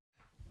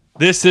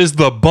This is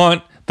The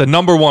Bunt, the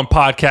number one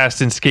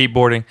podcast in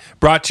skateboarding,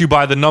 brought to you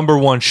by the number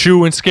one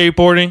shoe in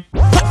skateboarding.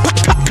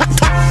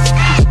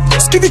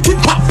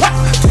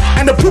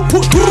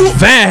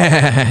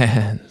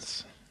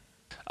 Vans.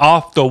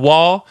 Off the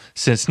wall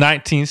since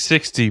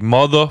 1960,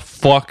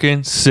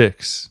 motherfucking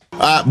 6.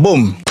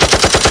 Boom.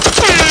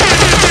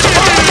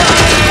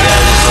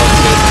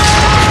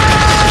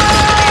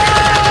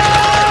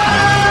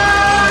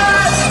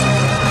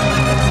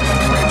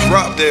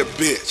 Drop that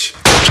bitch.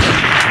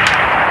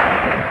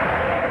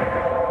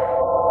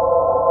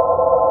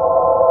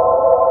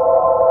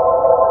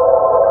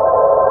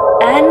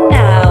 And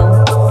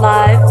now,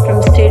 live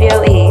from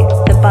Studio E,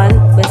 The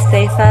Bunt with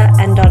Safer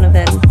and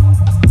Donovan.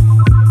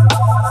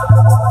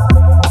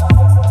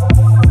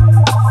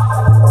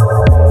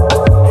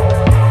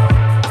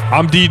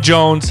 I'm D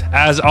Jones.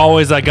 As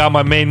always, I got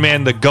my main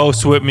man, the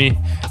Ghost, with me.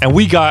 And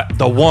we got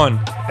the one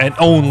and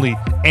only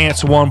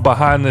Ants One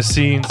behind the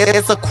scenes.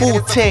 It's a cool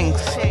thing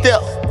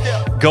still.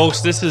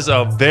 Ghost, this is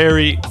a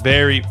very,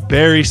 very,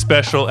 very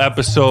special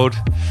episode.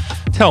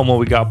 Tell them what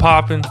we got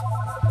popping.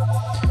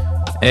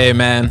 Hey,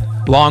 man.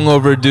 Long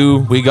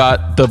overdue. We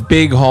got the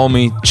big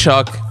homie,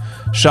 Chuck,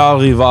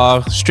 Charles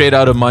Rivard, straight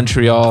out of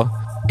Montreal.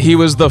 He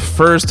was the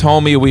first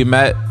homie we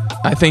met.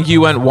 I think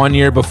you went 1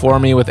 year before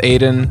me with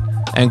Aiden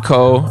and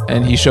co,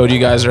 and he showed you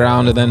guys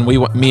around, and then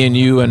me and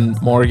you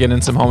and Morgan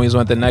and some homies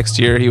went the next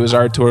year. He was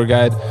our tour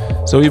guide.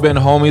 So we've been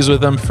homies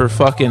with him for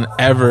fucking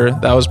ever.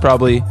 That was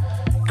probably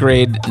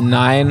grade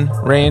 9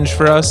 range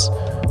for us.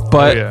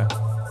 But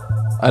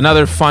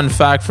Another fun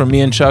fact from me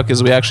and Chuck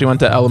is we actually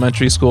went to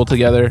elementary school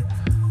together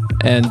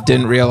and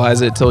didn't realize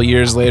it till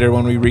years later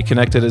when we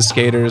reconnected as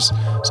skaters.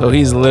 So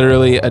he's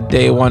literally a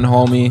day one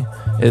homie.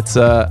 It's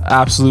an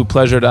absolute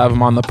pleasure to have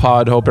him on the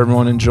pod. Hope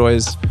everyone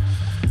enjoys.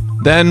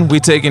 Then we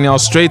taking y'all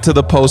straight to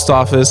the post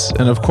office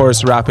and of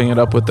course wrapping it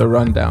up with the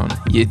rundown.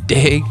 You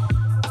dig?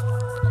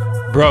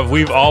 Bruv,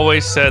 we've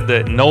always said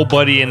that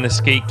nobody in the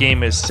skate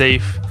game is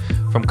safe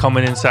from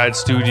coming inside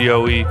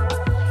Studio E.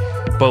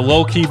 But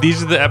low-key,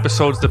 these are the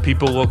episodes that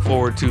people look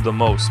forward to the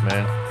most,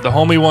 man. The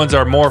homie ones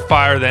are more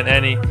fire than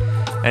any,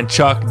 and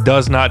Chuck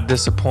does not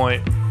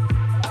disappoint.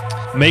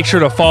 Make sure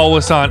to follow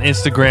us on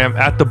Instagram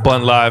at The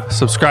Bunt Live.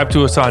 Subscribe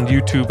to us on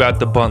YouTube at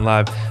The Bunt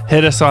Live.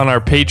 Hit us on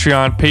our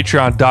Patreon,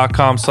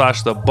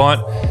 patreon.com/The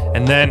Bunt.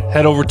 And then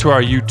head over to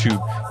our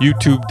YouTube,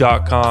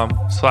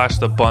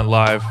 youtube.com/The Bunt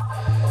Live.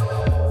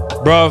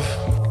 Bruv,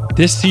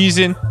 this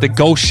season, the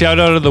Ghost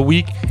Shoutout of the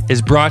Week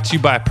is brought to you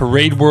by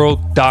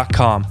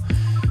ParadeWorld.com.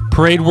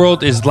 Parade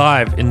World is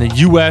live in the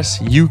US,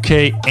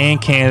 UK,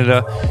 and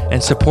Canada,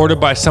 and supported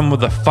by some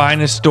of the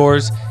finest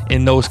stores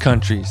in those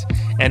countries,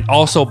 and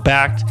also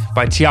backed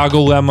by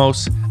Thiago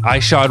Lemos,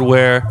 iShod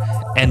Wear,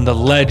 and the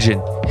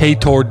legend,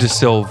 Heitor da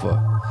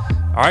Silva.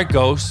 All right,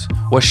 Ghost,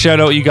 what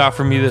shoutout you got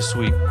for me this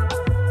week?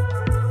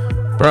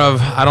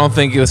 Bruv, I don't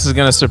think this is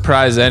going to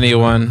surprise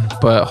anyone,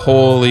 but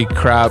holy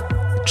crap.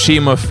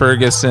 Chima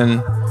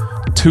Ferguson,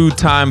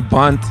 2-time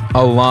Bunt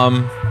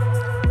alum,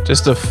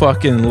 just a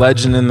fucking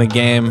legend in the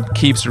game,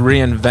 keeps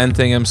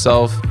reinventing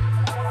himself.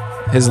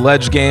 His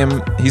ledge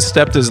game, he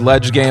stepped his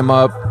ledge game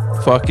up.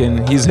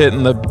 Fucking, he's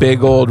hitting the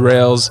big old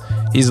rails.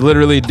 He's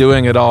literally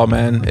doing it all,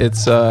 man.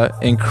 It's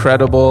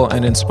incredible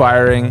and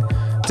inspiring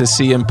to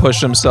see him push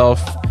himself.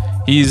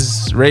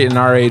 He's right in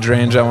our age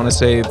range, I want to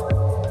say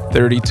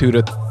 32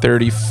 to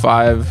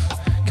 35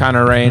 kind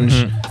of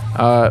range.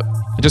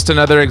 Just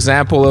another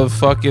example of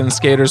fucking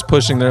skaters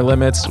pushing their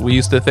limits. We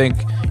used to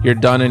think you're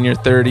done in your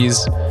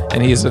 30s,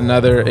 and he's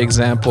another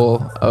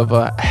example of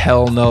a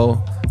hell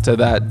no to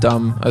that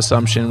dumb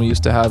assumption we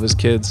used to have as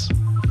kids.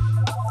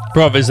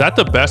 Bruv, is that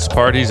the best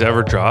part he's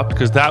ever dropped?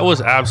 Because that was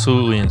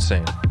absolutely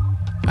insane.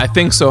 I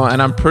think so, and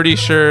I'm pretty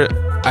sure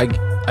I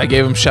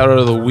gave him shout out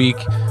of the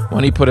week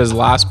when he put his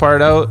last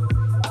part out.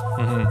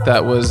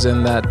 That was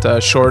in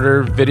that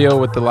shorter video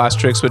with the last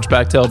trick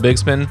switchback tail big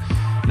spin.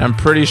 And I'm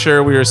pretty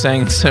sure we were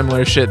saying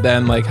similar shit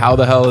then, like how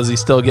the hell is he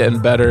still getting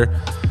better?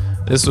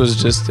 This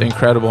was just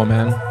incredible,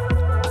 man.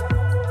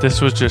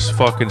 This was just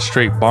fucking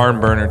straight barn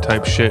burner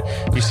type shit.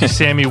 You see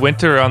Sammy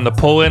Winter on the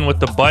pull-in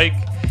with the bike?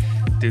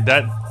 Dude,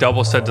 that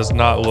double set does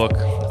not look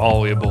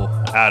Ollieable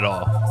at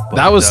all. But,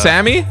 that was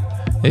Sammy?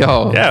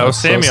 Yo, yeah, it was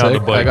Sammy on the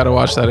bike. I gotta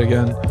watch that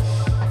again.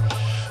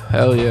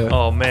 Hell yeah.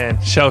 Oh man,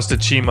 shouts to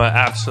Chima,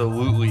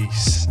 absolutely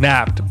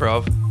snapped,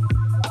 bruv.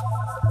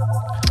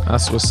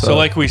 That's what's up. So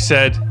like we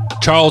said,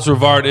 Charles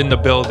Rivard in the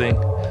building.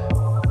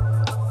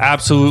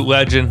 Absolute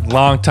legend,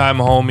 long-time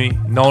homie,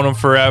 known him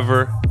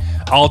forever.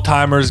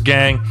 Alltimers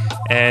gang,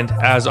 and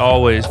as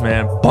always,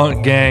 man,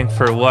 Bunt gang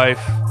for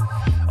life.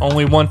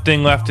 Only one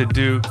thing left to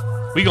do.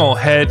 We gonna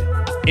head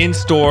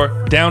in-store,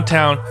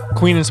 downtown,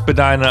 Queen and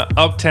Spadina,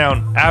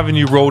 uptown,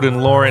 Avenue Road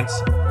in Lawrence,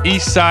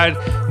 East Side,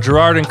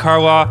 Girard and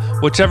Carlisle,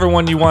 whichever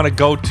one you want to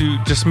go to.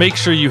 Just make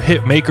sure you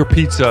hit Maker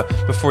Pizza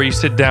before you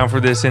sit down for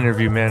this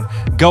interview, man.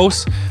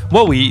 Ghost,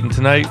 what we eating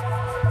tonight?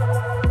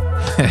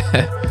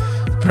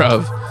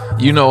 Bruv,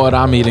 you know what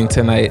I'm eating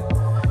tonight,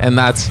 and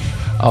that's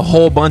a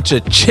whole bunch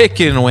of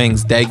chicken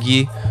wings,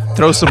 Deggy.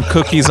 Throw some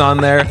cookies on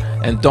there,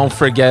 and don't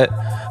forget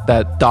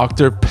that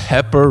Dr.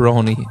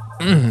 Pepperoni.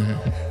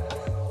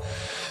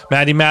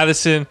 Maddie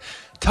Madison,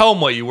 tell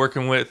them what you're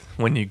working with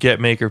when you get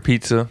Maker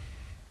Pizza.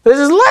 This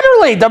is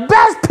literally the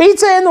best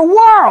pizza in the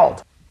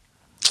world.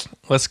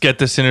 Let's get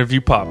this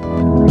interview popping.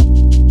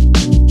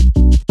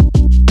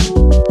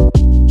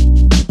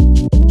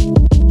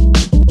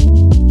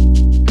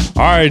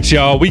 All right,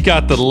 y'all. We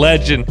got the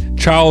legend,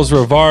 Charles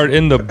Rivard,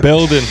 in the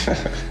building.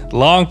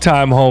 Long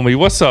time homie.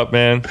 What's up,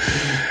 man?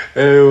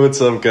 Hey,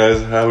 what's up,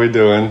 guys? How we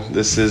doing?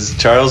 This is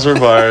Charles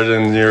Rivard,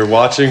 and you're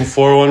watching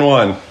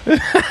 411.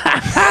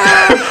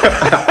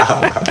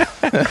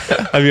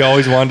 Have you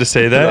always wanted to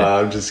say that? Nah,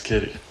 I'm just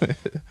kidding.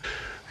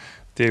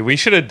 Dude, we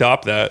should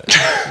adopt that.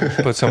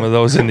 Put some of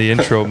those in the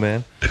intro,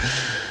 man.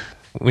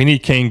 We need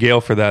Kane Gale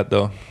for that,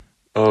 though.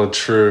 Oh,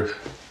 true.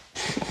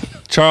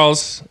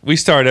 Charles, we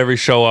start every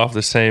show off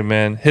the same,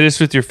 man. Hit us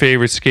with your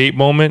favorite skate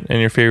moment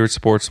and your favorite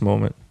sports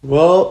moment.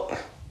 Well,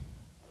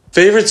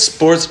 favorite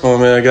sports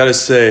moment, I gotta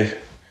say,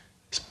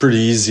 it's pretty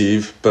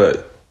easy,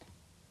 but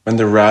when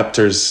the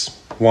Raptors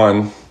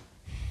won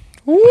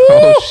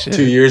Oh, shit.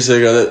 2 years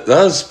ago, that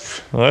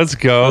was Let's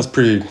go. a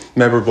pretty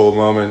memorable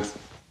moment,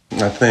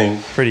 I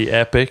think. Pretty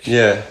epic.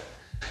 Yeah.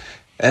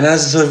 And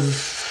as a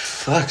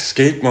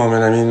skate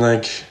moment, I mean,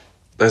 like,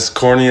 as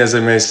corny as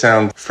it may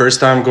sound, first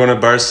time going to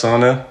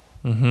Barcelona,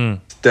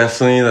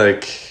 definitely,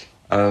 like,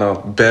 I don't know,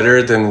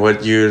 better than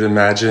what you'd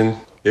imagine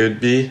it would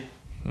be.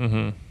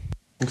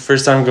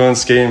 First time going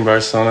skating in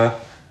Barcelona,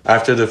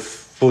 after the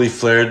fully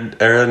flared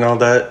era and all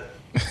that,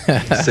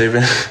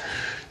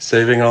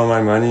 saving all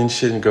my money and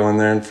shit and going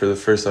there, and for the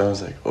first time I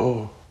was like,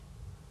 oh,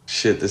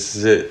 shit, this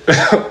is it.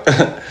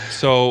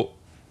 So,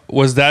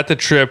 was that the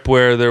trip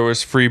where there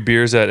was free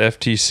beers at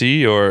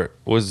FTC, or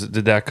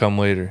did that come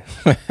later?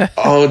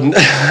 Oh,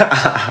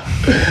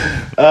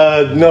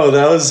 no,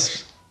 that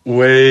was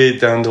way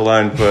down the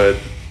line, but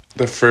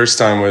the first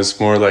time was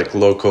more like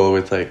local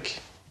with like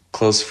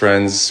close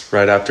friends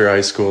right after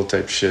high school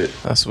type shit.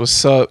 That's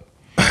what's up.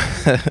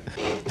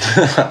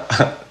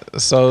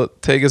 So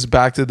take us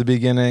back to the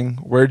beginning.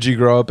 Where'd you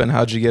grow up and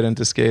how'd you get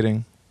into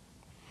skating?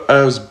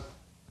 I was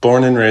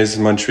born and raised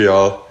in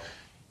Montreal,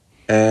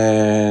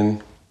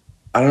 and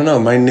I don't know,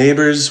 my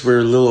neighbors were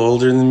a little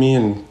older than me,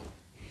 and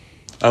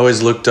I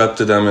always looked up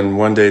to them, and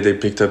one day they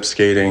picked up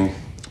skating,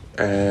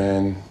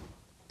 and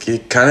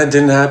it kind of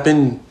didn't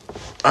happen.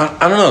 I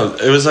don't know,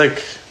 it was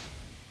like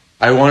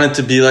I wanted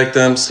to be like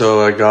them,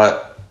 so I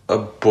got a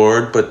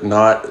board, but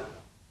not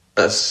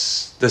the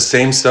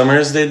same summer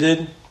as they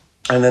did.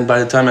 And then by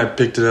the time I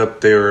picked it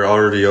up, they were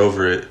already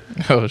over it.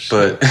 Oh,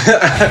 shit. But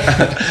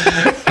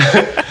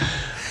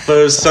but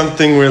it was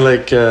something where,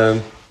 like,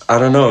 I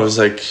don't know, it was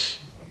like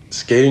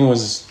skating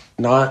was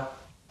not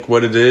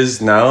what it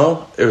is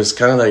now. It was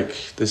kind of like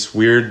this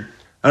weird,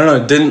 I don't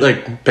know, it didn't,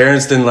 like,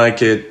 parents didn't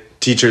like it,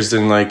 teachers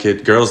didn't like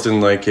it, girls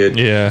didn't like it.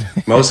 Yeah.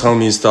 Most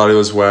homies thought it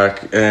was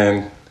whack.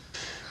 And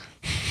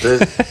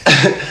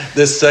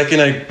the second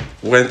I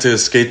went to a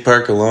skate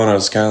park alone, I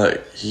was kind of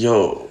like,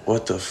 yo,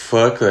 what the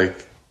fuck?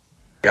 Like,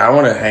 I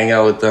want to hang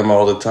out with them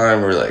all the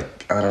time. Or,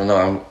 like, I don't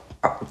know,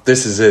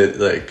 this is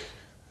it. Like,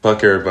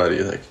 fuck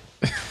everybody. Like,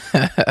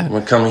 I'm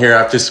going to come here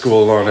after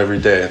school alone every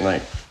day. And,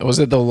 like, Was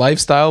it the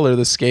lifestyle or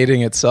the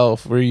skating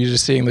itself? Were you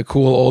just seeing the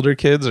cool older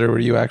kids, or were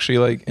you actually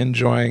like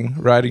enjoying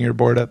riding your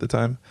board at the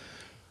time?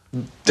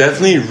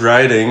 definitely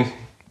riding,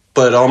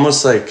 but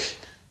almost like,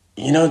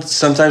 you know,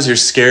 sometimes you're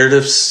scared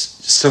of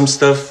some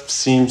stuff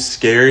seems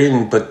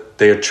scary, but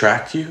they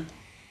attract you.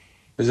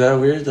 Is that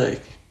weird?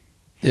 Like,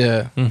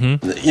 Yeah.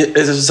 It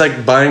was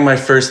like buying my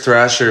first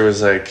Thrasher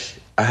was like,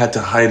 I had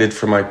to hide it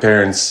from my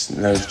parents.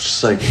 And I was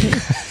just like,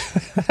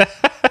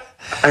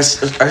 I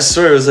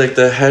swear it was like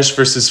the Hesh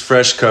versus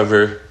Fresh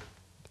cover.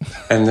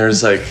 And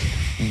there's like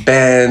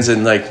bands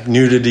and like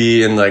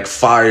nudity and like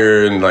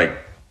fire and like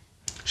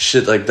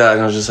shit like that.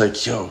 And I was just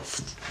like, yo,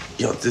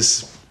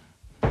 this,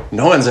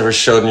 no one's ever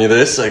showed me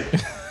this. Like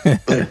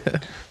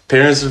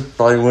parents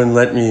probably wouldn't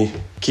let me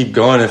keep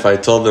going if I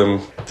told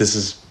them this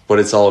is what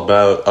it's all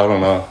about. I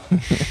don't know.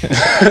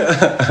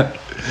 I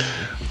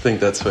think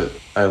that's what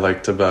I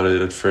liked about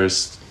it at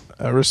first.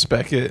 I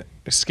respect it.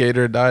 Skate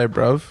or die,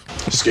 bruv.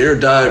 Skate or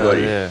die,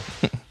 buddy. Yeah.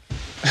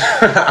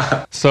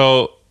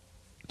 So,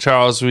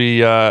 Charles,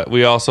 we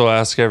also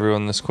ask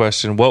everyone this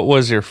question. What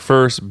was your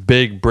first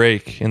big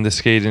break in the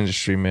skate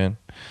industry, man?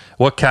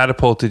 What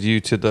catapulted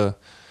you to the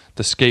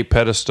skate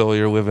pedestal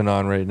you're living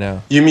on right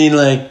now? You mean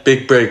like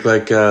big break,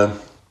 like a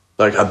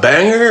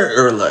banger,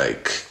 or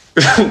like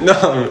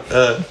no?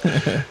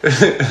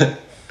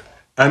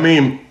 I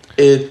mean,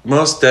 it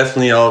most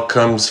definitely all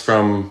comes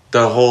from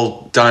the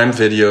whole dime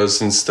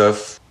videos and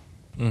stuff.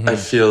 Mm-hmm. I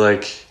feel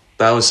like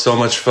that was so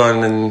much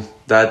fun, and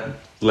that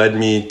led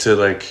me to,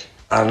 like,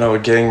 I don't know,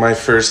 getting my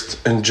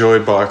first Enjoy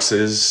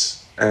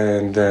boxes,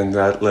 and then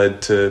that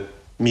led to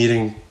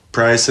meeting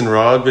Price and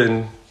Rob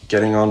and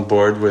getting on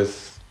board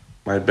with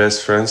my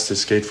best friends to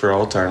skate for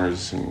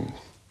Alltimers, and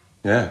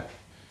yeah.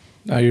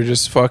 Now you're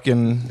just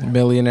fucking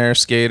millionaire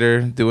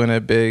skater, doing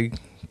it big,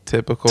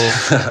 typical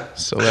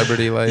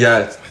celebrity life.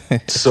 Yeah,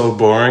 it's so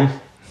boring.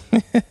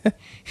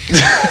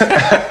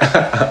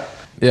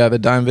 Yeah, the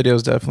dime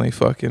videos definitely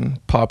fucking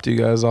popped you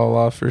guys all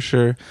off for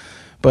sure.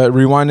 But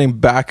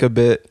rewinding back a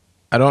bit,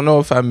 I don't know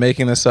if I'm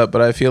making this up,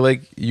 but I feel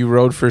like you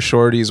rode for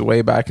shorties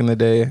way back in the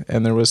day,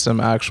 and there was some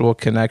actual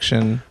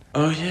connection.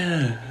 Oh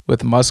yeah,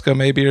 with Muska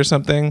maybe or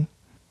something.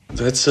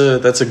 That's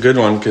a good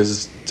one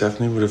because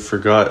definitely would have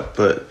forgot.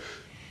 But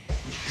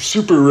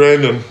super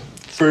random.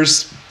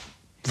 First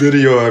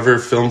video I ever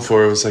filmed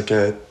for was like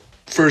a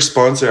first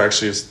sponsor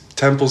actually is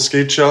Temple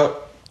Skate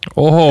Shop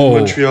in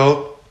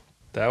Montreal.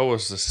 That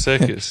was the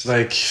sickest.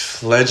 Like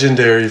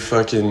legendary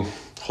fucking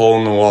hole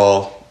in the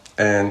wall,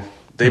 and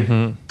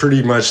they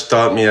pretty much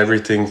taught me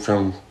everything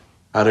from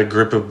how to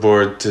grip a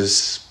board to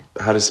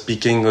how to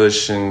speak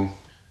English and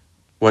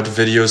what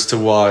videos to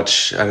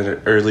watch at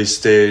an early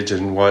stage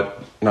and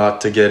what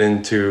not to get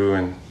into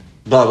and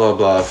blah blah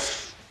blah.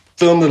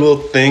 Filmed a little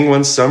thing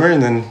one summer,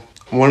 and then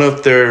one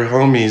of their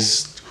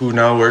homies who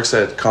now works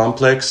at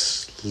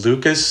Complex,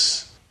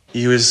 Lucas,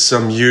 he was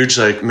some huge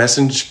like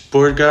message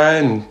board guy,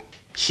 and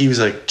he was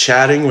like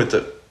chatting with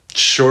the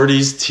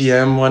shorties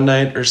TM one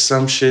night or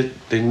some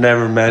shit. They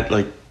never met,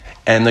 like,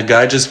 and the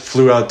guy just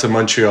flew out to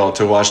Montreal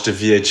to watch the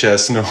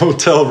VHS in a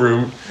hotel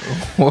room.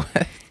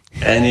 What?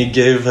 And he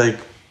gave like,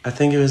 I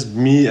think it was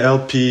me,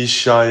 LP,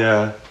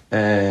 Shaya,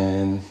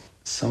 and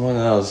someone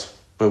else.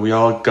 But we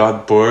all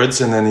got boards,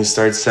 and then he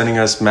started sending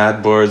us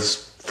mad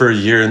boards for a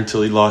year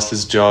until he lost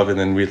his job, and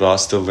then we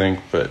lost the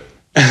link. But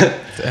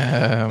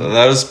damn,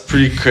 that was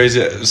pretty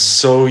crazy. I was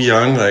so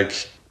young,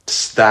 like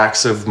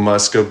stacks of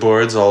Muska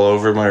boards all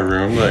over my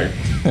room. Like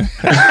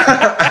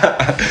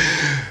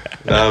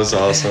that was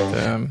awesome.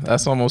 Damn,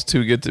 that's almost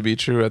too good to be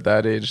true at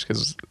that age,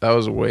 because that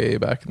was way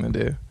back in the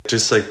day.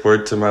 Just like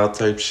word to mouth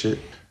type shit.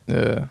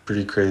 Yeah,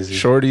 pretty crazy.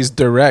 Shorty's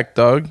direct,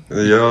 dog.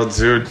 Yo,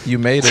 dude, you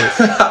made it.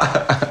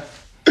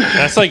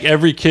 That's like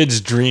every kid's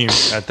dream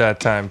at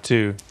that time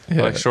too.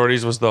 Yeah. Like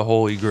shorties was the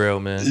holy grail,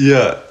 man.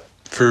 Yeah,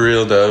 for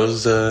real.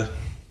 That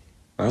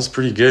was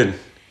pretty good.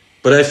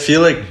 But I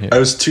feel like I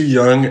was too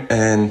young,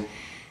 and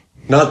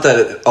not that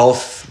it all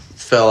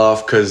fell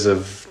off because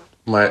of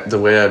the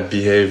way I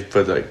behaved,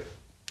 but like,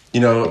 you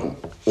know,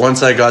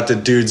 once I got the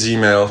dude's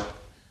email,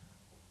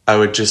 I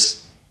would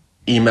just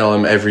email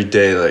him every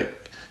day, like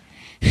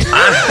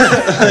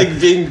like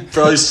being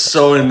probably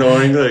so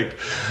annoying, like,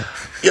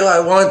 yo,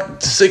 I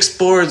want 6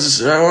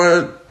 boards, I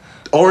want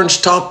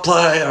orange top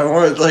ply, I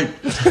want like,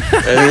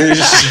 and he's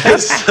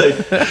just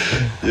like,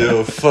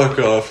 yo, fuck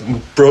off.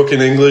 And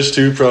broken English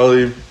too,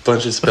 probably a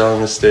bunch of spelling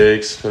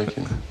mistakes,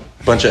 fucking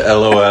bunch of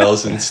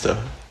LOLs and stuff.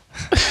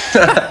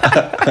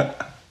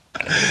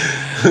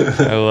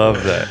 I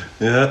love that.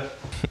 Yeah.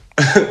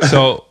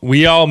 So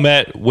we all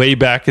met way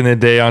back in the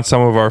day on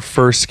some of our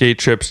first skate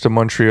trips to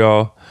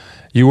Montreal.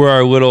 You were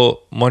our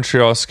little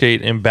Montreal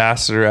skate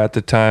ambassador at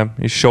the time.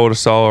 You showed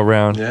us all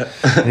around. Yeah.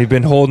 And you've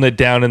been holding it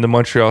down in the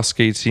Montreal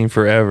skate scene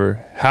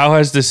forever. How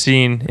has the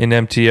scene in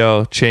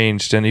MTL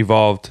changed and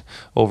evolved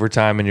over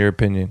time, in your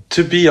opinion?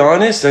 To be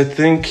honest, I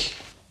think,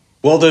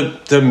 well,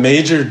 the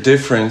major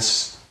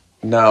difference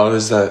now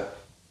is that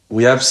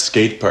we have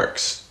skate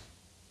parks,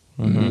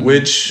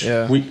 which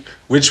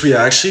we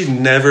actually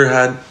never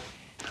had.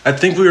 I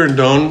think we were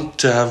known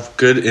to have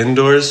good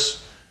indoors.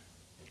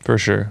 For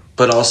sure.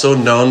 But also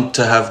known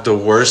to have the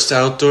worst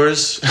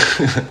outdoors.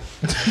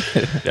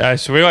 Yeah,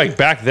 so we're like,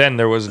 back then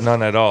there was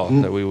none at all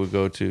that we would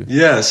go to.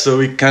 Yeah, so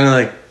we kind of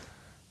like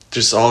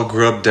just all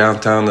grew up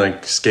downtown,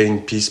 like skating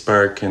Peace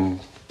Park and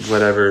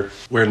whatever.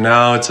 Where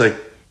now it's like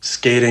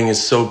skating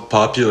is so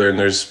popular, and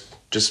there's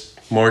just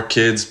more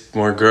kids,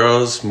 more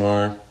girls,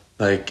 more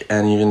like,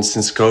 and even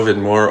since COVID,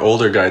 more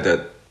older guy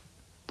that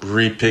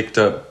re-picked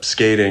up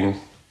skating.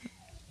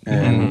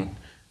 And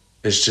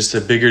it's just a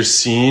bigger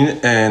scene,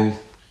 and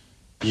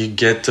you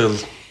get to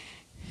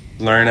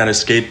learn at a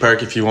skate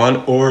park if you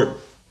want, or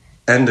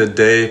end the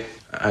day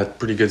at a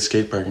pretty good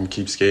skate park and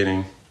keep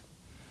skating,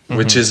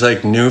 which is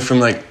like new from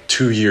like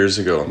 2 years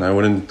ago. And I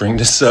wouldn't bring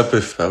this up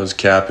if I was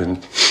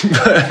capping.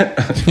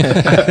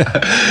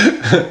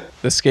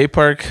 The skate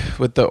park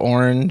with the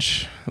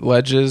orange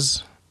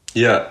ledges.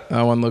 Yeah.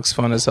 That one looks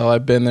fun as hell.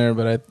 I've been there,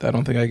 but I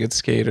don't think I could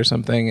skate or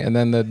something. And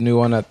then the new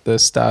one at the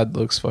Stade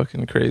looks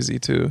fucking crazy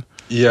too.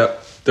 Yeah.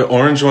 The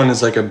orange one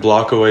is like a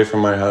block away from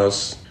my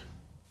house.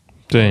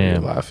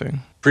 Damn. You're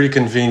laughing. Pretty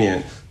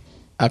convenient.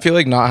 I feel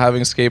like not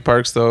having skate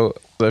parks though,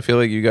 I feel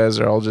like you guys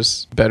are all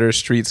just better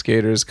street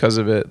skaters because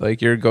of it.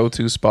 Like your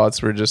go-to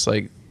spots were just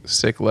like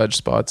sick ledge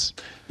spots.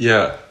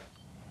 Yeah.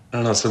 I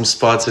don't know, some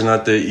spots are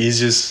not the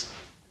easiest.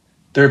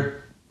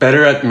 They're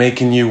better at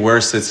making you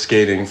worse at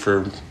skating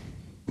for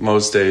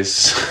most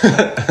days.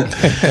 But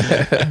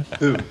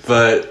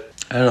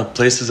I don't know,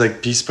 places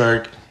like Peace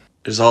Park,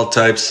 there's all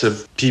types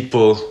of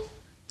people,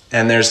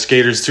 and there's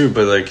skaters too,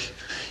 but like,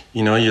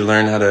 you know, you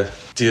learn how to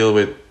deal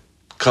with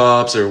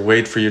cops or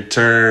wait for your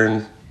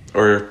turn,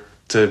 or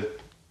to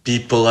be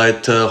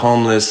polite to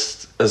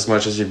homeless as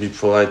much as you'd be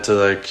polite to,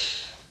 like,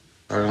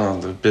 I don't know,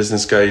 the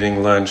business guy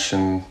eating lunch.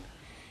 And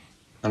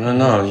I don't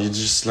know, you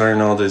just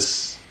learn all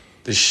this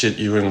shit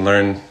you wouldn't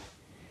learn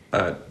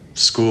at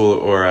school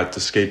or at the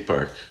skate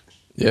park.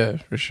 Yeah,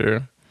 for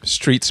sure.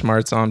 Street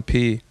smarts on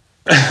P.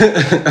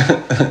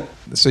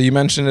 So you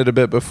mentioned it a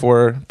bit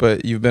before,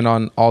 but you've been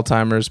on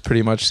Alltimers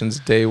pretty much since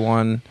day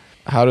one.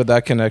 How did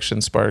that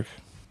connection spark?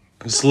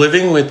 I was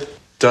living with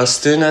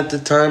Dustin at the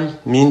time.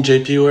 Me and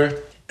JP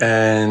were.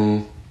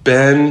 And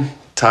Ben,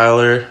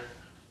 Tyler,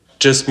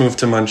 just moved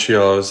to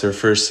Montreal. It was their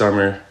first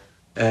summer.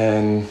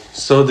 And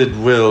so did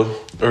Will,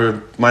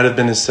 or might have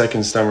been his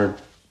second summer.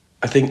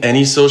 I think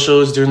Any Social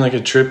was doing like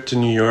a trip to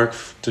New York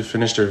to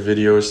finish their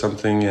video or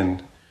something.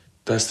 And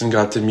Dustin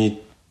got to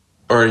meet,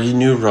 or he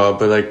knew Rob,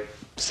 but like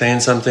saying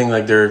something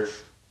like they're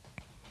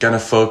gonna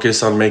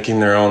focus on making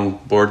their own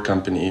board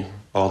company,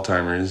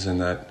 Alltimers, and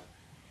that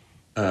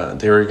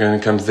they were gonna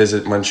come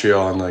visit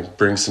Montreal and like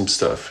bring some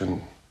stuff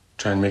and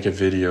try and make a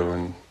video.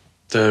 And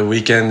the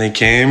weekend they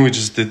came, we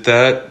just did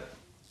that,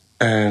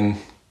 and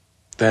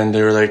then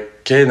they were like,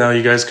 okay, now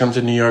you guys come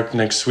to New York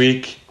next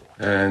week.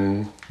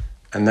 And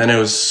then it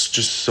was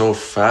just so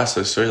fast.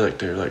 I swear, like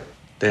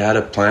they had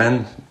a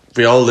plan.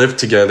 We all lived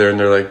together, and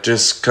they're like,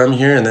 just come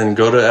here and then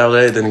go to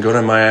LA, then go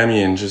to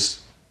Miami, and just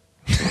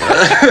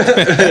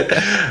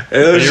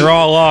You're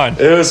all on.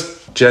 It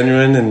was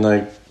genuine and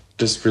like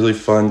just really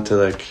fun to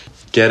like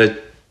get a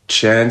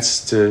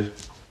chance to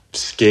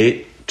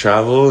skate,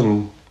 travel,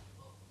 and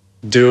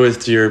do it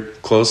with your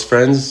close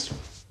friends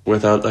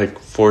without like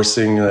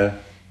forcing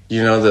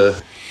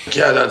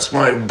yeah, that's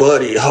my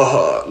buddy,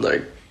 haha.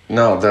 Like,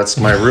 no, that's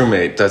my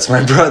roommate, that's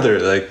my brother.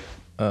 Like,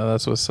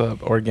 That's what's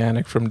up.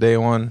 Organic from day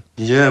one.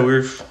 yeah,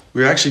 we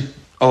were actually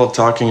all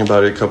talking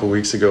about it a couple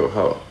weeks ago,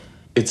 how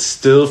it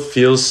still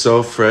feels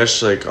so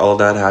fresh, like all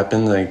that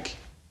happened like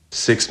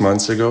 6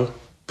 months ago.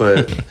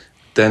 But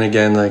then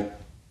again, like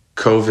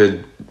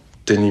COVID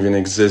didn't even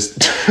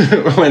exist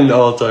when the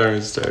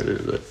Alltimers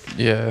started. But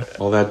Yeah.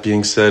 all that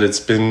being said, it's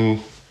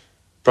been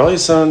probably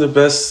some of the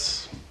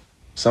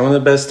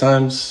best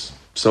times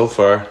so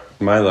far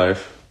in my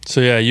life.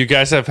 So yeah, you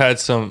guys have had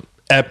some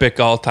epic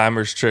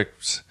Alltimers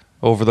trips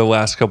over the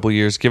last couple of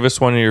years. Give us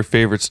one of your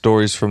favorite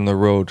stories from the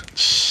road.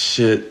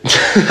 Shit.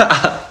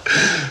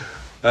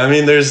 I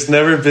mean, there's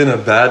never been a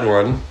bad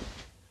one.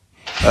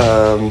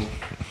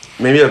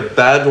 Maybe a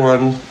bad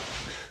one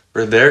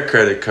for their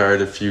credit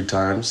card a few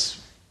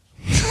times.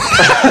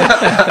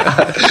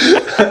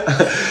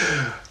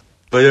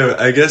 But yeah,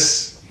 I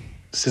guess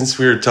since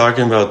we were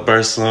talking about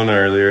Barcelona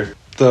earlier,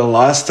 the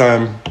last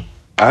time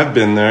I've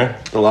been there,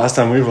 the last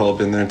time we've all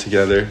been there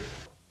together,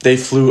 they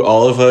flew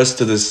all of us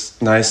to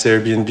this nice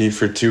Airbnb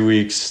for 2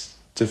 weeks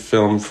to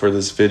film for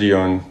this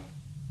video, and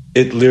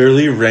it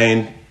literally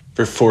rained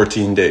for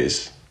 14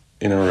 days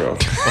in a row.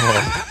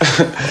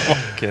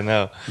 Okay,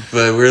 now.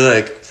 But we're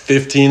like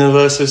 15 of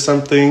us or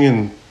something,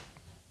 and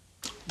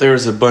there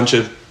was a bunch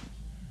of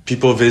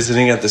people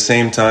visiting at the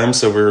same time,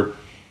 so we're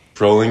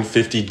rolling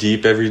 50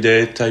 deep every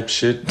day type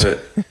shit. But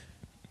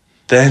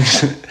then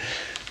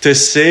to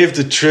save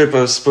the trip,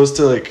 I was supposed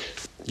to like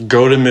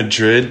go to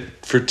Madrid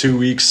for 2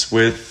 weeks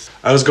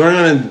I was going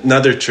on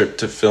another trip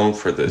to film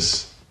for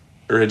this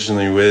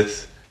originally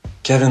with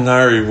Kevin,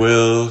 Larry,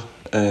 Will,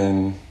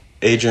 and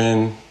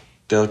Adrian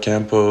Del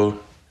Campo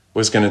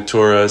was going to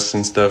tour us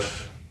and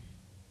stuff.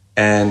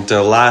 And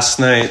last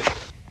night,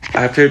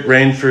 after it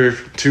rained for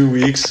 2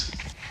 weeks,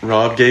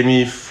 Rob gave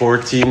me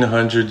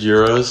 1,400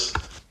 euros,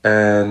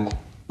 and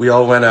we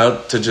all went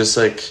out to just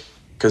like,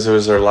 because it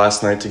was our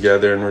last night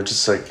together, and we're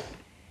just like,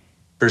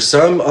 for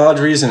some odd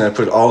reason, I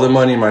put all the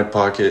money in my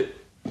pocket,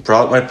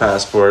 brought my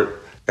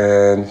passport,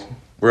 and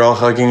we're all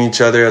hugging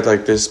each other at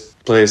like this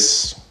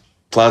place,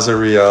 Plaza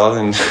Real,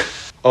 and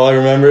all I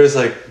remember is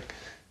like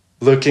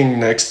looking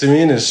next to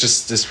me, and it's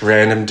just this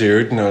random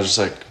dude, and I was just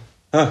like,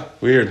 huh,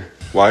 weird.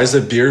 Why is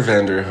the beer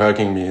vendor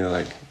hugging me?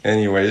 Like,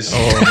 anyways.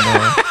 Oh,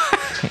 no.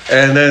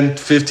 And then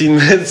 15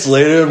 minutes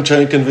later, I'm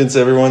trying to convince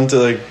everyone to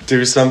like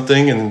do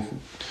something, and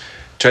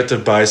tried to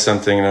buy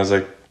something, and I was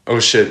like, oh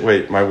shit,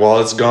 wait, my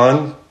wallet's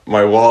gone.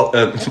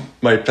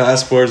 My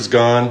passport's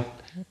gone.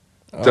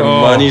 The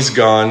money's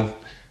gone.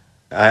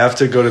 I have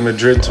to go to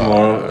Madrid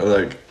tomorrow.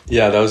 Like,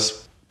 yeah, that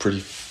was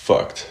pretty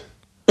fucked.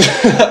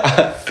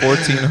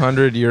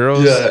 1,400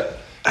 euros?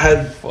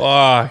 Yeah,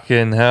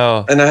 Fucking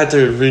hell. and I had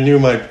to renew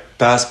my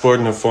passport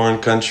in a foreign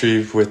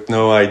country with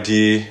no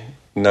ID,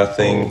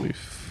 nothing. Holy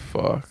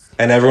fuck.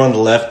 And everyone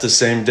left the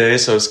same day,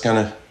 so I was kind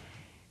of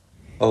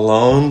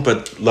alone.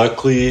 But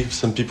luckily,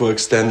 some people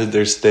extended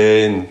their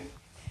stay, and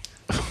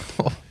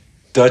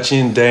Dutchie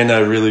and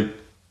Dana really,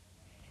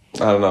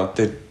 I don't know,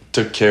 they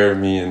took care of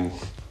me and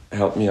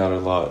helped me out a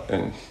lot,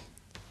 and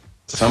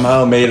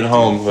somehow made it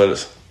home. But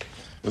it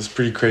was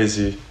pretty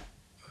crazy.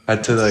 I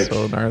had to like,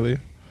 So gnarly.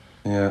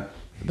 yeah.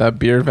 That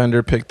beer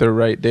vendor picked the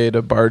right day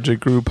to barge a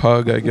group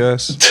hug, I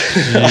guess.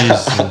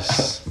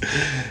 Jesus.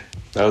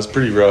 That was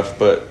pretty rough,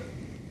 but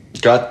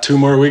got 2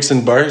 more weeks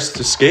in bars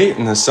to skate,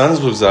 and the sun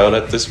was out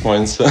at this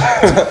point, so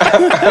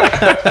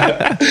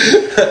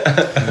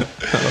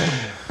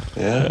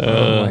yeah.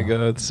 Oh my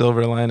god,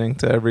 silver lining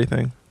to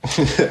everything.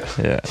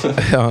 Yeah.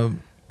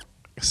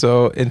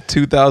 So in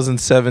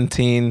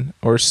 2017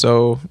 or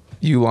so,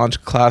 you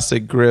launched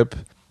Classic Grip.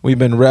 We've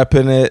been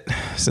repping it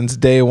since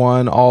day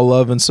one. All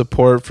love and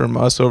support from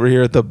us over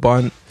here at the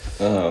Bunt.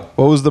 What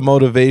was the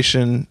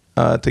motivation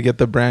to get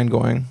the brand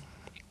going?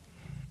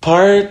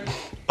 Part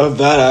of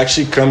that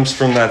actually comes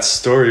from that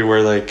story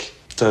where, like,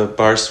 the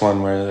Barst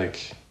one where,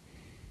 like,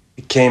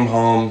 he came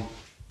home.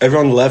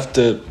 Everyone left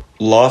the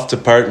loft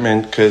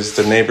apartment because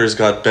the neighbors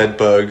got bed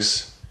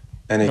bugs,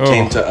 and it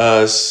came to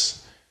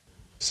us.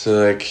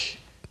 So, like,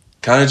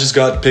 kind of just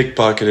got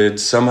pickpocketed,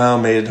 somehow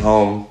made it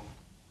home,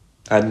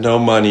 had no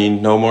money,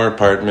 no more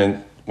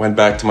apartment, went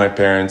back to my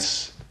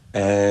parents,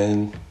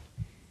 and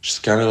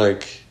just kind of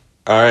like,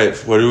 all right,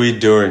 what are we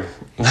doing?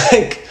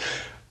 Like,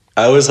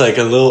 I was like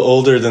a little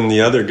older than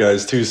the other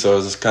guys too, so I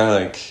was kind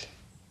of like,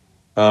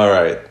 all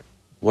right,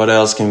 what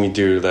else can we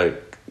do?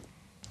 Like,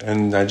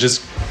 and I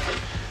just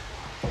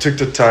took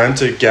the time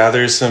to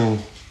gather some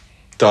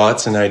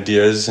thoughts and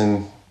ideas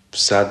and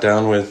sat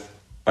down with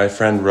my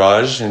friend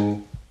Raj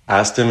and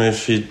asked him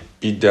if he'd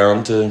be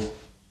down to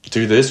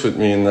do this with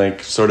me and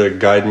like sort of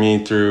guide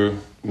me through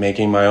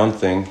making my own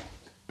thing.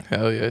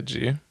 Hell yeah,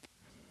 G.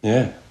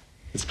 Yeah,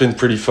 it's been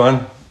pretty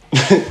fun.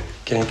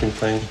 Can't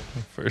complain.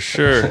 For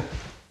sure.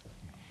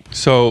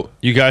 So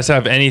you guys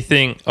have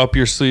anything up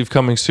your sleeve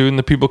coming soon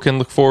that people can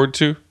look forward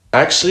to?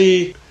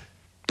 Actually,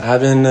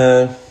 having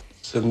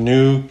some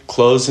new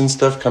clothes and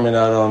stuff coming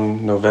out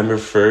on November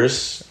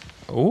 1st.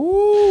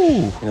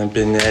 Ooh. And I've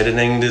been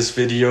editing this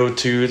video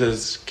too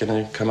that's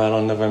gonna come out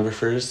on November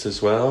 1st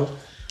as well.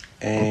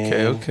 And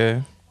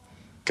Okay.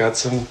 got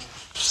some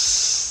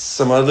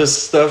other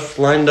stuff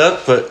lined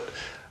up, but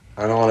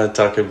I don't want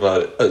to talk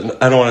about it.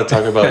 I don't want to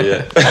talk about it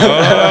yet.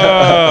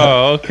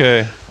 Oh,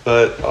 okay.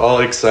 But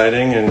all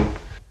exciting and,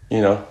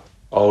 you know,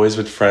 always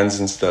with friends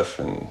and stuff.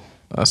 And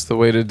That's the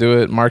way to do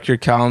it. Mark your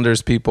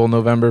calendars, people.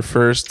 November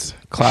 1st.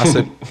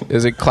 Classic.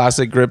 Is it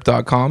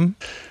classicgrip.com?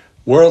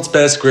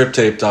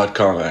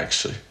 worldsbestgriptape.com,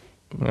 actually.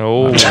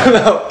 Oh.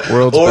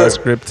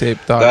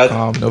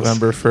 Worldsbestgriptape.com.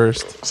 November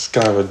 1st. It's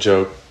kind of a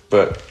joke,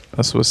 but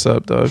That's what's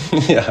up, dog.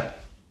 yeah.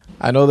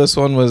 I know this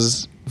one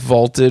was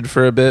vaulted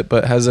for a bit,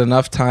 but has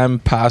enough time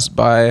passed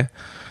by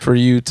for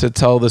you to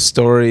tell the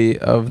story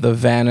of the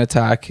van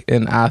attack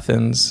in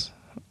Athens?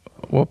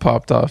 What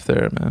popped off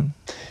there, man?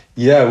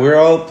 Yeah,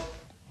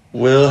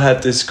 Will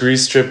had this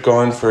Greece trip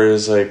going for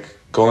his like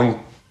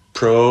going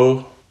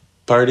pro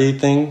party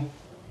thing,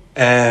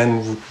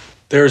 and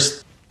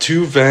there's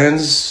two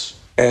vans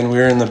and we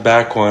were in the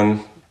back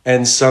one,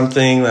 and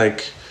something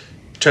like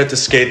tried to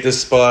skate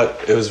this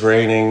spot. It was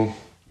raining,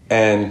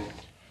 and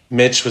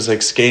Mitch was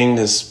like skating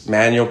this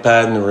manual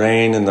pad in the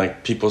rain, and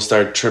like people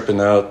started tripping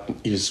out.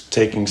 He was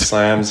taking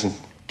slams and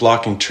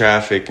blocking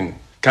traffic, and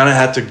kind of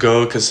had to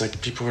go because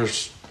like people were.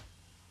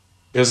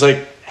 It was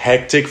like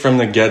hectic from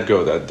the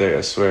get-go that day,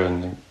 I swear.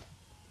 And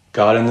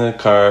got in the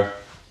car,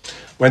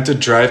 went to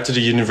drive to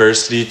the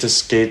university to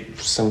skate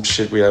some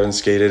shit we haven't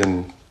skated,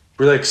 and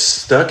we're like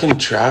stuck in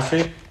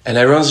traffic, and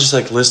everyone's just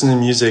like listening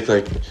to music,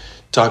 like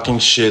talking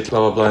shit, blah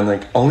blah blah, and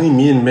like only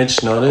me and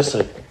Mitch noticed,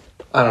 like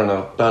I don't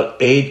know,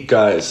 about 8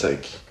 guys,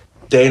 like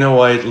Dana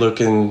White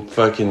looking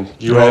fucking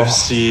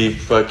UFC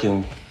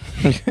fucking.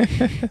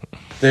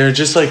 They were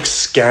just like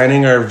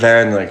scanning our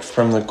van like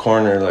from the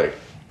corner, like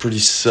pretty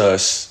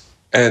sus.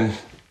 And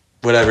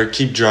whatever,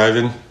 keep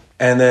driving.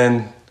 And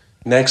then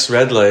next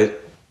red light,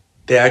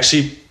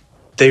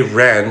 they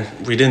ran.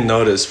 We didn't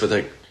notice, but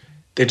like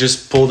they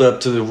just pulled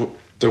up to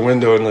the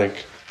window and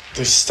like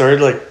they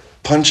started like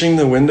punching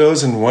the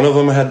windows, and one of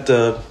them had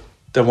the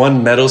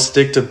one metal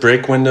stick to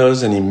break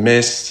windows, and he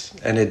missed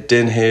and it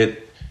didn't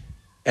hit.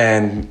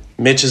 And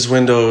Mitch's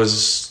window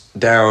was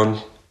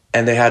down,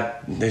 and they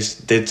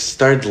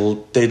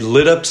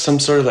lit up some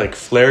sort of like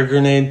flare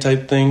grenade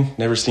type thing.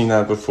 Never seen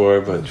that before,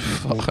 but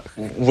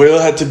Will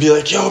had to be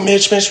like, yo,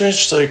 Mitch,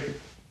 like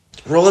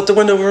roll out the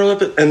window, roll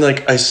up it. And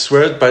like I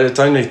swear by the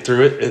time they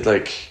threw it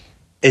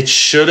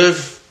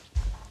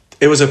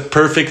it was a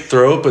perfect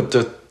throw, but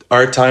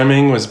our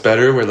timing was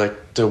better where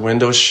like the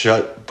window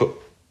shut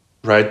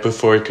right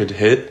before it could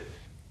hit.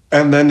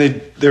 And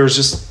then there was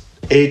just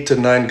 8 to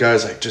 9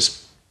 guys like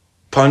just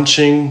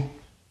punching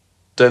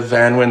the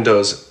van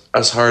windows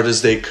as hard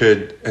as they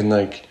could, and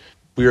like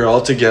we were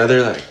all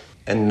together, like,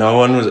 and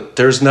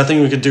there was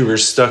nothing we could do. We were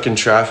stuck in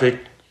traffic,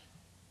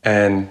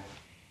 and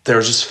there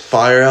was just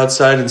fire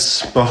outside and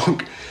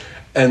smoke,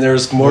 and there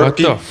was more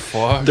people. What the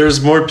fuck? There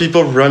was more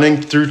people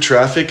running through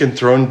traffic and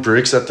throwing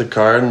bricks at the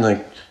car, and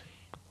like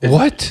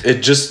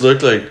it just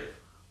looked like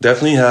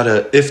definitely had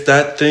if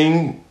that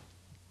thing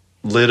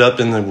lit up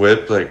in the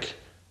whip, like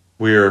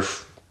we were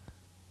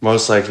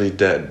most likely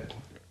dead.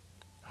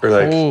 Or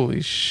like Holy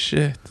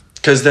shit.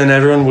 Because then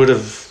everyone would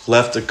have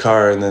left the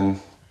car, and then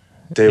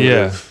they would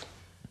have.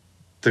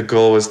 The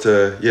goal was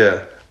to,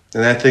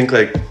 And I think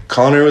like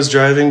Connor was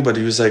driving, but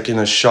he was like in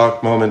a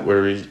shock moment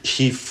where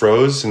he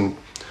froze, and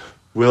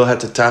Will had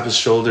to tap his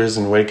shoulders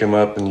and wake him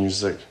up, and he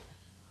was like,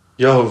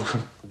 yo,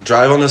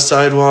 drive on the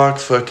sidewalk,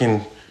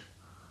 fucking,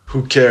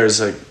 who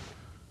cares? Like,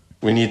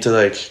 we need to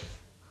like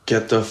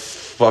get the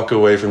fuck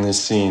away from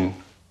this scene.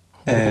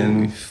 And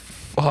Holy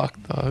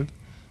fuck, dog.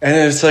 And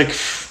it's like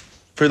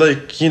for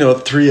like,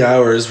 3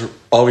 hours,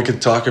 all we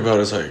could talk about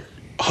is like,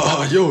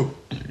 yo,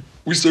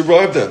 we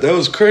survived that. That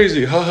was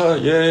crazy. Haha,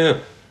 yeah.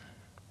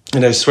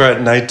 And I swear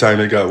at nighttime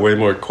it got way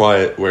more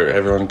quiet where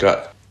everyone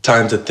got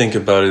time to think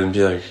about it and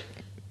be like,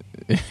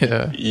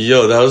 Yeah.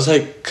 yo, that was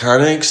like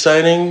kind of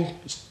exciting,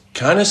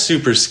 kind of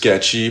super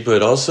sketchy,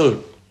 but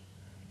also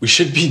we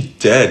should be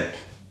dead.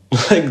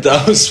 Like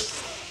that was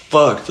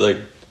fucked. Like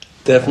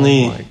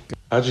definitely,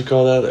 how'd you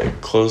call that? A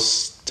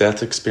close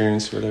death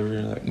experience or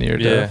whatever? Like Near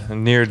death. Yeah,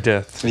 near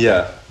death.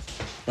 Yeah.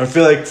 I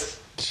feel like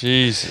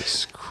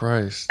Jesus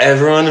Christ.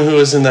 everyone who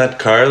was in that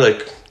car,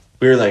 like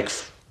we were like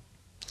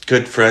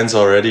good friends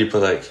already,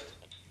 but like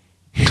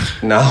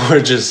now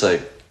we're just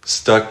like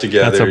stuck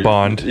together. That's a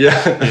bond.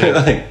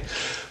 Yeah. Like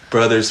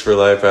brothers for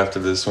life after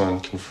this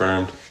one,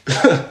 confirmed.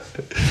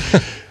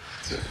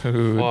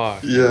 Dude.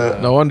 Fuck. Yeah.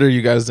 No wonder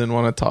you guys didn't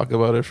want to talk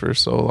about it for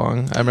so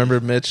long. I remember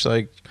Mitch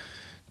like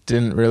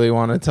didn't really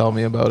want to tell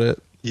me about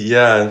it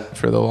Yeah.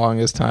 for the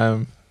longest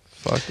time.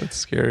 Fuck, that's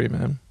scary,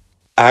 man.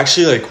 I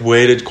actually like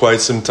waited quite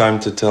some time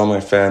to tell my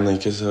family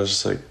because I was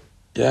just like,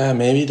 yeah,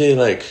 maybe they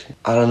like,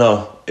 I don't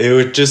know. It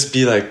would just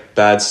be like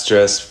bad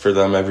stress for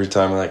them every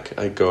time like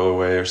I go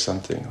away or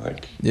something.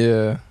 Like,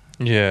 Yeah,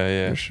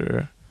 Yeah. for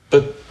sure.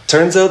 but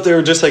turns out they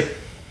were just like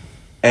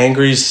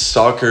angry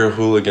soccer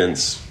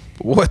hooligans.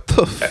 What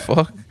the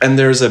fuck? And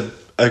there's a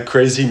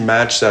crazy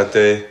match that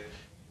day,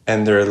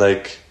 and they're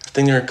like, I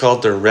think they're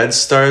called the Red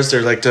Stars.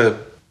 They're like the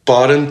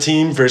bottom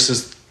team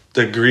versus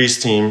the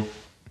Grease team.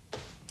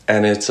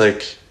 And it's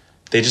like,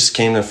 they just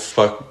came to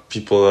fuck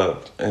people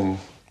up. And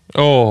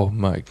Oh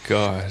my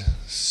God.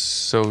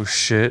 So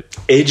shit.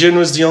 Adrian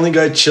was the only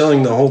guy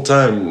chilling the whole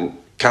time,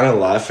 kind of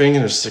laughing.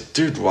 And it's like,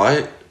 dude,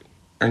 why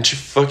aren't you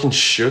fucking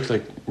shook?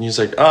 Like, and he's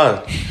like,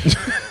 that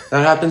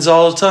happens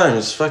all the time.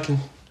 It's fucking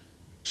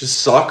just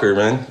soccer,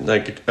 man.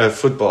 Like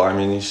football. I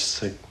mean, he's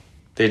just like,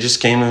 they just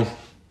came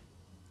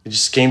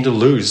to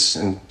lose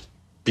and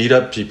beat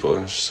up people.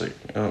 And it's just like,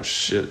 oh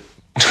shit.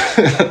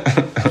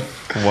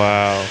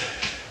 Wow.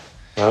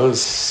 That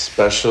was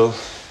special.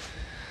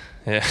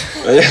 Yeah.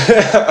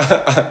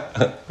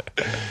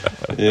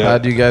 Yeah.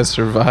 Glad you guys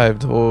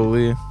survived.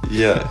 Holy.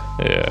 Yeah.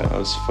 Yeah. I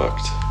was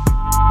fucked.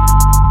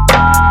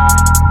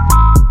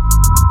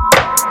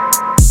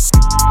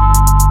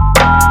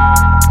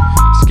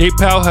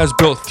 SkatePal has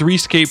built 3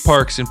 skate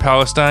parks in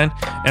Palestine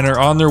and are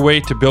on their way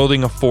to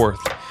building a 4th.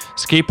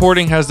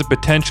 Skateboarding has the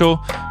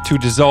potential to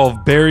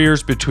dissolve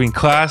barriers between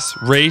class,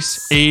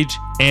 race, age,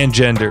 and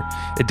gender.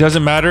 It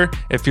doesn't matter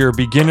if you're a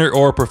beginner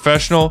or a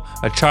professional,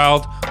 a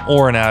child,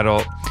 or an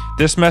adult.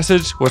 This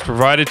message was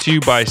provided to you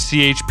by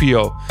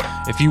CHPO.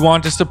 If you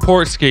want to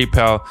support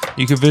SkatePal,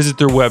 you can visit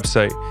their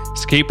website,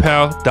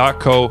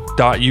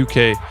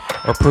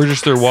 skatepal.co.uk, or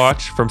purchase their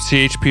watch from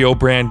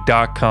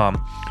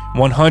chpobrand.com.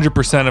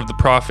 100% of the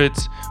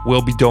profits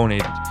will be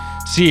donated.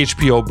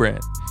 CHPO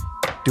brand,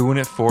 doing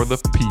it for the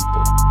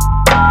people.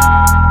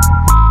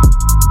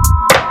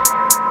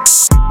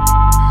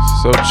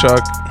 So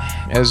Chuck,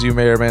 as you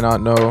may or may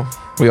not know,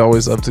 we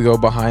always love to go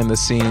behind the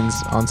scenes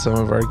on some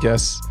of our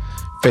guests'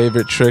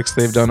 favorite tricks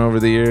they've done over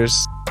the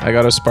years. I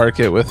gotta spark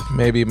it with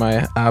maybe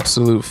my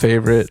absolute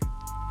favorite.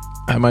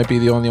 I might be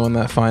the only one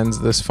that finds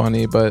this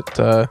funny, but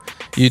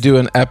you do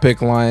an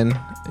epic line.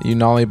 You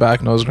nollie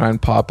back, nose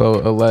grind, pop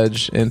out a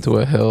ledge into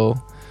a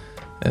hill,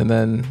 and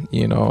then,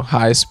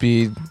 high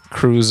speed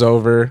cruise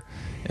over,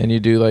 and you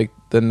do like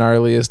the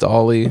gnarliest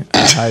Ollie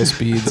at high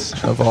speeds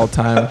of all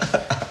time.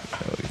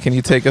 Can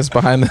you take us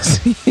behind the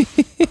scenes?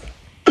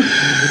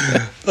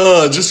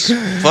 Oh, just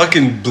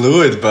fucking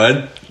blew it,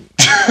 bud.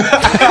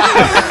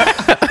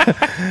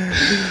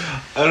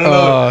 I don't know.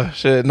 Oh,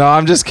 shit. No,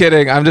 I'm just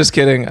kidding.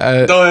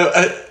 No,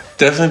 I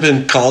definitely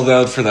been called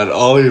out for that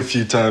Ollie a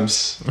few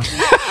times.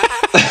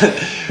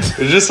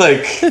 It's just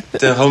like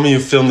the homie who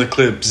filmed the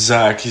clip,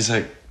 Zach, he's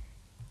like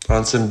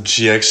on some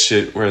GX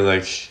shit where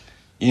like,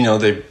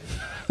 they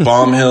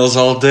bomb hills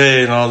all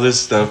day and all this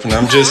stuff. And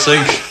I'm just like,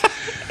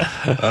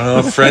 I don't know,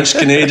 a French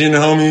Canadian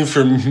homie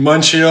from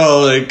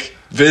Montreal, like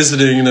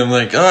visiting. And I'm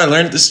like, I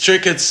learned this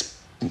trick at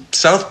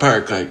South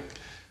Park. Like,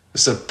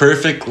 it's a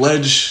perfect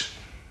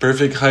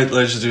height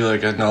ledge to do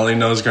like a nollie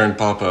nose grind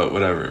pop out,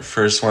 whatever.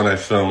 First one I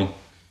film.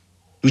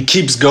 He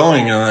keeps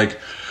going, and I'm like,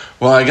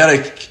 well, I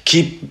gotta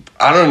keep,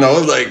 I don't know,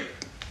 like,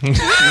 you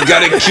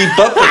gotta keep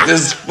up with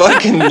this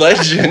fucking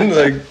legend.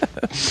 Like,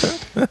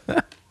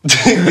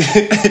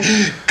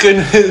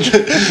 couldn't,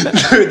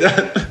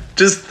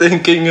 just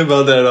thinking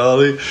about that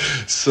Ollie,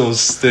 so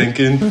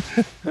stinking.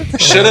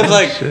 Should have,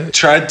 like,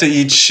 tried to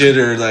eat shit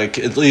or, like,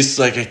 at least,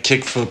 like, a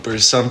kickflip or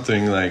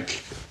something,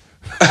 like.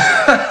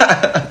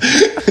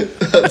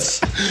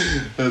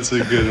 That's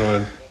a good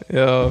one.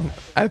 Yo,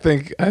 I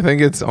think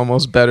it's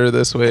almost better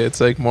this way.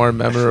 It's like more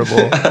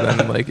memorable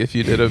than like if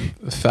you did a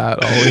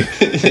fat Ollie.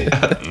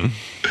 Yeah.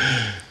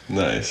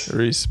 Nice.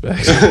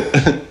 Respect.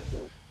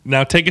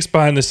 Now take us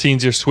behind the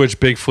scenes, your switch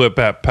big flip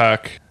at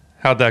Pack.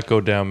 How'd that go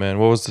down, man?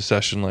 What was the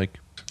session like?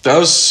 That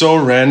was so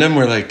random.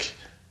 We're like,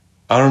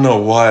 I don't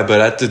know why,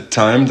 but at the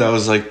time that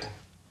was like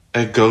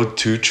a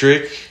go-to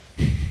trick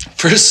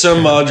for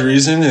some odd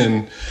reason,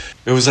 and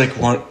it was like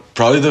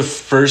probably the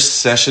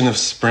first session of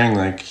spring,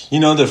 like, you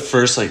know, the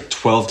first like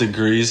 12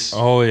 degrees.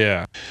 Oh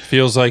yeah,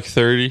 feels like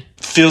 30.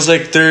 Feels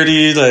like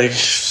 30. Like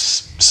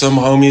some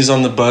homies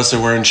on the bus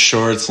are wearing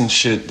shorts and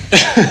shit,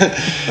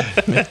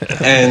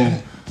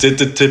 and did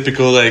the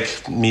typical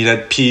like meet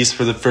at Peace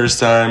for the first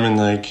time and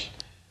like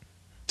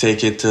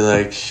take it to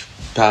like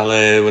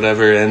Palais,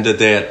 whatever, end the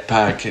day at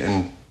Pac.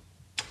 And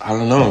I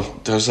don't know,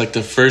 that was like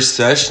the first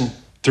session,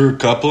 threw a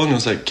couple and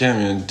was like, "Can't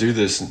man, do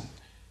this." And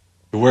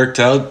it worked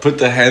out, put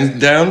the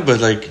hand down, but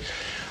like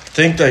I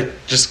think like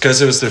just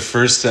because it was the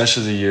first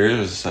session of the year, it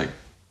was like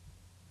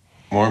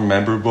more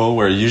memorable,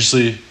 where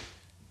usually,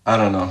 I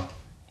don't know,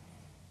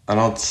 I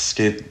don't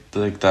skate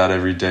like that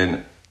every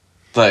day.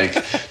 Like,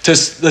 to,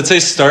 let's say,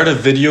 start a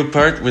video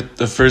part with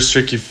the first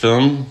trick you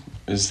film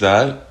is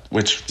that,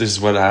 which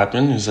is what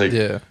happened. It's like,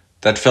 Yeah.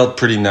 that felt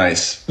pretty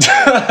nice.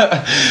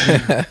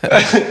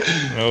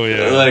 Oh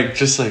yeah. Like,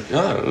 just like,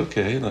 oh,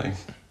 okay, like,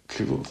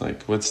 cool.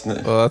 Like, what's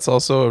next? Well, that's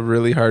also a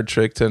really hard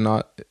trick to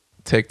not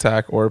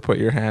tic-tac or put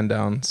your hand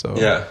down. So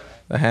Yeah.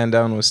 the hand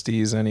down was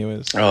Steez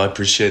anyways. Oh, I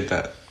appreciate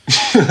that.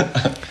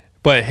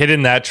 But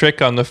hitting that trick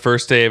on the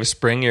first day of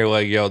spring, you're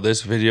like, yo,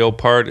 this video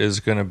part is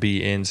gonna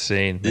be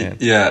insane, man.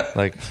 Yeah.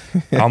 Like,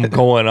 I'm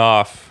going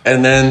off.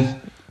 And then,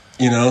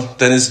 you know,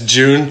 then it's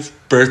June,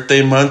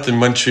 birthday month in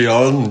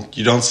Montreal, and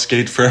you don't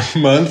skate for a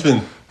month,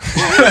 and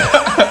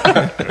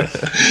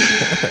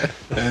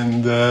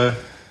and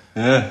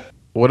yeah.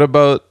 What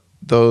about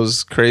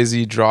those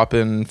crazy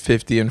drop-in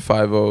 50 and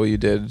 5-0 you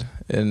did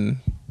in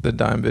the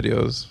Dime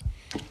videos?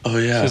 Oh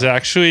yeah. Because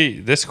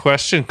actually, this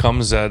question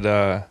comes at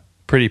a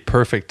pretty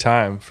perfect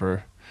time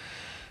for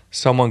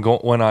someone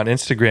went on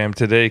Instagram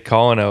today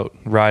calling out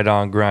Ride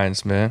On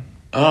Grinds, man.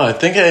 Oh, I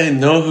think I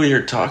know who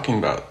you're talking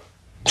about.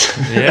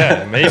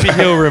 Yeah, maybe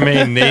he'll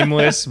remain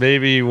nameless.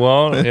 Maybe he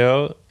won't. You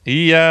know,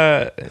 he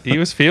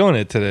was feeling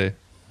it today.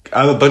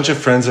 I have a bunch of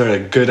friends that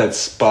are good at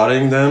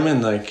spotting them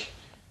and like,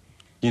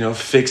 you know,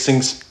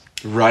 fixing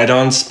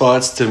ride-on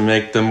spots to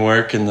make them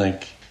work, and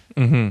like,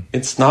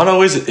 it's not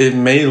always. It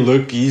may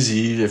look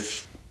easy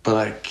but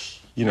like,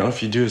 you know,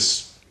 if you do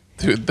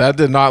Dude, that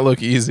did not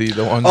look easy.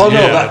 The ones. Oh you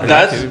no,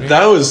 did.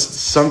 that was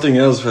something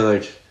else. For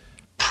like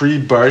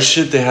pre-bar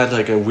shit, they had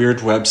like a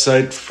weird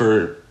website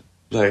for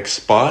like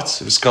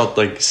spots. It was called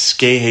like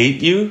Skate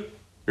Hate You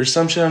or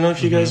some shit. I don't know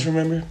if you guys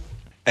remember.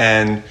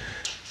 And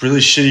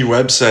really shitty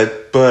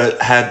website,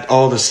 but had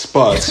all the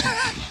spots.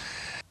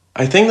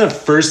 I think the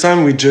first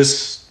time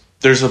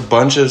there's a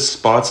bunch of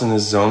spots in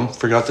this zone.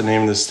 Forgot the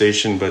name of the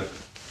station, but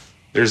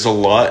there's a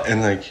lot,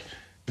 and like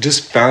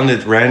just found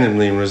it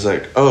randomly and was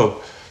like,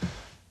 oh,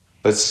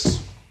 let's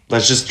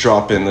just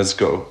drop in, let's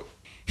go.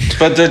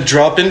 But the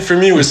drop in for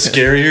me was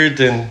scarier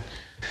than,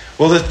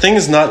 well, the thing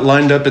is not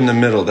lined up in the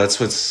middle. That's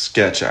what's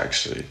sketch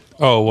actually.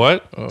 Oh,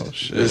 what? Oh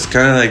shit. It's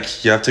kind of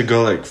like you have to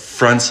go like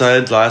front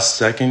side last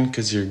second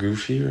because you're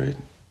goofy, right?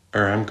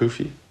 Or I'm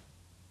goofy.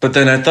 But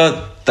then I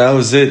thought that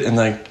was it, and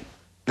like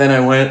then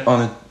I went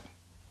on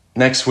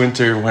next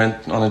winter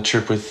went on a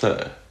trip with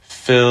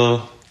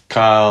Phil,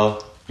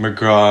 Kyle,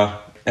 McGraw,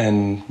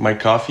 and Mike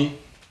Coffey.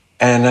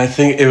 And I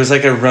think it was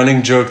like a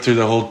running joke through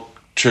the whole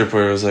trip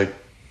where it was like,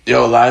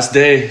 yo, last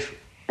day,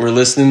 we're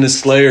listening to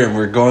Slayer and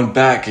we're going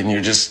back, and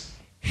you're just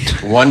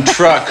one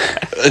truck.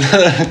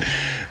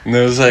 And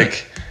it was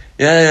like,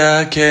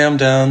 yeah, okay, I'm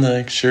down,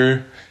 like,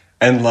 sure.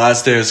 And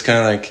last day it was kind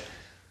of like,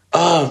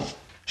 oh,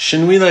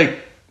 shouldn't we like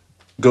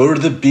go to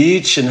the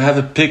beach and have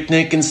a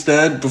picnic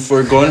instead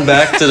before going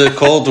back to the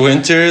cold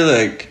winter?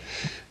 Like,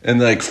 and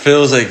like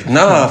Phil's like,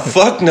 nah,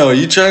 fuck no,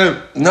 you trying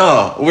to,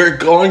 no, we're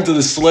going to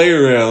the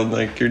Slayer round,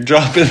 like you're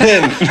dropping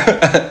in.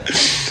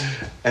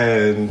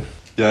 And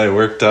yeah, it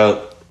worked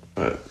out,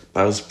 but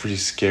that was pretty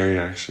scary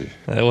actually.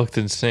 That looked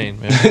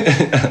insane, man.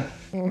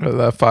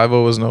 That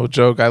 5-0 was no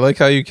joke. I like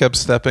how you kept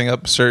stepping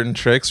up certain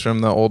tricks from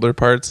the older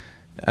parts.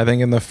 I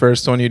think in the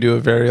first one you do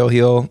a varial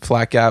heel,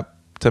 flat gap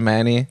to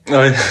Manny.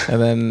 Oh, yeah. And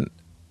then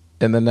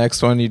in the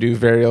next one you do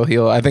varial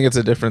heel. I think it's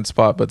a different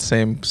spot, but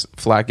same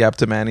flat gap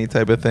to Manny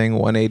type of thing,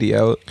 180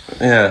 out.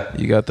 Yeah.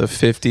 You got the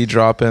 50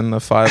 drop in, the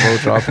 5-0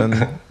 drop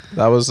in.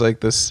 That was like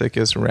the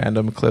sickest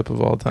random clip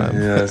of all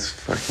time. Yeah, it's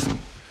fucking,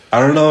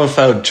 I don't know if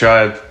I would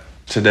try it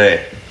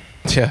today.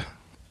 Yeah.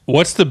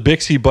 What's the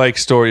Bixi bike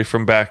story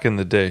from back in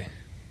the day?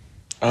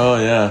 Oh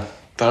yeah,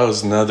 that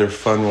was another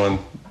fun one.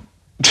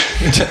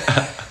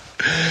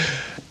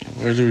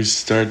 Where do we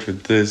start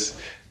with this?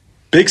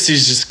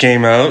 Bixi's just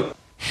came out,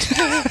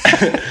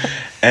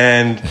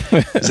 and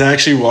I was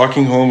actually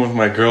walking home with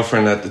my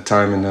girlfriend at the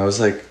time, and I was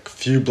like a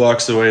few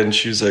blocks away, and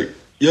she was like,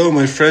 yo,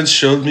 my friend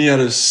showed me how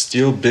to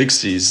steal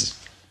Bixi's.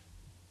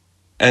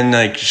 And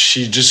like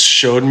she just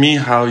showed me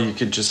how you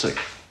could just like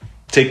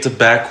take the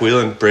back wheel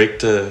and break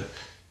the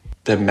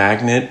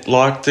magnet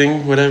lock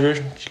thing, whatever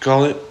you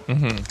call it.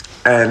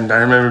 And I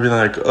remember being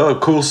like, oh,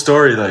 cool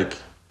story. Like,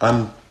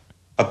 I'm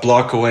a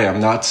block away. I'm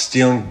not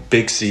stealing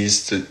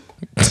Bixi's to...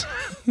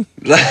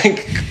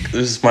 like, this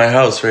is my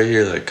house right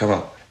here. Like, come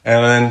on.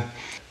 And then,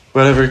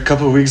 whatever, a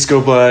couple of weeks go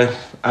by.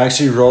 I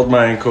actually rolled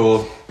my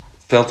ankle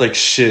felt like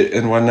shit.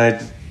 And one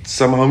night,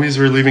 some homies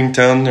were leaving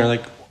town. They're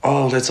like,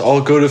 oh, let's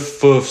all go to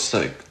Foof's,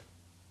 like,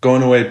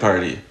 going away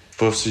party.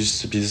 Foof's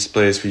used to be this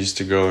place we used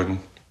to go and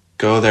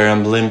go there.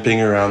 I'm limping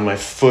around. My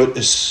foot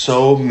is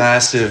so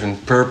massive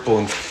and purple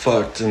and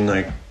fucked. And,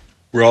 like,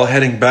 we're all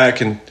heading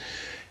back. And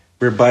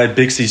we're by a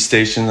Bixi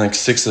station, like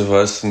 6 of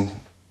us. And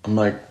I'm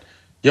like,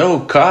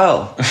 yo,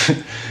 Kyle.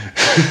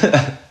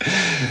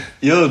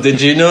 Yo, did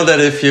you know that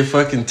if you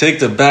fucking take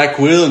the back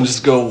wheel and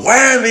just go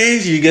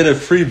whammy, you get a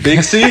free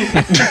Bixi?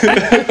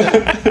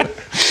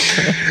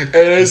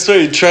 And I swear,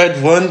 you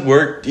tried one,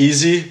 worked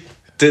easy,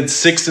 did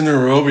 6 in a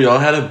row. We all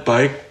had a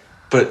bike,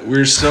 but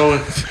we're so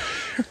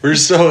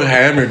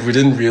hammered, we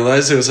didn't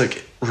realize it was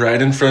like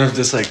right in front of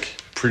this like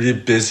pretty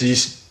busy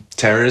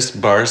terrace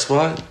bar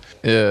spot.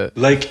 Yeah.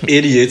 Like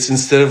idiots,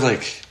 instead of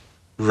like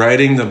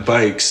riding the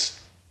bikes,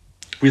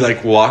 we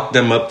like walked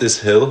them up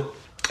this hill.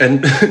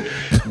 And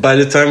by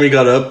the time we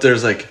got up,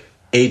 there's like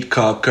 8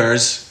 cop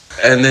cars.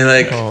 And they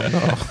like,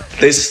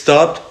 they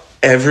stopped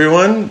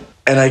everyone.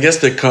 And I guess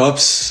the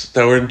cops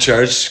that were in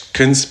charge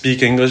couldn't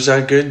speak English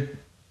that good.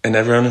 And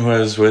everyone who I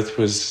was with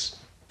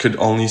could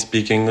only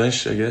speak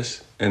English, I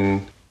guess.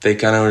 And they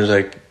kind of were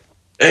like,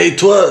 hey,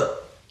 toi.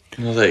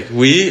 And I was like,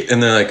 we?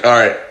 And they're like, all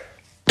right,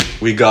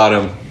 we got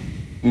him.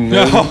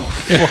 No.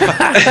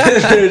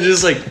 They're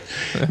just like,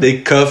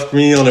 they cuffed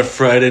me on a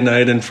Friday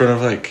night in front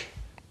of like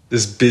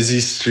this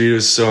busy street. It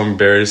was so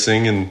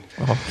embarrassing. And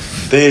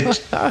they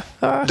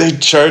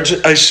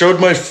charged. I showed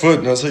my foot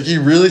and I was like,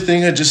 you really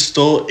think I just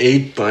stole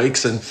 8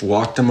 bikes and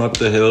walked them up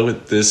the hill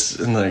with this?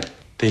 And like,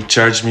 they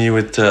charged me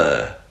with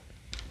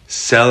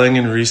selling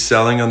and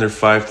reselling under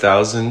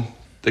 5,000.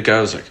 The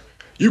guy was like,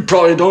 you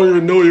probably don't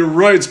even know your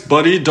rights,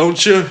 buddy,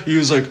 don't you? He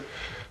was like,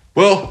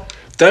 well,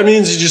 that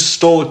means you just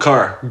stole a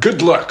car.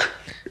 Good luck.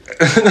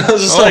 And I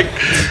was just like,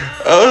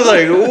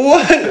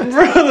 what,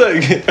 bro?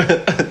 Like,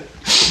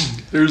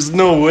 there's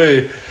no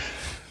way.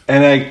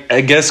 And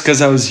I guess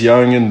because I was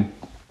young and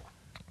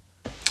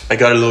I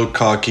got a little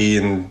cocky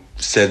and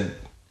said,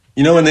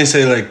 you know when they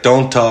say like,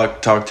 don't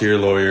talk to your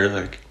lawyer.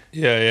 Like,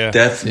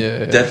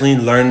 definitely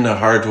learned the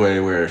hard way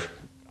where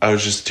I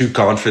was just too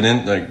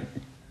confident, like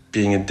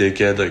being a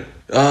dickhead. Like,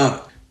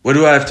 what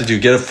do I have to do?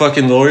 Get a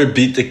fucking lawyer,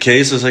 beat the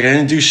case? I was like, I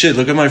didn't do shit.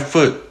 Look at my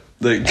foot.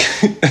 Like,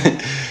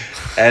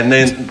 and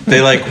then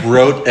they like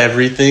wrote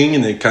everything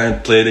and they kind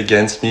of played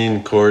against me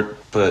in court.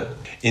 But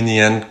in the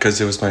end, because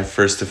it was my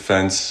first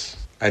offense,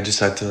 I just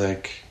had to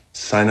like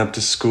sign up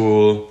to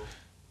school,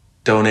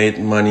 donate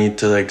money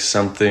to like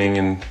something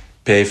and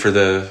pay for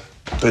the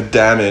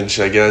damage,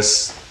 I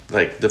guess,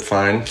 like the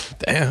fine.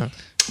 Damn.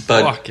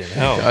 But fucking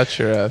hell. Got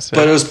your ass.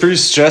 But it was pretty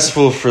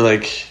stressful for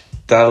like,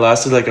 that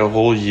lasted like a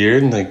whole year.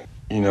 And like,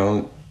 you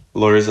know,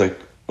 lawyers like,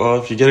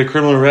 well, if you get a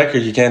criminal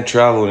record, you can't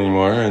travel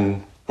anymore.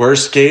 And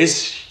worst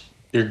case,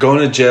 you're going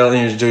to jail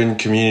and you're doing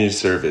community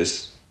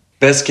service.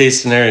 Best case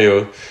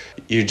scenario,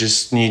 you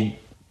just need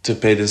to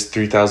pay this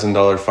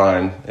 $3,000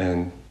 fine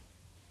and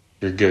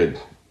you're good.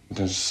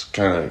 It's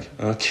kind of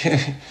like,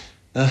 okay.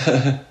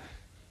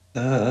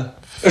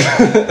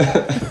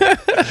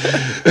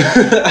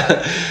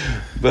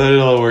 But it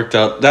all worked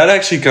out. That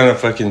actually kind of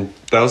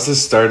that was the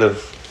start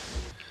of,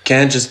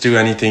 can't just do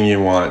anything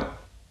you want.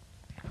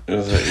 It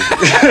was like,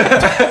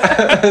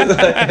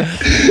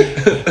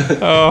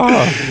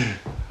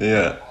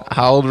 yeah.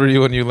 How old were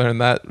you when you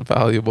learned that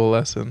valuable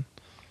lesson?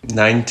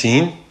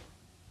 19.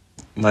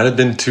 Might have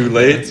been too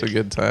late. That's a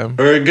good time.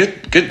 Or a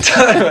good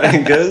time, I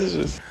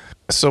guess.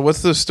 So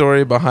what's the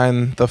story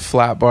behind the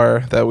flat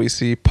bar that we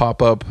see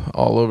pop up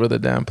all over the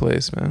damn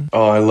place, man?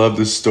 Oh, I love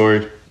this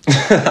story.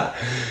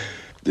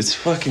 It's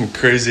fucking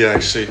crazy,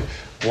 actually.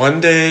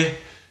 One day,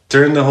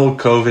 during the whole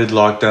COVID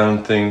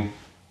lockdown thing,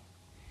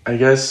 I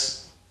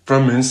guess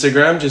from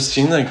Instagram, just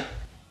seen like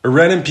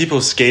random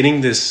people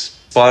skating this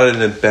spot at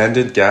an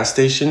abandoned gas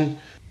station.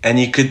 And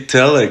you could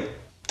tell like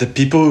the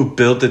people who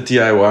built the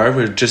DIY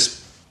were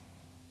just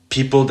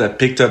people that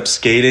picked up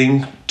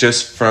skating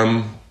just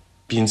from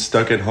being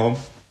stuck at home.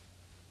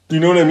 You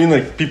know what I mean?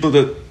 Like people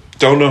that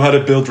don't know how to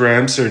build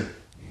ramps or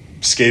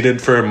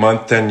skated for a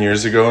month 10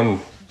 years ago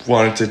and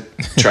wanted to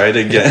try it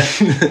again.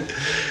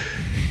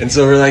 And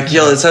so we're like,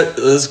 yo,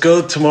 let's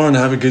go tomorrow and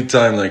have a good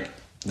time. Like,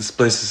 this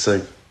place is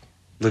like,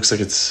 looks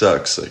like it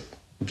sucks. Like,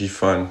 it'd be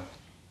fun.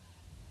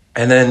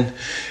 And then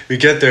we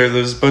get there,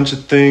 there's a bunch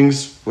of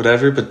things,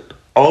 whatever, but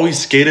all we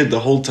skated the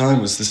whole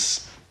time was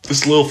this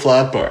little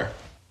flat bar.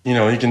 You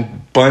know, you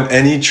can bunt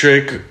any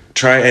trick,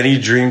 try any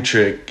dream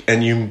trick,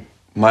 and you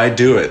might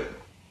do it.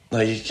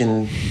 Like, you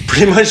can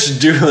pretty much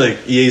do like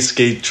EA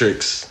skate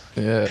tricks.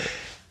 Yeah.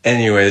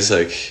 Anyways,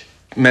 like,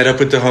 met up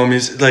with the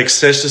homies, like,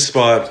 sketched the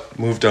spot,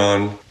 moved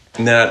on.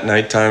 And then at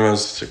nighttime, I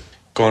was like,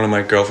 going to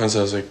my girlfriend's.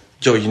 I was like,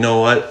 yo, you know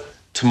what?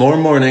 Tomorrow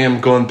morning,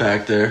 I'm going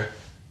back there.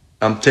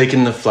 I'm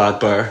taking the flat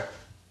bar.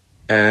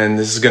 And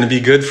this is going to be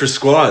good for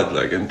squad.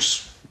 Like, we're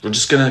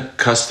just going to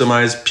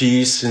customize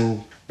piece and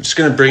we're just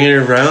going to bring it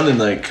around and,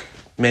 like,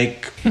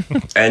 make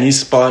any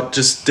spot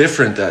just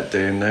different that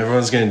day. And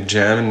everyone's going to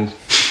jam and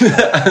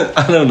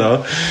I don't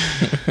know.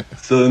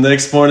 So the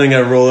next morning,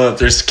 I roll up.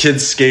 There's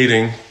kids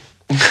skating.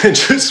 I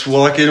just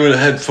walk in with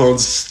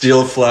headphones,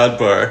 steal a flat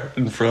bar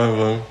in front of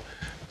him,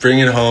 bring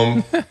it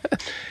home.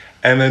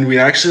 And then we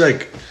actually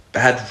like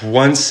had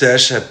one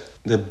sesh at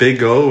the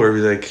Big O where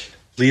we like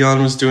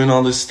Leon was doing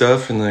all this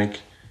stuff, and like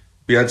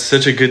we had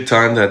such a good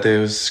time that day.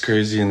 It was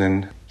crazy. And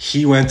then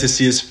he went to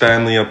see his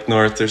family up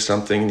north or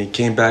something, and he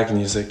came back and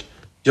he's like,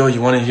 yo,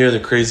 you want to hear the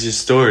craziest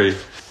story?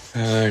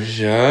 And I'm like,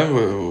 yeah,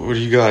 what do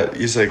you got?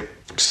 He's like,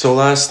 so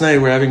last night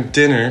we're having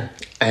dinner,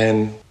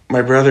 and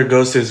my brother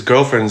goes to his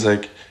girlfriend's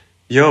like,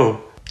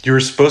 yo, you were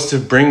supposed to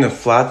bring the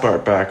flat bar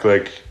back.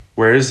 Like,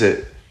 where is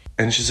it?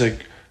 And she's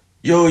like,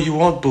 yo, you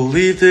won't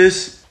believe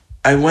this.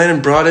 I went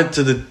and brought it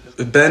to the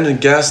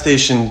abandoned gas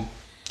station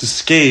to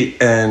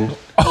skate, and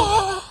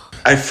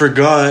I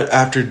forgot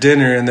after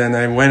dinner, and then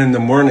I went in the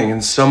morning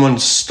and someone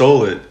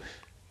stole it.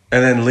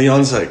 And then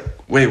Leon's like,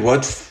 wait,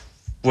 what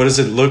does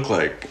it look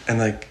like? And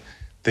like,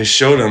 they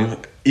showed him.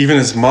 Even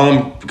his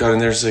mom got in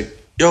there. She's like,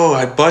 yo,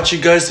 I bought you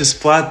guys this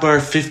flat bar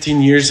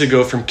 15 years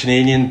ago from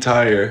Canadian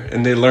Tire,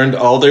 and they learned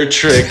all their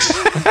tricks.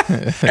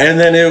 And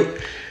then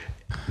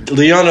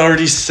Leon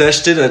already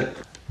seshed it.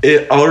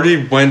 It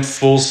already went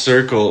full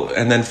circle.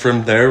 And then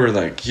from there, we're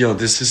like, yo,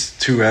 this is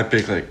too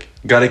epic. Like,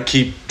 gotta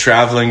keep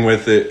traveling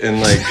with it.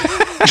 And like,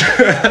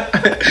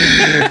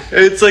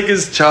 it's like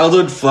his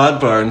childhood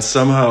flat bar, and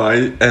somehow I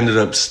ended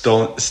up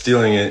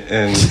stealing it.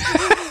 And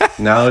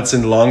now it's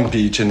in Long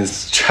Beach, and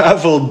it's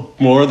traveled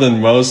more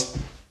than most.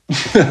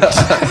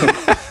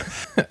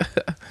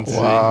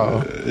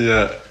 Wow.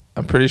 Yeah.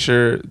 I'm pretty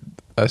sure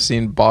I've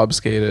seen Bob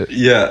skate it.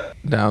 Yeah.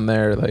 Down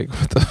there. Like,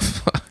 what the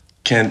fuck?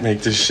 Can't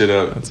make this shit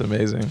up. That's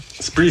amazing.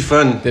 It's pretty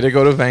fun. Did it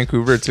go to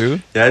Vancouver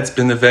too? Yeah, it's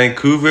been to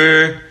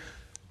Vancouver,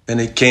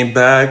 and it came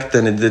back.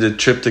 Then it did a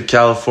trip to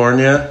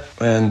California,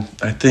 and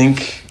I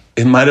think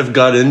it might have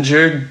got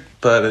injured,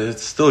 but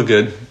it's still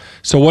good.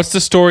 So what's the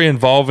story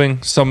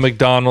involving some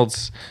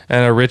McDonald's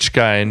and a rich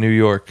guy in New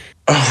York?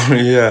 Oh,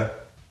 yeah.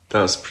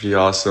 That was pretty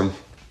awesome.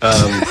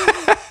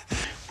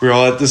 We were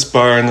all at this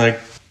bar, and like,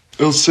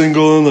 I was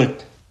single, and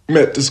like,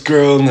 met this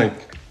girl, and like,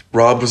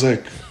 Rob was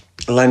like,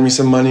 lend me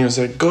some money. He was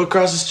like, go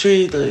across the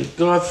street, like,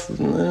 go have,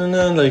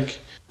 like,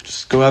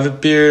 just go have a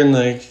beer, and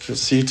like, I'll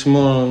see you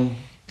tomorrow. And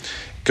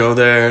go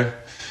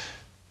there,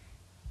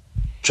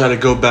 try to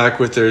go back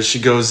with her. She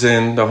goes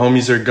in, the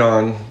homies are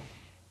gone.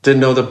 Didn't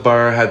know the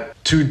bar had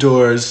 2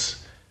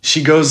 doors.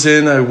 She goes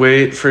in, I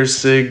wait for a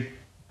cig.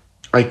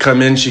 I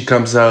come in, she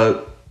comes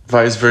out,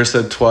 vice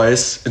versa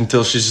twice,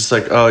 until she's just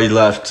like, oh, he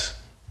left.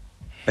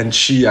 And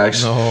she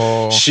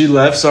actually, she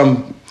left, so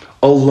I'm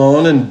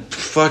alone and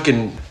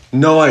fucking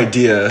no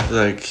idea,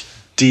 like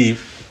deep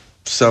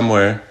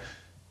somewhere.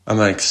 I'm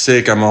like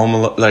sick, I'm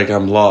home, like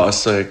I'm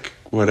lost, like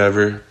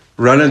whatever.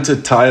 Run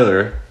into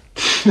Tyler.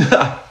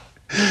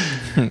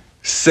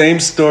 Same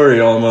story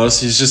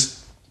almost. He's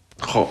just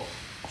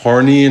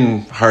horny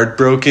and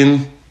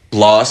heartbroken,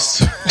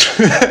 lost.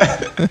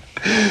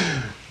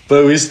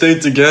 But we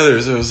stayed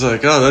together, so it was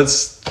like, oh,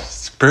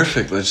 that's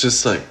perfect. Let's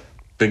just like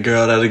figure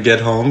out how to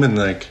get home, and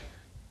like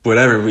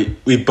whatever.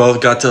 We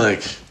both got to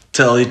like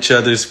tell each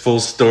other's full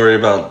story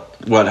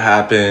about what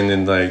happened,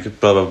 and like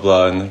blah blah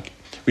blah, and like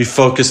we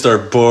focused our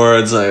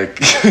boards, like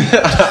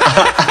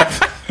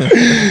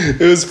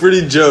it was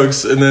pretty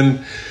jokes. And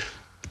then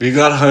we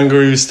got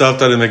hungry, we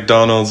stopped at a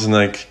McDonald's, and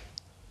like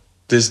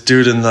this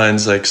dude in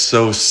line's like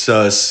so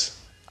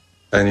sus,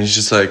 and he's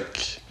just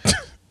like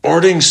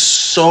ordering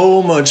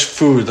so much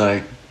food,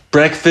 like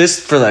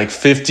breakfast for like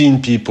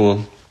 15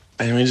 people,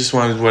 and we just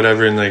wanted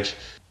whatever. And like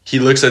he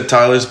looks at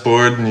Tyler's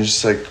board, and he's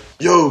just like,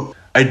 yo,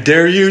 I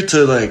dare you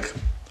to like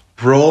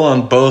roll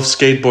on both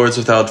skateboards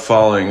without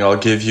falling. I'll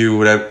give you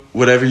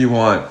whatever you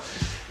want.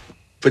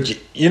 But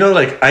you know,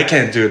 like I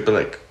can't do it, but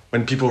like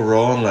when people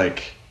roll on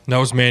like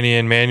Nose mania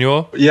and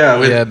manual.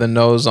 Yeah, the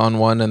nose on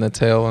one and the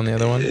tail on the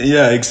other one.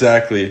 Yeah,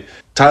 exactly.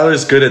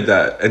 Tyler's good at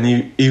that,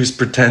 and he was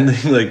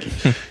pretending like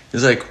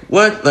he's like,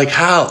 what? Like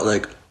how?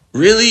 Like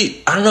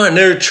really? I don't know. I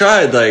never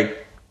tried.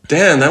 Like,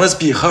 damn, that must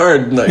be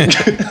hard. Like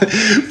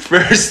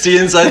first he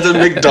inside the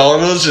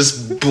McDonald's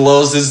just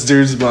blows this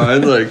dude's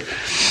mind. Like,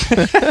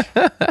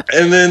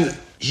 and then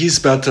he's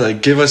about to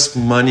like give us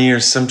money or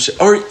some shit.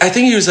 Or I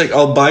think he was like,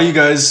 I'll buy you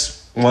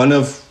guys one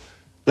of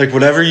like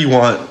whatever you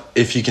want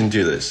if you can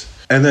do this.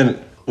 And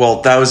then,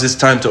 well, that was his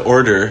time to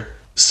order.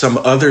 Some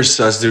other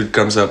sus dude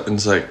comes up and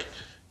is like,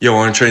 yo,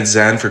 want to trade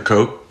Xan for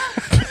Coke?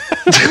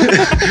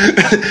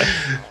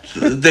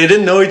 They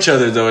didn't know each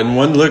other, though. And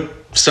one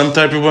looked some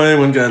type of way,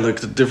 one guy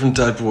looked a different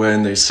type of way.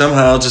 And they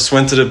somehow just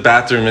went to the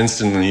bathroom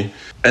instantly.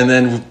 And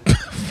then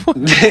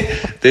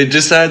they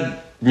just had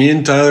me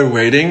and Tyler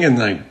waiting. And,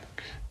 like,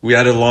 we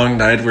had a long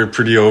night. We were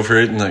pretty over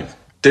it. And, like,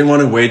 didn't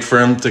want to wait for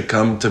him to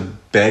come to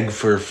beg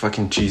for a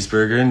fucking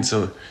cheeseburger. And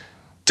so,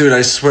 dude,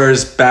 I swear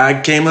his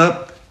bag came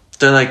up.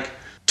 They're like,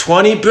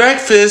 20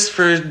 breakfasts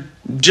for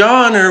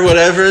John or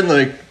whatever. And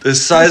like the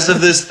size of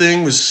this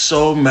thing was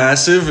so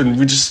massive, and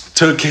we just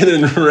took it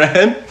and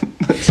ran.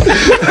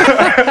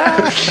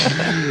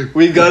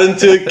 We got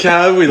into a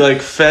cab. We like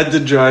fed the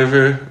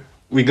driver.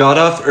 We got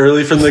off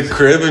early from the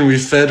crib, and we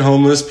fed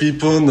homeless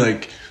people. And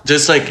like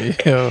just like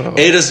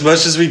ate as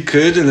much as we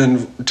could, and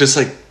then just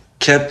like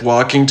kept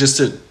walking just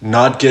to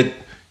not get,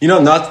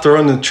 not throw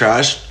in the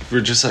trash.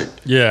 We're just like,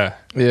 Yeah.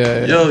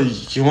 yo,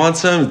 you want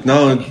some?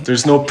 No,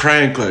 there's no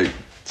prank. Like,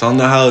 it's on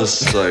the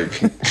house. Like,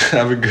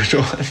 have a good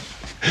one.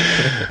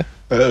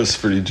 That was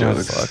pretty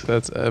jokes. Fuck,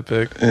 that's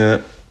epic.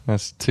 Yeah.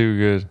 That's too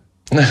good.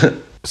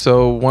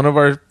 So one of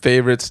our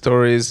favorite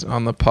stories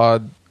on the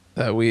pod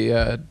that we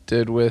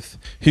did with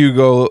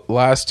Hugo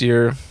last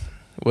year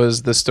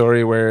was the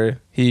story where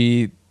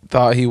he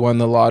thought he won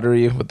the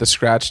lottery with the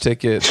scratch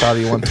ticket, thought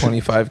he won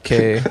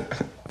 25K,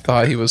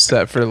 thought he was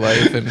set for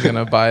life and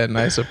gonna buy a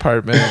nice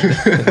apartment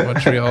in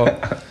Montreal.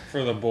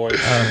 For the boys.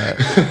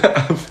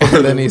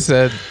 And then he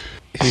said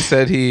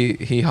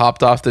he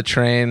hopped off the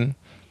train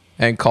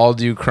and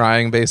called you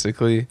crying,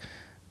 basically.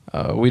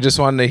 We just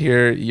wanted to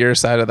hear your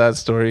side of that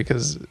story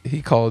because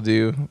he called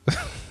you.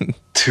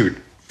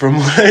 Dude, from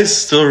what I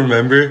still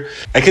remember,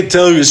 I could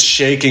tell he was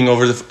shaking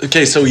over the...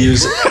 Okay, so he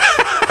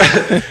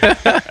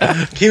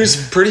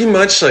was pretty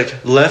much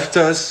like left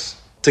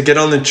us to get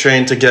on the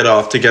train, to get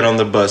off, to get on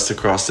the bus, to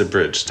cross the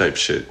bridge type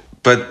shit.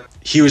 But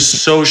he was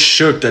so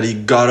shook that he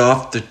got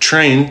off the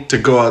train to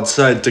go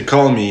outside to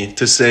call me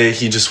to say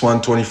he just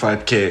won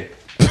 25K.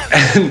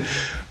 And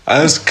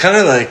I was kind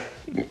of like,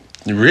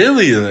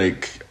 really?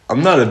 Like,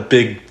 I'm not a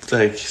big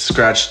like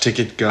scratch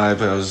ticket guy,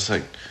 but I was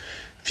like,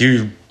 have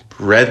you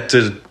read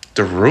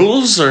the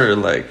rules, or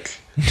like,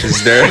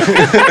 is there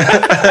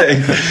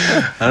like,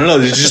 I don't know,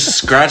 did you just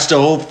scratch the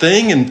whole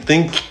thing and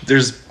think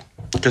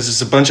because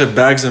it's a bunch of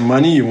bags of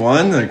money you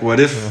won? Like, what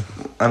if,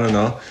 I don't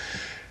know.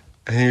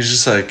 And he was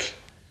just like,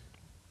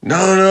 no.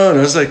 And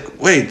I was like,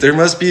 wait, there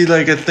must be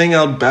like a thing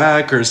out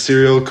back or a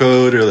serial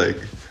code or like,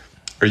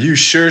 are you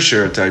sure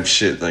type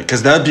shit. Like,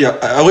 cause that'd be,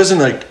 I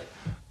wasn't like,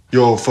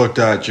 yo, fuck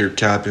that, you're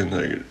capping.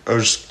 Like, I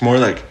was more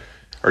like,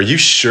 are you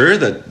sure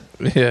that?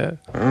 Yeah.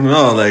 I don't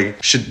know,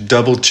 like, should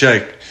double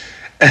check.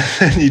 And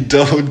then he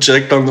double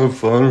checked on the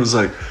phone and was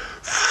like,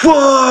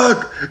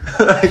 fuck!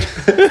 Like,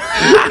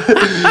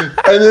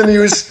 and then he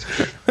was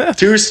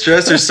too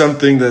stressed or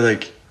something that,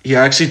 like, he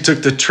actually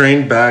took the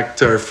train back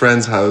to our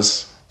friend's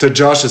house, to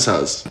Josh's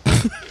house,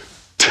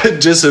 to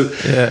just,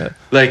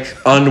 like,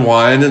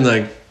 unwind and,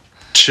 like,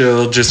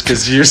 chill just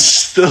because you're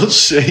still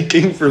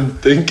shaking from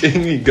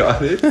thinking he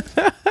got it.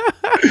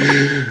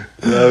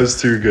 That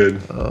was too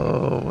good.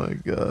 Oh my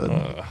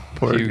god.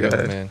 Poor Hugo,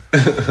 guy. man.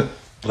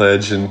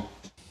 Legend.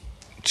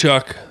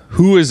 Chuck,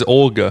 who is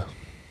Olga?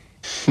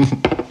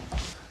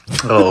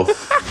 Oh,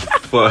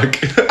 fuck.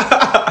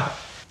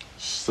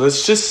 So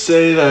let's just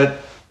say that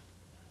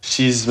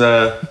she's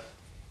my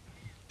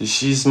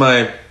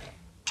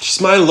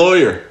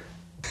lawyer.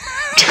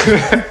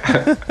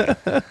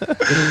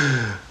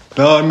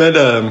 No, I met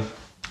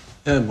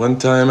one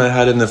time I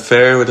had an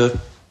affair with a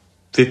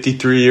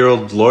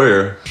 53-year-old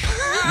lawyer.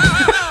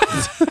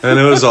 And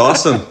it was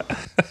awesome.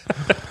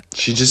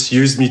 She just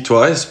used me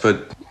twice,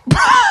 but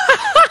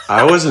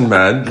I wasn't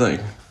mad. Like,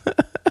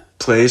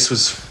 place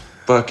was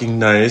fucking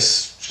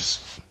nice.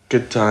 Just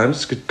good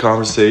times, good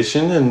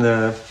conversation. And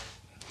the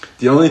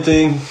only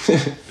thing,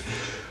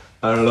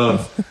 I don't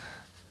know,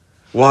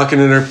 walking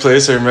in her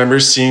place, I remember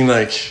seeing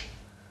like,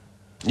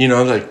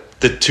 like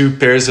the two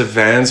pairs of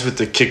Vans with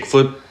the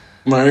kickflip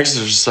marks.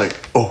 It was just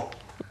like, oh,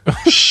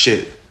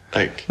 shit.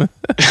 Like,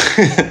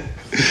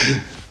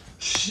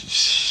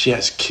 she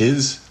has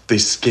kids. They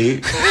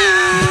skate.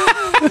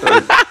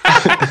 Like,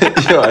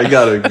 yo, I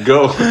gotta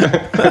go.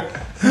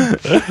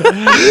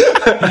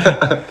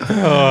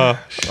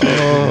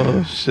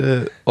 Oh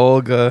shit,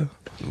 Olga,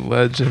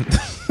 legend.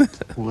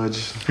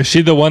 Is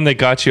she the one that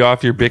got you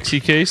off your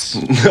Bixi case?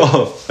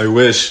 No, I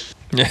wish.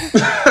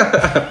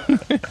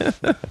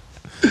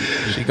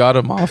 She got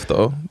him off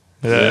though.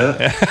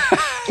 Yeah.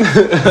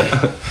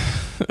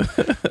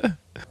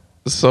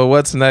 So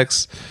what's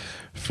next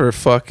for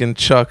fucking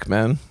Chuck,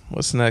 man?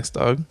 What's next,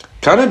 dog?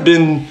 Kind of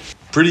been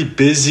pretty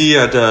busy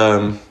at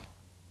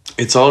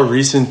it's all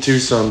recent too,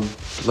 so I'm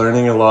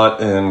learning a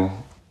lot, and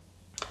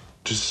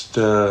just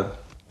I've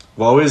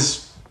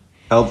always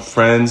helped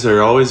friends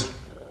or always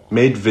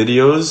made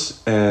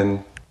videos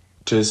and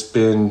just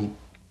been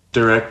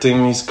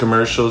directing these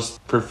commercials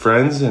for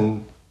friends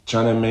and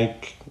trying to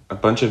make a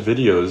bunch of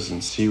videos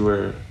and see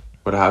what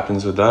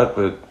happens with that.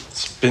 But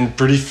it's been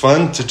pretty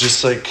fun to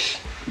just like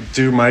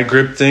do my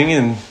grip thing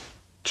and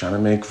trying to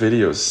make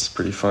videos. It's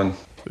pretty fun.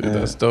 Dude,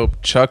 that's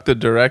dope. Chuck the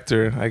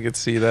director, I could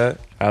see that.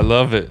 I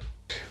love it.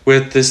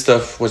 With this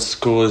stuff, what's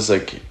cool is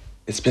like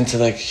it's been to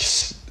like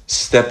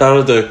step out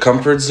of the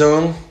comfort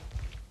zone.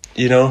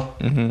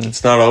 Mm-hmm.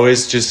 It's not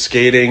always just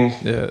skating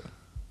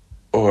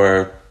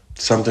or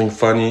something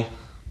funny.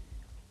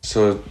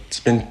 So it's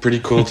been pretty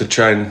cool to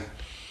try and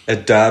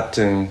adapt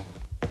and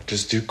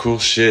just do cool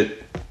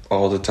shit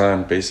all the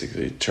time,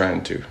 basically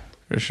trying to.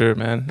 For sure,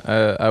 man.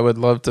 I would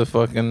love to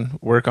fucking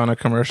work on a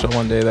commercial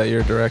one day that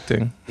you're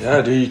directing.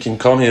 Yeah, dude, you can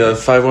call me at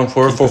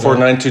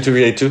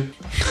 514-449-2282.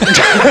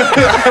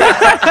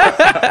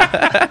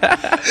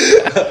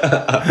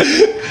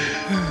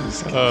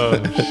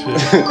 Oh,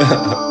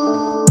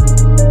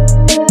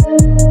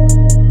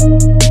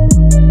 shit.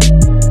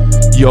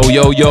 Yo,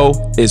 yo, yo,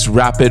 it's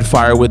Rapid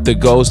Fire with the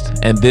Ghost,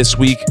 and this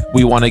week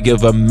we want to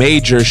give a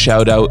major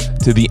shout out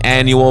to the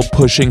annual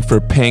Pushing for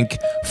Pink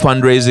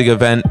fundraising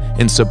event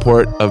in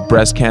support of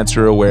breast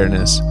cancer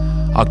awareness.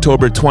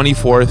 October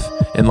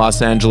 24th in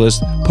Los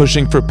Angeles,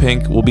 Pushing for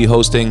Pink will be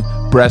hosting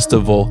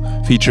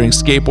Breastival, featuring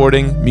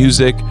skateboarding,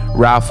 music,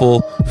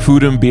 raffle,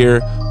 food and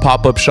beer,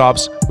 pop-up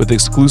shops with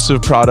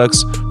exclusive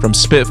products from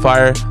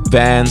Spitfire,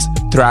 Vans,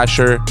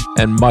 Thrasher,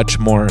 and much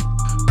more.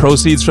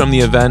 Proceeds from the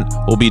event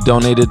will be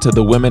donated to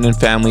the women and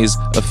families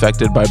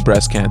affected by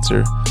breast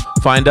cancer.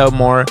 Find out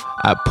more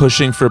at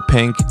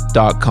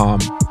pushingforpink.com.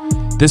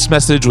 This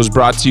message was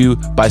brought to you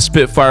by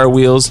Spitfire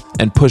Wheels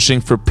and Pushing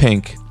for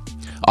Pink.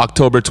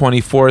 October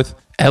 24th,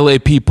 LA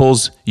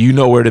peoples, you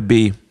know where to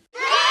be.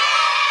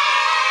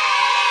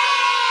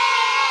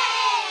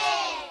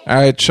 All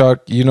right,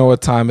 Chuck, you know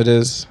what time it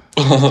is.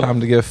 Time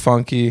to get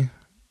funky.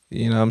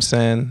 You know what I'm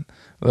saying?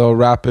 A little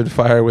rapid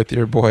fire with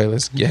your boy.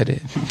 Let's get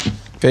it.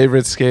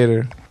 Favorite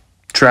skater?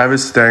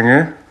 Travis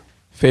Stanger.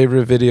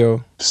 Favorite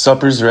video?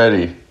 Supper's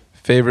ready.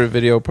 Favorite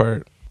video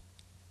part?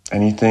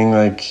 Anything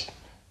like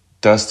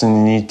Dustin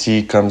and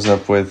E.T. comes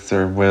up with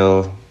or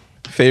will.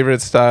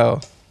 Favorite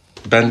style?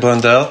 Ben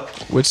Blundell.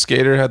 Which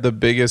skater had the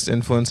biggest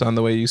influence on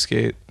the way you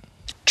skate?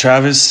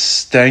 Travis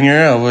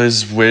Stanger. I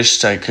always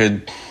wished I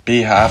could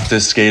be half the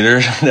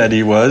skater that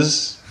he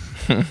was.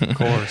 Of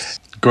course.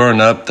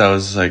 Growing up, that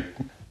was like,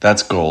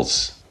 that's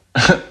goals.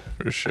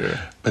 For sure.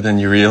 But then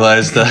you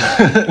realize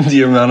that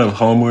the amount of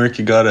homework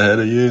you got ahead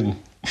of you.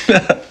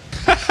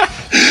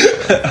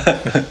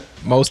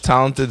 Most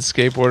talented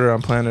skateboarder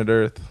on planet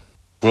Earth?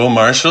 Will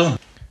Marshall.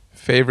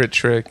 Favorite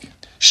trick?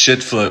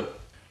 Shit flip.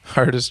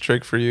 Hardest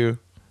trick for you?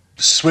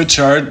 Switch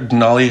hard,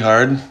 nollie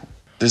hard.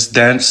 This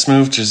dance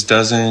move just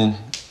doesn't...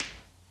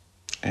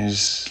 I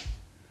just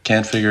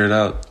can't figure it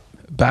out.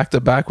 Back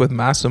to back with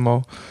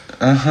Massimo.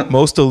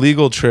 Most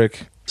illegal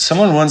trick?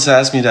 Someone once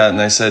asked me that,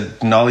 and I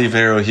said nollie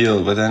vero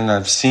heel, but then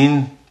I've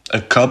seen a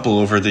couple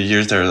over the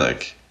years that are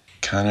like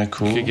kind of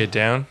cool. You could get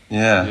down?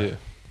 Yeah.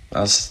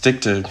 I'll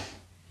stick to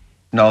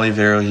nollie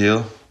vero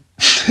heel.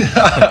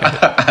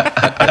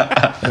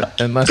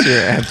 Unless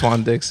you're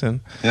Antoine Dixon.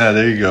 Yeah,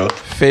 there you go.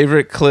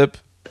 Favorite clip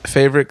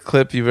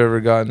you've ever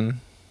gotten?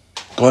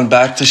 Going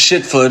back to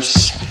shit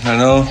flips, I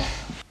know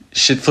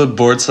shit flip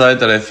board slide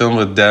that I filmed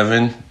with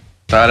Devin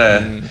that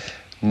I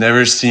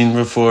never seen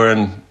before,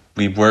 and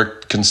we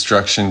worked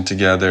construction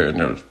together, and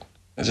it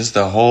was just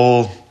the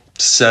whole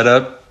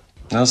setup.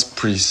 That was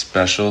pretty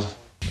special.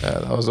 Yeah,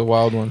 that was a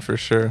wild one for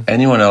sure.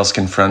 Anyone else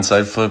can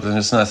frontside flip, and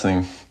there's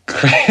nothing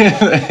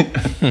crazy.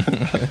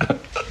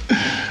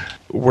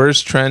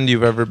 Worst trend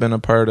you've ever been a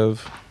part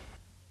of?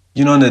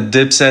 You know, in the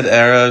Dipset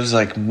era, it was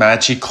like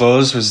matchy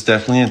clothes was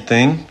definitely a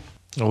thing.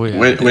 Oh, yeah.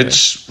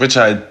 Which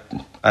I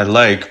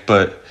like,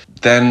 but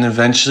then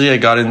eventually I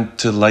got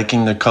into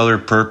liking the color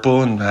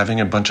purple and having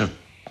a bunch of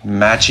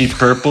matchy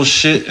purple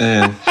shit,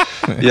 and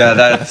yeah,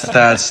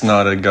 that's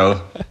not a go.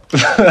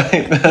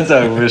 That's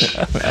I wish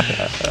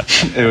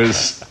it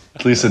was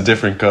at least a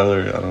different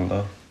color. I don't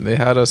know. They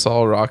had us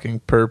all rocking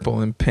purple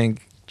and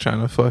pink,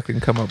 trying to fucking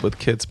come up with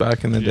kits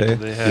back in the day.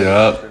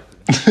 Yeah.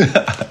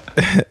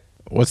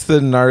 What's the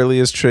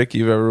gnarliest trick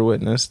you've ever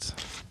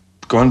witnessed?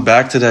 Going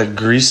back to that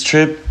Grease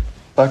trip,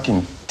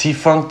 fucking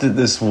T-Funk did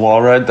this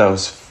wall ride that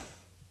was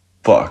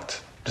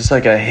fucked. Just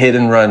like a hit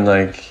and run,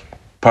 like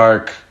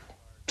park,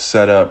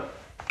 set up,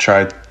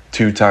 try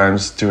 2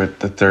 times, do it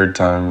the 3rd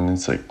time, and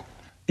it's like,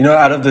 you know,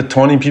 out of the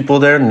 20 people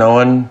there, no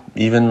one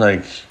even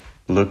like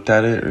looked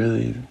at it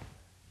really.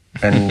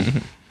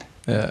 And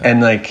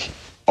and like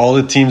all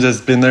the teams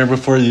that's been there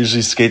before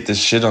usually skate this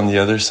shit on the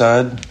other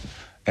side,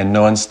 and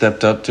no one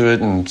stepped up to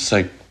it, and it's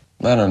like,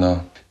 I don't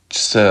know,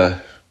 just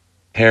a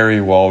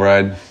hairy wall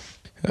ride.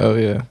 Oh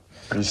yeah.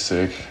 Pretty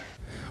sick.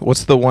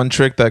 What's the one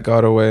trick that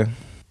got away?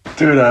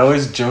 Dude, I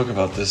always joke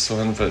about this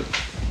one, but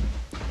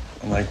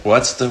I'm like,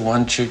 what's the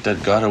one trick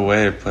that got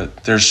away?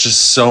 But there's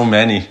just so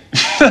many.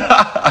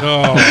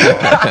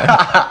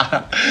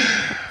 I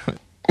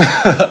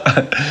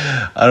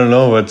don't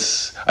know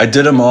I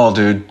did them all,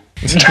 dude.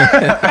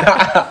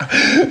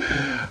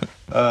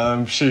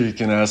 I'm sure you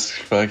can ask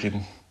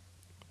fucking...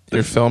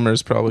 Your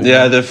filmers probably.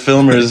 Yeah, the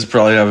filmers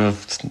probably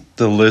have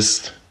the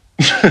list.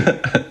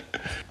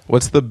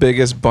 What's the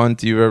biggest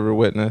bunt you've ever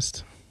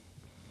witnessed?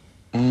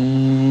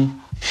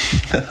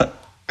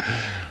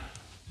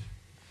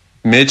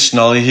 Mitch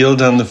nollie heel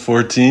down the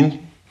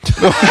 14.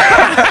 That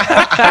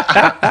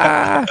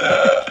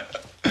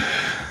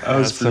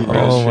was pretty good.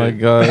 Oh my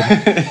god.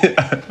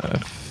 I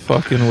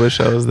fucking wish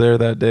I was there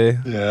that day.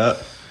 Yeah,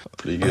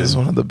 pretty good. That's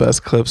one of the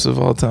best clips of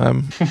all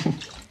time.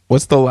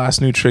 What's the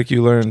last new trick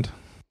you learned?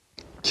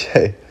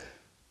 Okay,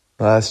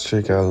 last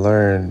trick I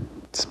learned.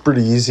 It's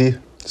pretty easy.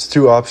 There's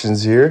 2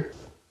 options here.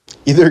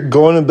 Either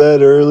going to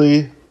bed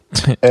early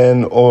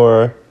and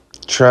or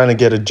trying to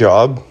get a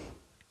job.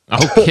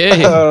 Okay. I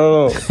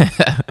don't know.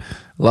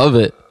 Love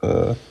it.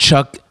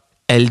 Chuck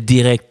El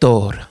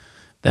Director.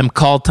 Them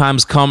call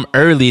times come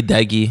early,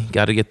 Deggy.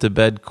 Got to get to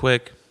bed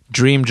quick.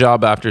 Dream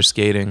job after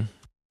skating.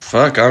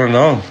 Fuck, I don't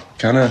know.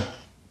 Kind of,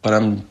 but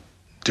I'm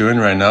doing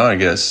right now, I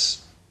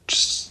guess.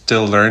 Just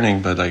still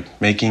learning, but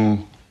like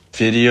making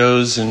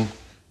videos and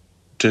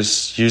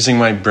just using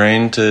my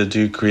brain to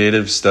do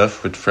creative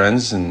stuff with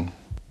friends, and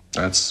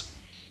that's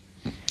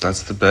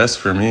the best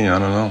for me. I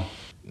don't know.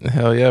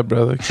 Hell yeah,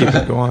 brother. Keep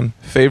it going.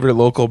 Favorite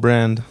local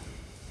brand?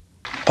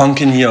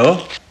 Pumpkin Yo,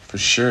 for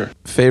sure.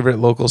 Favorite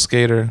local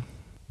skater?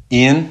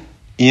 Ian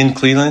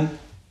Cleland.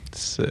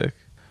 Sick.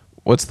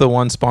 What's the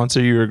one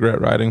sponsor you regret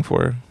riding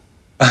for?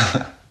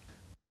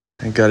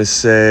 I gotta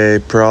say,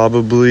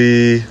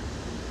 probably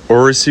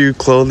Orisu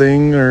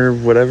Clothing or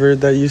whatever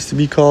that used to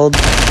be called.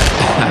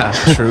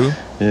 True.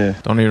 Yeah.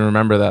 Don't even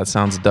remember that.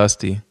 Sounds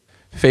dusty.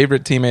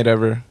 Favorite teammate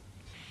ever?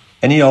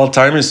 Any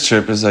Alltimers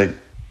trip is like,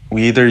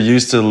 we either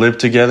used to live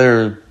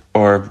together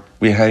or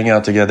we hang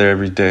out together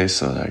every day.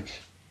 So like,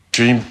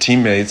 dream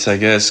teammates, I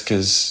guess,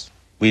 because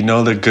we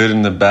know the good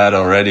and the bad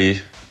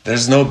already.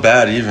 There's no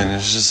bad even.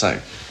 It's just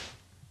like,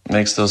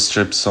 makes those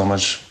trips so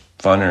much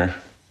funner.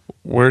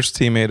 Worst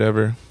teammate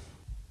ever?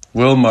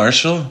 Will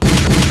Marshall?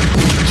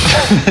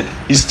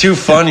 He's too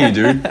funny,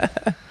 dude.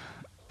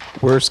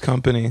 Worst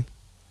company?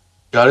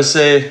 Gotta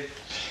say,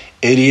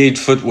 88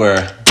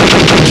 Footwear.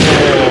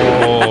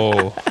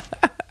 Oh.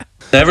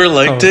 Never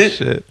liked it.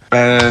 Shit.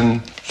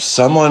 And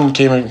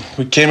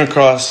we came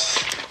across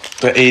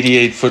the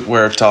 88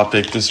 Footwear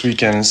topic this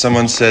weekend, and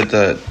someone said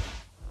that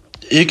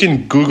you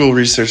can Google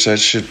research that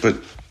shit, but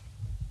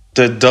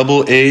the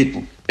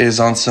 88 is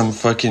on some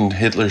fucking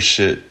Hitler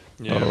shit.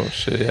 Yeah. Oh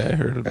shit, yeah, I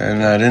heard of it.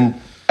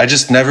 And I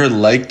just never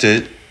liked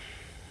it.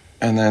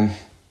 And then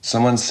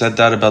someone said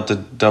that about the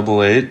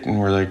 88, and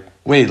we're like,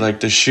 wait,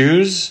 like the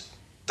shoes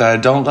that I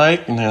don't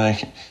like? And they're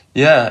like,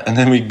 yeah. And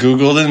then we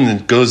Googled it,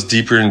 and it goes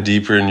deeper and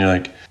deeper, and you're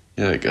like,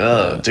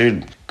 oh,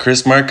 dude,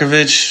 Chris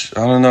Markovich,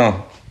 I don't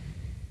know.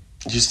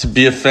 Used to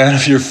be a fan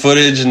of your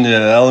footage and the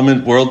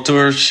Element World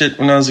Tour shit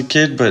when I was a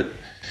kid, but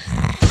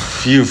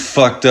you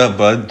fucked up,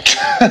 bud.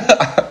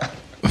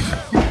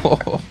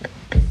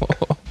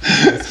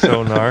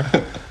 Sonar.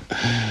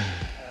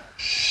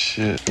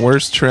 Shit.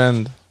 Worst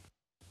trend?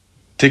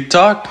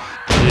 TikTok?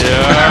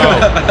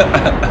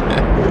 Yeah.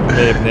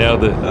 May have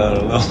nailed it. I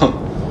don't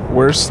know.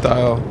 Worst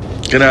style?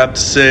 Gonna have to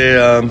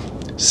say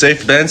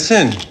Safe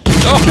Benson.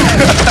 Oh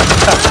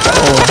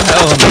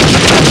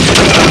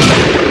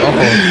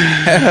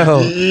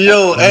hell!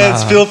 Yo,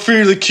 Eds, feel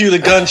free to cue the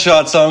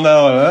gunshots on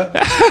that one,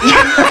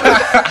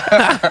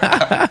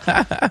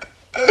 huh?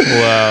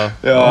 Wow.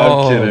 Yeah,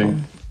 I'm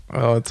kidding.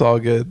 Oh, it's all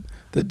good.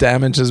 The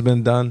damage has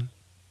been done.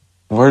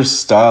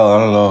 Worst style, I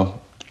don't know.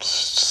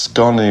 Just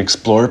go on the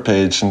Explore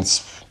page and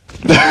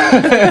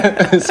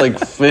it's like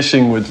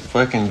fishing with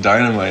fucking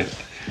dynamite.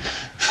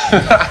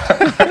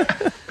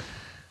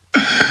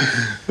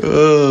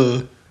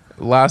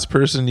 Last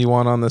person you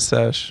want on the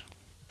sesh?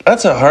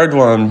 That's a hard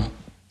one.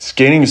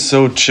 Skating is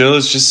so chill.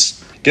 It's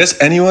just, I guess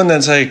anyone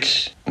that's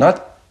like,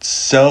 not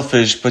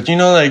selfish, but you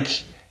know,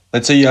 like,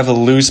 let's say you have a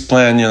loose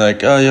plan. You're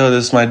like, oh, yo,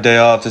 this is my day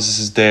off. This is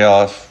his day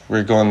off.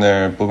 We're going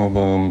there. Boom, boom,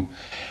 boom.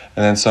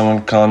 And then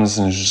someone comes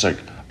and is just like,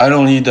 I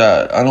don't need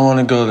that. I don't want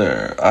to go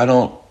there. I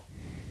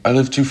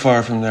live too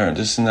far from there.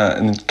 This and that.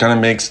 And it kind of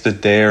makes the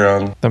day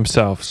around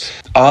Themselves.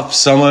 off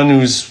someone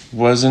who's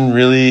wasn't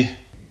really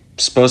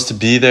supposed to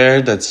be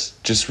there, that's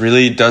just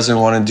really doesn't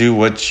want to do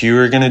what you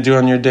were going to do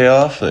on your day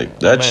off. Like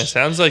that's Man,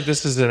 sounds like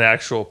this is an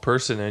actual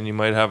person and you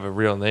might have a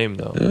real name,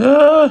 though.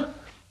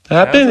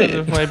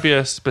 It might be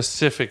a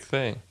specific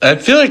thing. I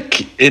feel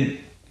like it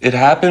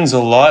happens a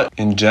lot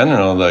in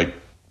general. Like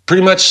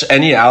pretty much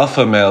any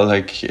alpha male,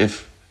 like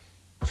if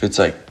it's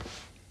like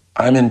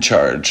I'm in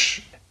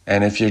charge,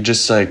 and if you're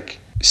just like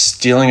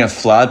stealing a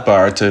flat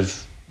bar to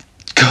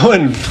go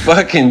and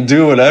fucking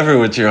do whatever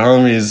with your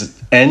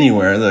homies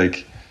anywhere,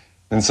 like,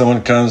 and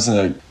someone comes and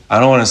like, I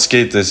don't want to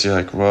skate this. You're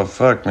like, well,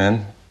 fuck,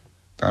 man.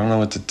 I don't know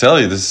what to tell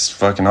you. This is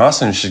fucking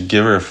awesome. You should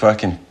give her a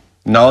fucking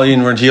nollie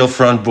inward heel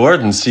front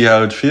board and see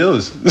how it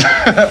feels.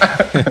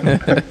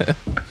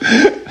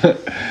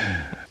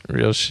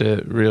 Real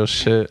shit, real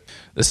shit.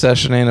 The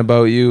session ain't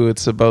about you,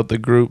 it's about the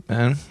group,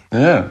 man.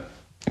 Yeah,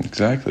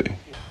 exactly.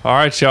 All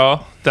right,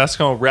 y'all. That's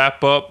going to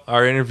wrap up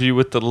our interview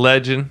with the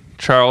legend,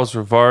 Charles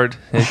Rivard,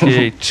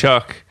 a.k.a.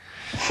 Chuck.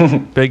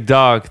 Big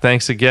dog.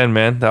 Thanks again,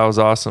 man. That was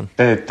awesome.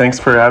 Hey, thanks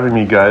for having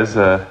me, guys.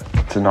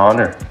 It's an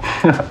honor.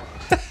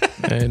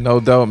 Hey, no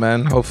doubt,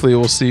 man. Hopefully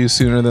we'll see you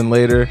sooner than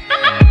later.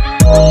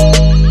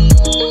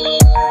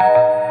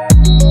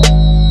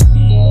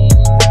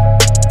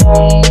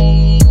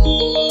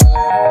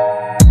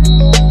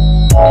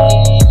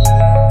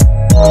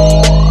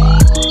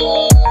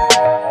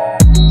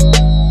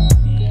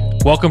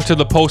 Welcome to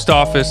the post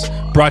office,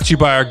 brought to you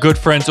by our good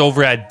friends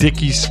over at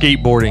Dickie's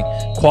Skateboarding.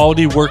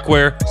 Quality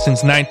workwear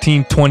since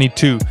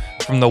 1922.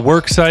 From the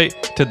work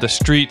site to the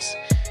streets,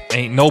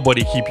 ain't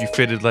nobody keep you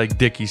fitted like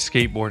Dickie's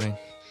Skateboarding.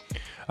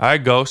 All right,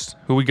 Ghost,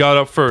 who we got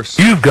up first?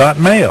 You've got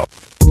mail.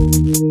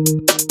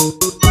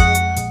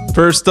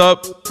 First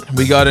up,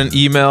 we got an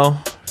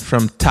email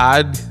from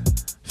Tad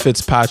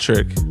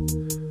Fitzpatrick.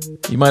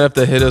 You might have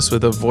to hit us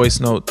with a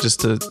voice note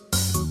just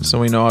so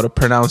we know how to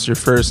pronounce your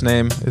first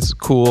name. It's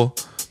cool.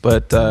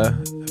 But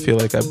feel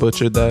like I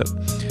butchered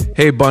that.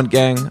 Hey, Bunt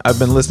Gang. I've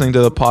been listening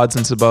to the pod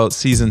since about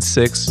season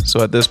 6,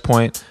 so at this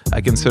point,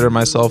 I consider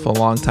myself a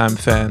longtime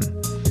fan.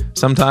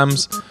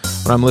 Sometimes,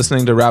 when I'm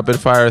listening to Rapid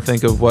Fire, I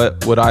think of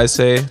what would I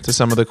say to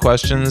some of the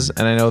questions,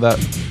 and I know that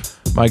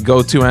my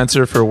go-to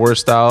answer for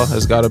worst style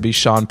has got to be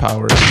Sean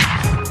Powers.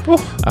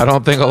 I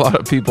don't think a lot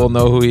of people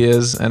know who he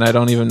is, and I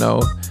don't even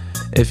know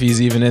if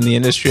he's even in the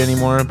industry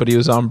anymore, but he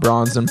was on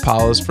Bronze and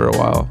Palace for a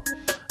while.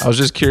 I was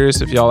just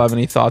curious if y'all have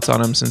any thoughts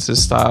on him, since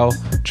his style,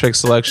 trick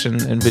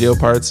selection, and video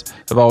parts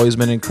have always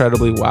been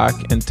incredibly whack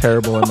and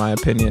terrible in my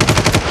opinion.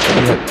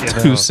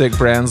 Yet two sick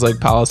brands like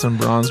Palace and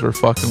Bronze were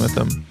fucking with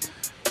him.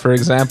 For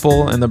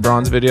example, in the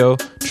Bronze video,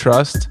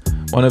 Trust,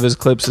 one of his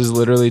clips is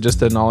literally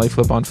just an ollie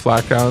flip on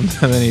flat ground,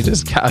 and then he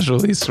just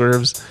casually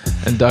swerves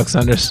and ducks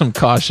under some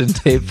caution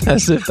tape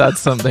as if that's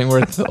something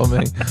worth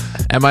filming.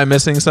 Am I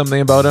missing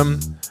something about him,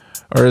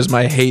 or is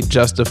my hate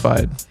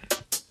justified?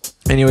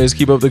 Anyways,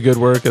 keep up the good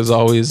work as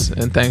always,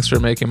 and thanks for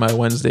making my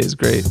Wednesdays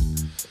great.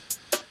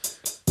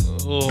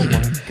 Oh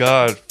my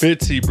God,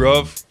 Bixi,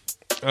 bruv.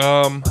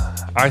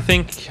 I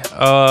think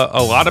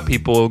a lot of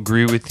people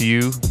agree with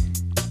you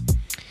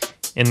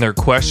in their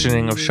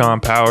questioning of Sean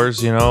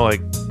Powers. You know,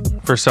 like,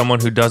 for someone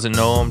who doesn't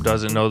know him,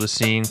 doesn't know the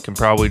scene, can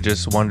probably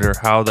just wonder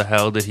how the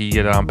hell did he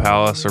get on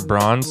Palace or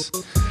Bronze.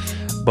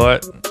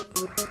 But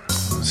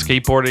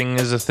skateboarding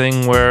is a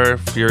thing where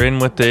if you're in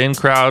with the in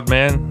crowd,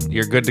 man,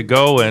 you're good to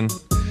go, and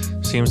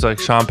seems like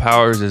Sean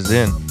Powers is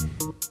in.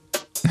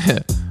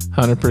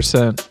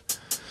 100%.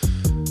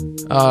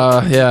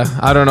 Yeah,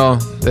 I don't know.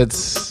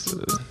 It's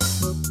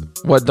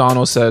what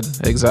Donald said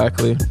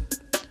exactly.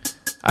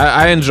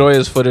 I enjoy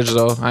his footage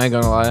though. I ain't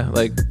gonna lie.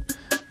 Like,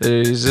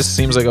 he just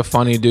seems like a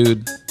funny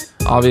dude.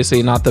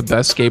 Obviously not the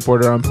best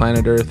skateboarder on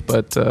planet Earth,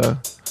 but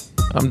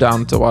I'm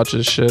down to watch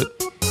his shit.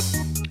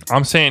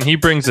 I'm saying he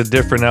brings a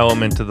different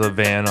element to the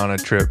van on a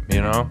trip,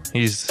 you know?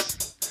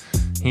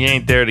 He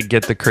ain't there to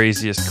get the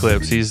craziest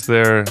clips. He's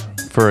there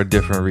for a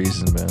different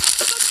reason, man.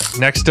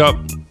 Next up,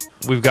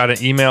 we've got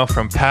an email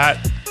from Pat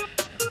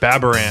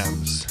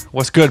Babarams.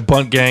 What's good,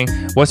 Bunt Gang?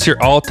 What's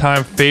your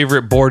all-time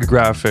favorite board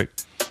graphic?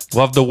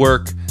 Love the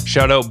work.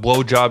 Shout out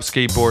Blowjob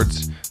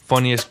Skateboards.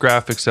 Funniest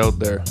graphics out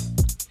there.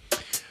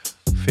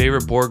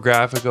 Favorite board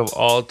graphic of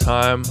all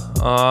time?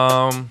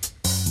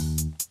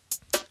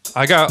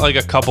 I got like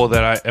a couple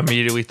that I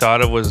immediately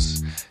thought of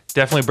was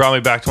definitely brought me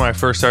back to when I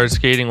first started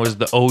skating, was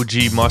the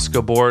OG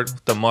Muska board,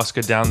 the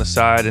Muska down the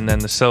side, and then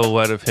the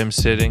silhouette of him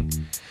sitting.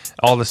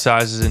 All the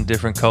sizes in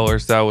different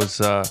colors. That was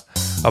a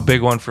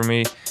big one for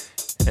me.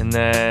 And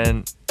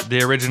then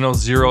the original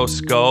Zero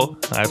Skull.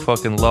 I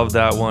fucking love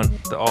that one.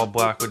 The all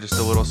black with just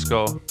a little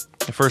skull.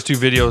 The first two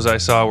videos I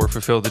saw were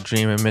Fulfill the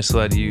Dream and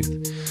Misled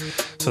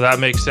Youth. So that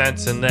makes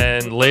sense. And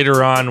then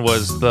later on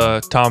was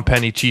the Tom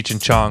Penny Cheech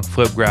and Chong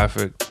flip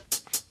graphic.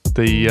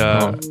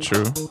 The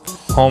true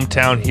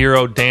hometown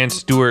hero Dan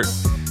Stewart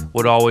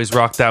would always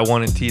rock that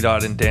one in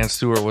T-Dot, and Dan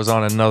Stewart was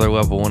on another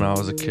level when I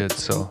was a kid,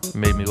 so it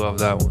made me love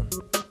that one.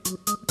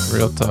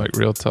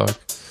 Real talk.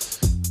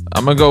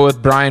 I'm gonna go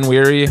with Brian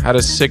Weary. Had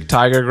a sick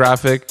tiger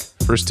graphic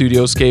for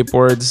Studio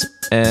Skateboards,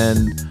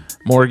 and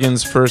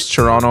Morgan's first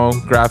Toronto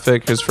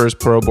graphic, his first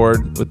pro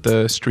board with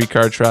the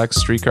streetcar tracks,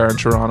 streetcar in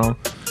Toronto.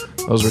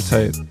 Those were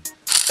tight.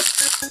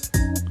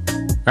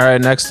 All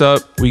right, next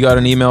up, we got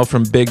an email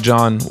from Big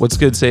John. What's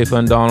good, Safe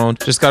and Donald?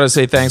 Just gotta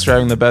say thanks for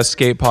having the best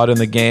skate pod in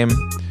the game.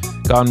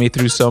 Gotten me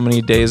through so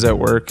many days at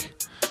work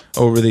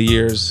over the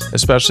years.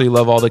 Especially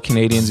love all the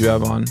Canadians you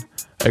have on.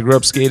 I grew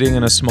up skating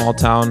in a small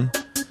town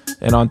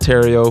in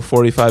Ontario,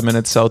 45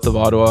 minutes south of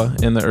Ottawa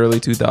in the early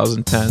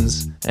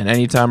 2010s. And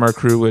anytime our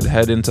crew would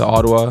head into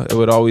Ottawa, it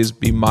would always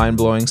be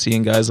mind-blowing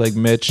seeing guys like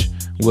Mitch,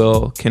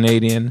 Will,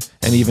 Canadian,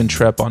 and even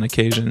Trep on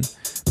occasion.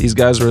 These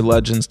guys were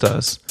legends to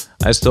us.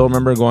 I still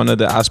remember going to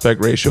the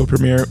Aspect Ratio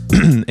premiere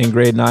in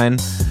grade 9,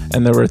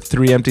 and there were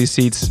 3 empty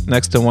seats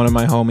next to one of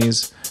my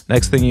homies.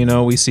 Next thing you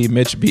know, we see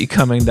Mitch B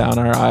coming down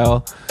our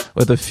aisle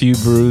with a few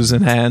brews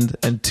in hand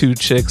and 2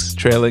 chicks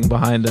trailing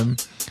behind him.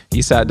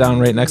 He sat down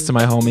right next to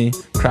my homie,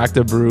 cracked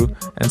a brew,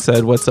 and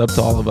said, "What's up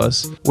to all of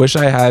us?" Wish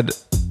I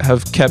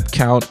have kept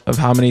count of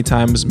how many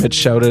times Mitch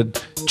shouted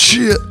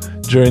 "Chit"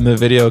 during the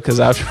video, because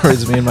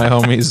afterwards me and my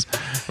homies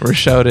were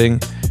shouting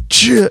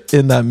 "Chit"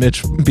 in that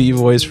Mitch B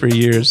voice for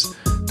years.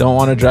 Don't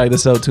want to drag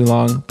this out too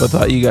long, but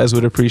thought you guys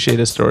would appreciate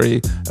a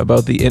story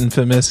about the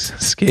infamous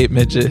skate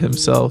midget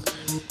himself.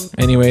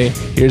 Anyway,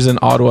 here's an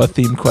Ottawa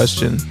themed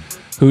question.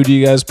 Who do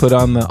you guys put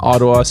on the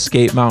Ottawa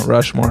skate Mount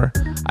Rushmore?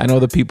 I know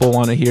the people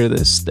want to hear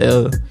this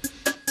still.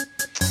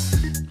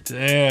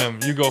 Damn,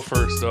 you go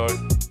first, dog.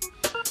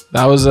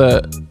 That was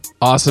a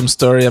awesome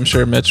story. I'm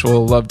sure Mitch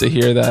will love to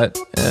hear that.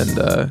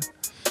 And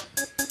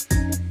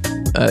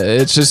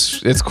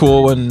it's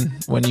cool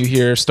when you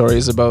hear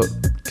stories about,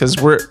 because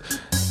we're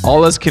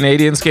all us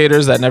Canadian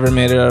skaters that never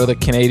made it out of the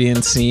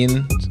Canadian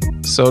scene,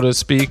 so to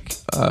speak.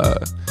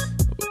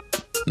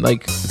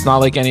 Like, it's not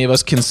like any of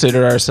us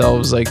consider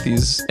ourselves like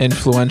these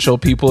influential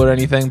people or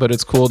anything, but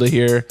it's cool to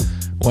hear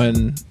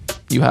when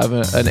you have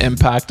an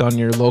impact on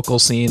your local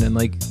scene, and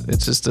like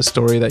it's just a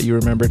story that you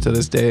remember to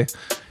this day.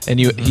 And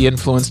he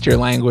influenced your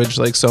language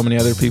like so many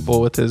other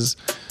people with his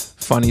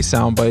funny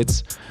sound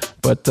bites.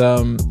 But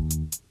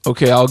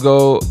okay, I'll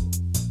go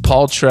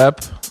Paul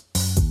Trepp,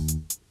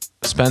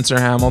 Spencer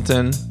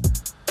Hamilton,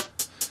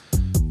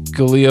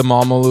 Galia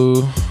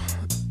Mamalu,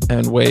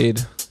 and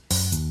Wade.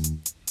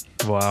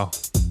 Wow.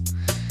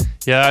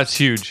 Yeah, that's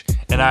huge.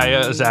 And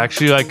I was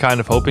actually like kind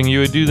of hoping you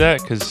would do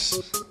that because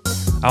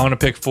I want to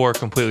pick 4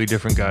 completely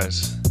different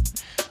guys.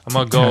 I'm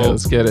going to go. Right,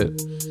 let's get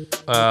it.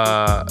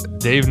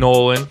 Dave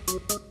Nolan.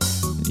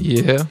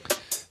 Yeah.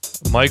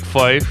 Mike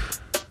Fife.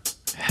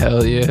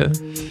 Hell yeah.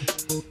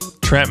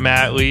 Trent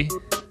Matley.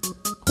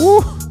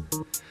 Woo.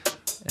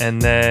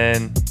 And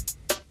then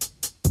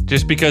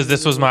just because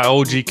this was my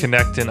OG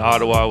connect in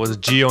Ottawa was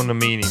Gio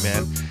Namini,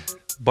 man.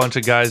 Bunch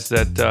of guys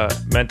that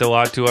meant a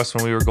lot to us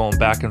when we were going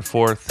back and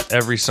forth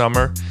every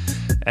summer.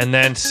 And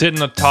then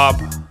sitting atop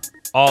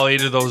all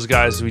 8 of those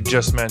guys we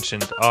just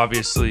mentioned,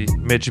 obviously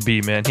Mitch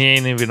B, man. He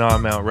ain't even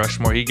on Mount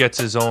Rushmore. He gets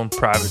his own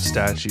private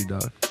statue,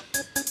 dog.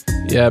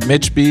 Yeah,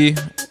 Mitch B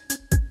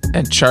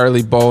and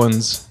Charlie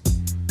Bowens.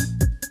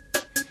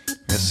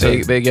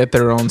 Yes, They get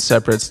their own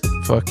separate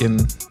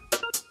fucking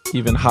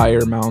even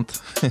higher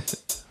mount.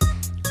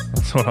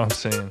 That's what I'm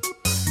saying.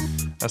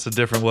 That's a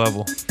different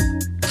level.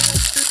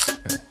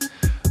 Okay.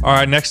 All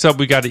right, next up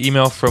we got an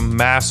email from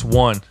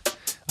Mass1.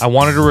 I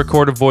wanted to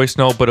record a voice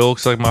note, but it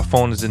looks like my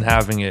phone isn't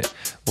having it.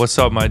 What's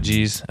up, my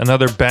G's?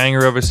 Another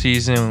banger of a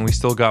season, and we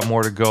still got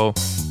more to go.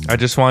 I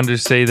just wanted to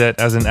say that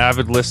as an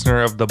avid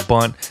listener of the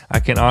Bunt, I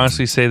can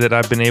honestly say that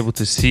I've been able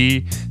to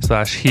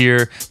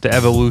see/hear the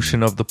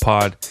evolution of the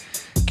pod.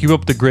 Keep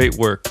up the great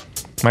work.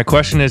 My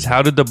question is,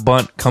 how did the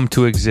Bunt come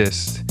to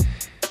exist?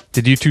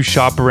 Did you two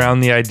shop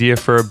around the idea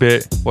for a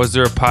bit? Was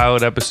there a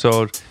pilot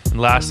episode? And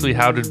lastly,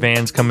 how did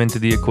Vans come into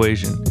the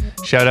equation?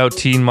 Shout out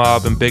Teen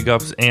Mob and big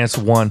ups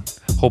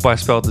Ants1. Hope I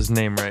spelled his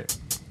name right.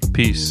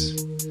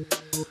 Peace.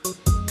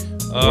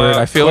 Word.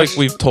 I feel like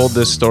we've told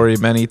this story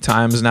many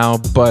times now,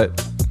 but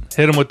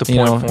hit him with the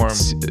point form.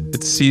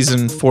 It's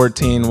season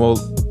 14.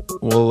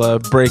 We'll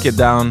break it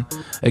down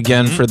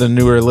again for the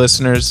newer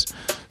listeners.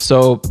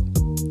 So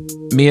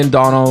me and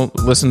Donald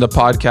listened to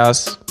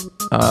podcasts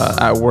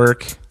at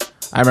work.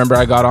 I remember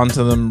I got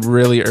onto them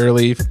really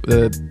early.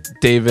 The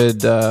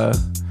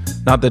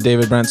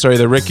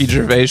Ricky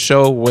Gervais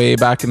show way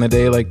back in the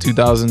day, like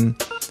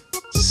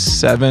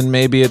 2007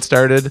 maybe it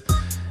started.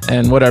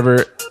 And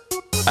whatever,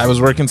 I was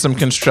working some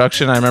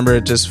construction. I remember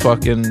it just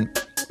fucking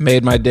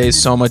made my day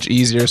so much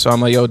easier. So I'm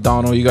like, yo,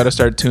 Donald, you got to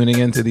start tuning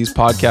into these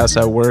podcasts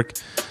at work.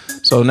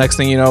 So next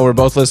thing you know, we're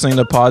both listening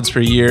to pods for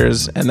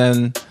years, and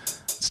then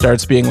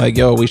starts being like,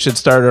 yo, we should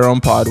start our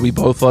own pod. We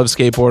both love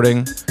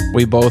skateboarding.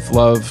 We both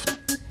love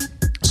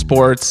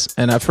sports,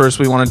 and at first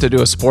we wanted to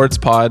do a sports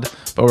pod,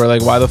 but we're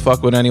like, why the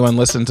fuck would anyone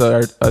listen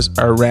to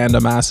our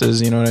random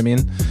asses, you know what I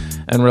mean?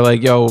 And we're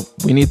like, yo,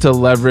 we need to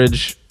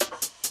leverage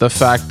the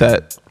fact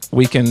that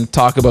we can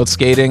talk about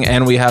skating,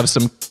 and we have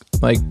some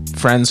like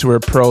friends who are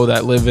pro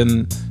that live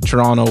in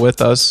Toronto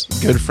with us,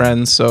 good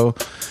friends. So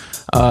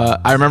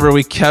I remember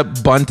we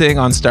kept bunting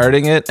on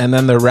starting it, and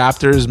then the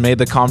Raptors made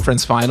the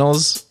conference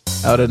finals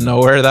out of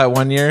nowhere that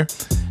one year,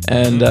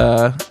 and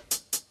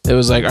it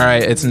was like, all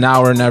right, it's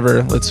now or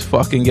never. Let's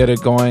fucking get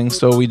it going.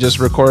 So we just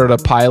recorded a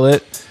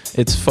pilot.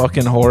 It's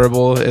fucking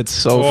horrible. It's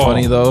so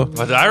funny though.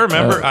 But I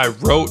remember I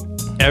wrote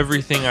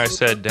everything I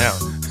said down.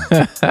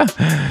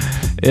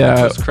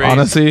 Yeah,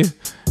 honestly,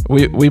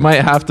 we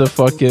might have to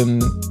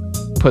fucking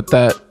put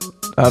that.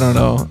 I don't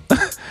know.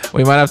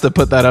 We might have to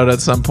put that out at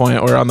some point,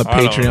 or on the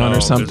Patreon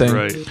or something.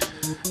 Right.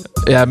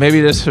 Yeah,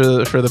 maybe just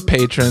for the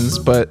patrons.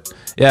 But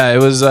yeah, it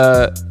was.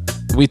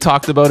 We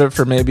talked about it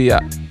for maybe, I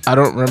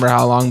don't remember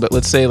how long, but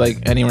let's say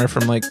like anywhere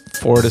from like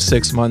 4 to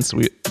 6 months.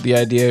 The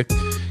idea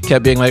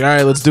kept being like, all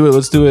right, let's do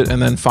it.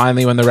 And then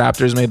finally, when the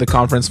Raptors made the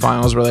conference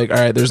finals, we're like, all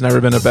right, there's never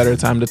been a better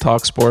time to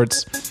talk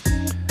sports.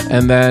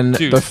 And then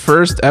the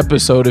first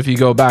episode, if you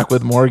go back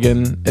with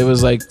Morgan, it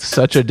was like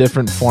such a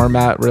different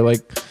format. We're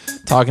like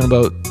talking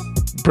about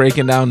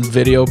breaking down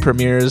video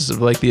premieres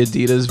of like the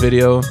Adidas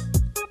video.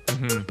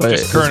 Mm-hmm. But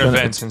just current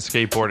events in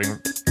skateboarding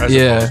as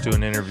opposed to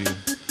an interview.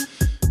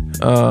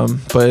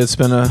 But it's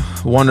been a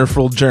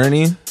wonderful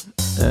journey,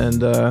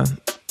 and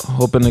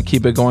hoping to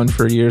keep it going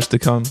for years to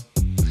come.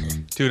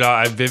 Dude,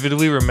 I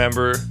vividly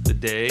remember the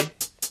day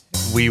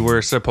we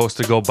were supposed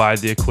to go buy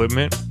the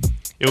equipment.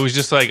 It was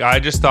just like, I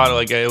just thought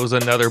like it was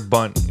another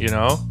bunt, you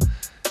know?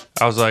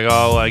 I was like,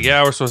 oh, like,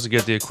 yeah, we're supposed to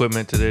get the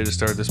equipment today to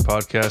start this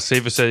podcast.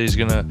 Safa said he's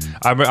gonna,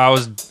 I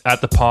was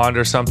at the pond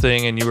or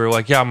something, and you were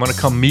like, yeah, I'm gonna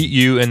come meet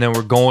you, and then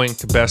we're going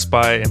to Best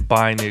Buy and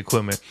buying the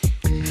equipment.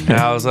 And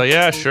I was like,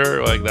 yeah,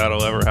 sure, like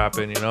that'll ever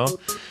happen, you know?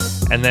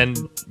 And then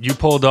you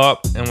pulled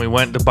up, and we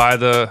went to buy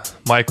the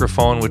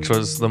microphone, which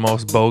was the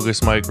most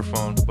bogus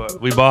microphone, but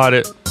we bought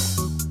it.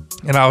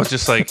 And I was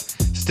just like,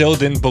 still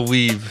didn't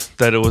believe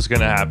that it was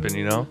gonna happen,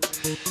 you know?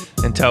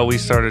 Until we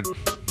started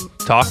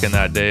talking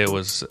that day. It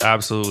was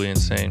absolutely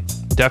insane.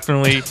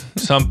 Definitely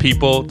some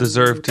people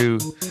deserve to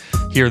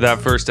hear that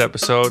first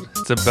episode.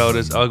 It's about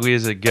as ugly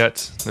as it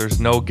gets. There's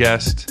no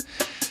guest.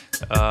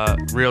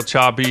 Real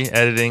choppy.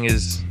 Editing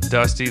is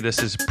dusty. This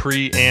is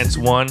pre-Ants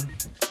 1.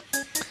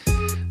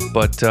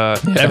 But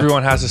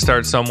everyone has to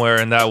start somewhere,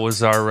 and that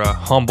was our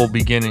humble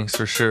beginnings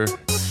for sure.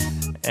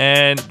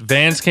 And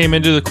Vans came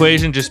into the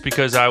equation just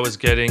because I was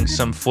getting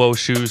some flow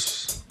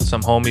shoes,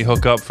 some homie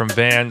hookup from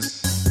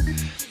Vans.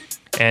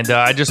 And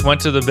I just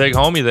went to the big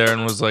homie there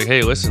and was like,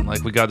 hey, listen,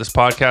 like we got this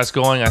podcast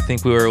going. I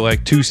think we were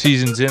like 2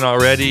 seasons in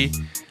already.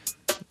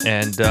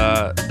 And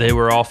they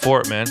were all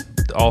for it, man.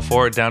 All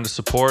for it, down to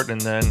support.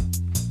 And then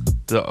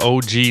the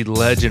OG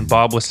legend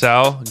Bob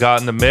LaSalle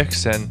got in the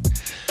mix. And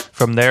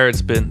from there,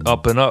 it's been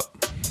up and up.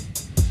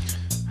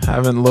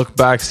 Haven't looked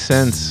back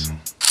since.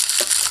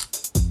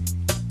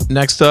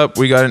 Next up,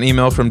 we got an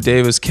email from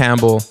Davis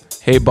Campbell.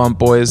 Hey, Bunt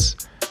Boys.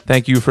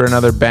 Thank you for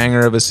another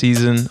banger of a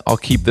season. I'll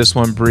keep this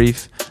one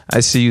brief. I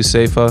see you,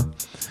 Seifa.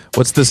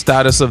 What's the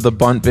status of the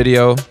Bunt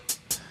video?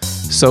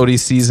 Sodi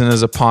season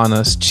is upon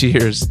us.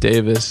 Cheers,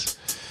 Davis.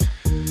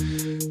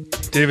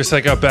 Davis,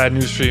 I got bad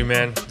news for you,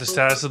 man. The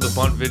status of the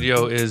Bunt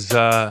video is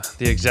the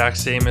exact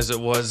same as it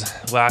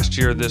was last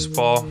year this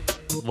fall.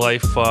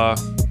 Life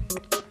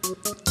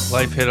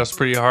hit us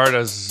pretty hard,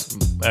 as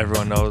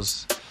everyone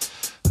knows.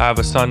 I have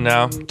a son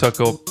now. Took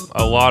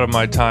a lot of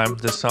my time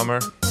this summer.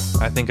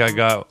 I think I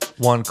got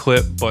 1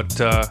 clip, but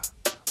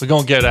we're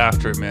going to get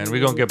after it, man. We're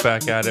going to get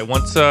back at it.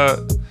 Once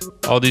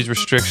all these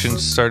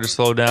restrictions start to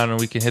slow down and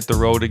we can hit the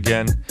road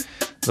again,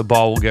 the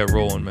ball will get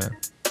rolling, man.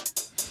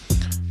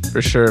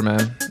 For sure,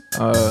 man.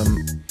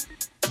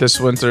 This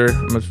winter,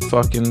 I'm going to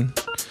fucking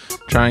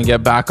try and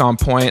get back on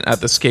point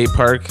at the skate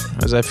park,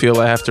 as I feel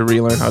I have to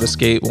relearn how to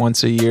skate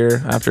once a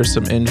year after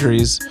some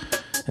injuries.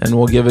 And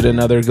we'll give it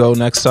another go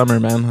next summer,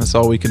 man. That's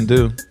all we can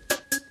do.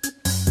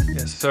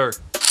 Yes, sir.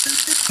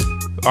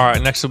 All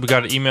right, next up we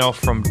got an email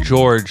from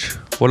George.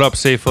 What up,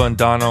 Seifa and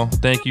Dono?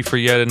 Thank you for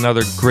yet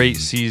another great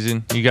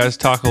season. You guys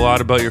talk a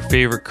lot about your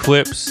favorite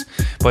clips,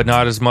 but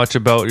not as much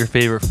about your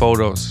favorite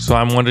photos. So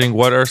I'm wondering,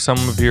 what are some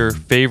of your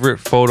favorite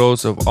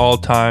photos of all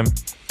time?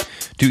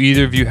 Do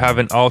either of you have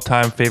an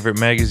all-time favorite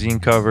magazine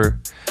cover?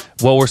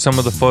 What were some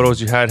of the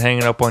photos you had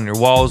hanging up on your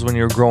walls when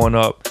you were growing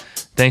up?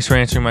 Thanks for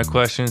answering my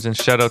questions, and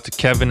shout out to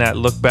Kevin at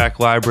Look Back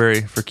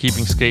Library for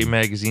keeping skate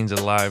magazines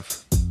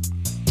alive.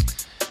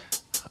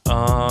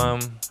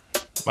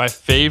 My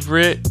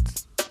favorite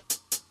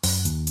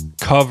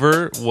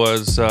cover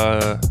was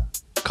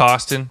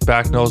Costin,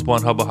 Back Nose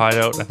Blunt Hubba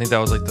Hideout. I think that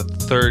was like the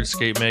 3rd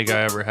skate mag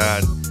I ever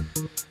had.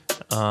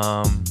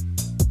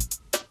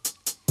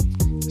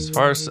 As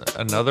far as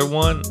another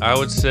one, I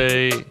would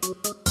say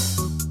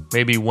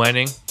maybe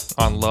Wenning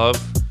on Love.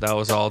 That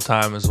was all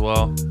time as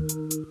well.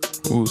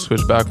 Ooh,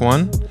 Switchback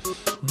 1.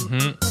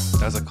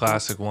 That's a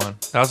classic one.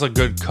 That was a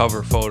good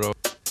cover photo.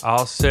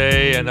 I'll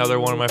say another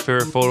one of my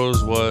favorite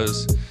photos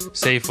was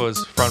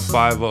Seifa's front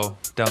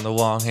 5-0 down the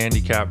long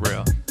handicap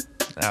rail.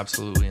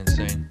 Absolutely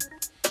insane.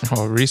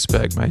 Oh,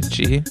 respect, my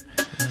G.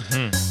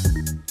 I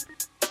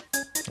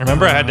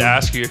remember I had to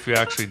ask you if you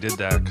actually did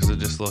that because it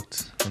just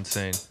looked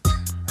insane.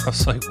 I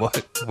was like,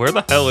 what? Where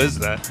the hell is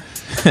that?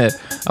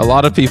 A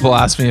lot of people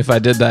asked me if I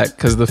did that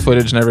because the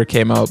footage never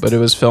came out, but it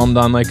was filmed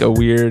on like a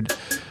weird,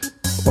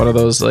 one of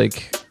those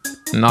like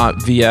not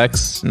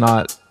VX,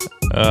 not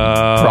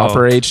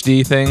proper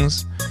HD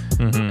things.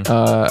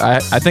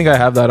 I think I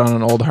have that on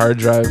an old hard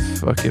drive.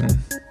 Fucking.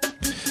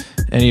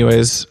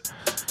 Anyways,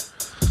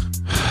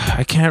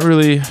 I can't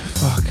really.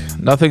 Fuck.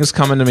 Nothing's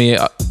coming to me.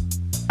 I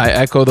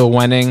echo the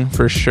Wenning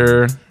for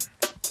sure.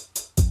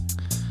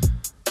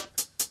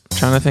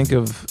 Trying to think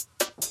of,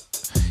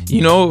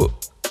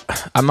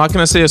 I'm not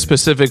gonna say a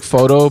specific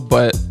photo,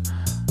 but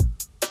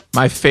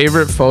my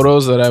favorite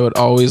photos that I would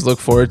always look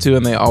forward to,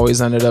 and they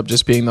always ended up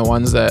just being the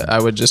ones that I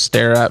would just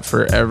stare at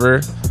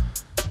forever,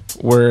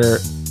 were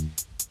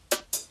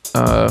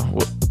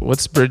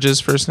what's Bridges'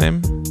 first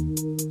name?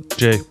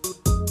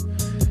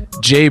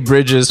 Jay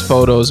Bridges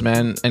photos,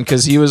 man. And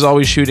because he was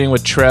always shooting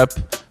with Trep,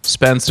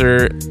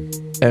 Spencer,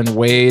 and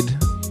Wade,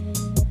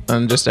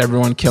 and just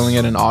everyone killing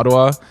it in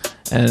Ottawa.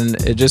 And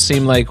it just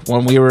seemed like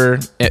when we were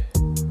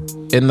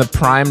in the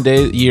prime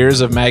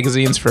years of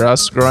magazines for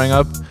us growing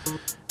up,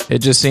 it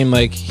just seemed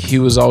like he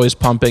was always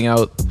pumping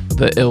out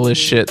the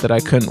illest shit that I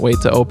couldn't wait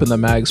to open the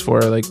mags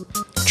for. Like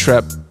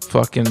Trep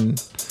fucking,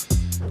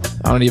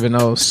 I don't even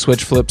know,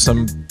 switch flip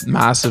some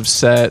massive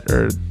set,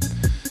 or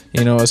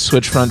a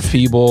switch front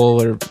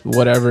feeble or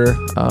whatever.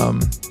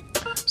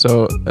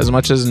 So as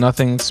much as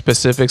nothing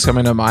specific's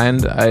coming to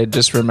mind, I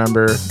just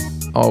remember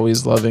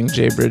always loving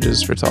Jay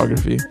Bridges'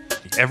 photography.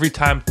 Every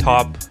time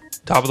Top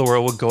of the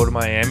World would go to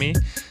Miami,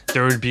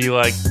 there would be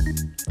like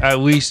at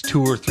least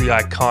 2 or 3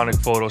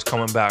 iconic photos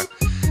coming back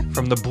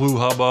from the blue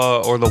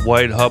hubba or the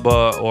white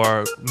hubba,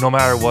 or no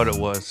matter what it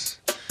was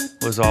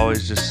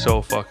always just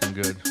so fucking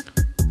good.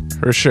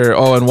 For sure.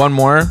 Oh, and one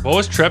more. What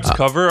was Trep's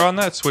cover on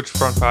that? Switch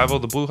front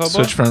 5-0, the blue hubba?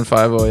 Switch front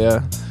 5-0,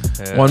 yeah.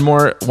 One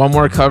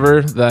more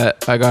cover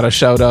that I got to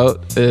shout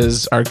out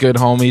is our good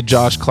homie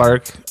Josh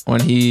Clark. When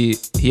he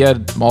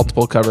had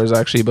multiple covers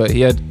actually, but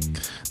he had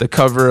The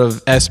cover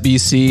of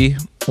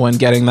SBC when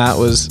getting that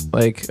was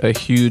like a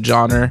huge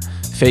honor.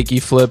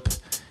 Fakey flip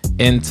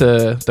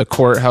into the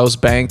courthouse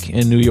bank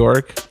in New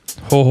York.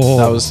 Oh,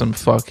 that was some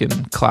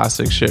fucking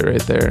classic shit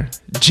right there.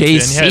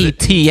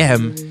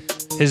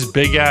 JCTM. His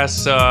big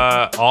ass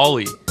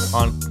Ollie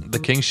on the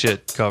King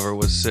shit cover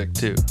was sick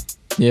too.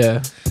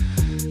 Yeah.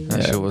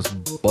 That shit was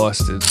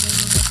busted.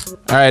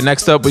 All right,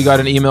 next up we got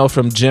an email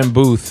from Jim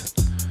Booth.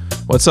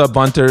 What's up,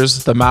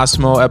 Bunters? The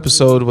Massimo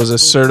episode was a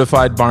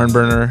certified barn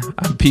burner.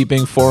 I'm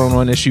peeping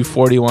 411 issue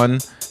 41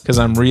 because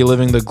I'm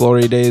reliving the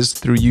glory days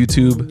through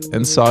YouTube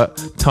and saw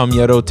Tom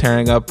Yetto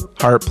tearing up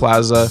Hart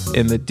Plaza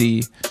in the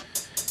D.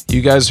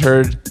 You guys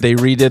heard they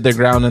redid the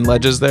ground and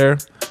ledges there?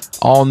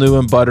 All new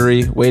and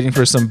buttery, waiting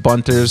for some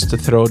bunters to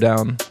throw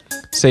down.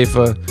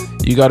 Seifa,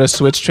 you got a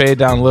switch trade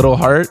down Little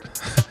Hart?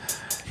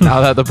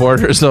 Now that the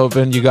border's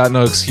open, you got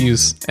no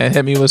excuse. And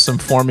hit me with some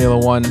Formula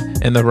One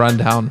in the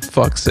rundown.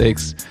 Fuck's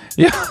sakes.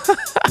 Yeah.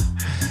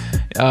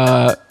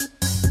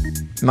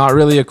 Not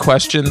really a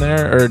question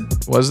there, or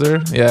was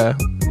there? Yeah.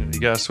 You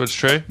got a switch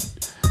tray?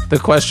 The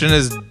question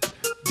is,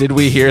 did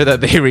we hear that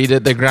they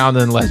redid the ground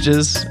and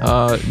ledges?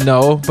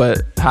 No,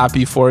 but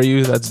happy for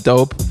you. That's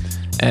dope.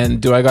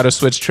 And do I got a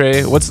switch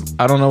tray?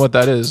 I don't know what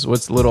that is.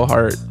 What's Little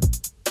Heart?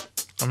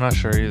 I'm not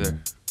sure either.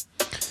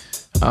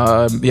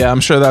 Yeah, I'm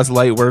sure that's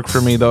light work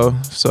for me though.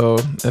 So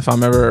if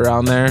I'm ever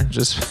around there,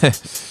 just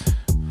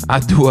I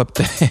do up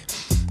there.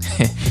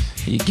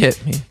 You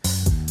get me.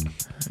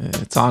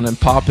 It's on and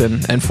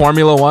popping. And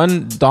Formula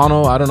One,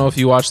 Donald, I don't know if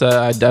you watch that.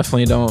 I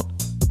definitely don't.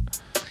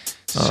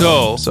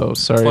 So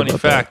sorry. Funny about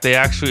fact, that. they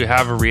actually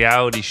have a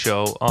reality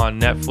show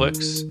on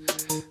Netflix.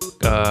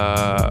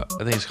 I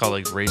think it's called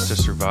like Race to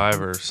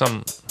Survive or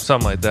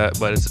something like that.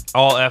 But it's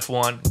all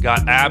F1.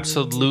 Got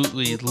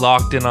absolutely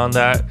locked in on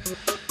that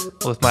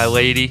with my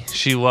lady.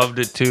 She loved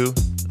it too.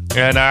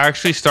 And I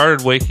actually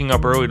started waking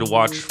up early to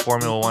watch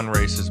Formula One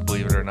races,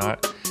 believe it or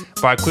not.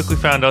 But I quickly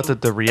found out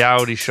that the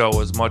reality show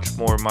was much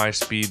more my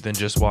speed than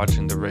just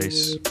watching the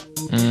race.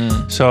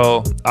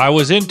 So I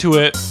was into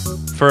it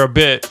for a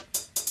bit,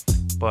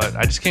 but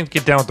I just can't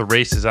get down with the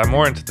races. I'm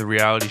more into the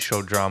reality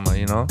show drama,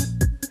 you know?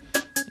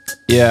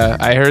 Yeah,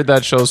 I heard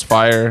that show's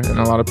fire, and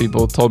a lot of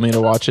people told me to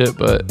watch it,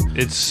 but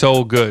it's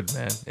so good,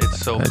 man. It's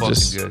so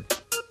fucking good.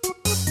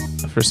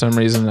 For some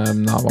reason,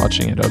 I'm not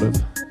watching it out of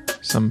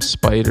some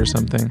spite or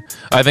something.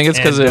 I think it's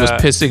because it was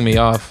pissing me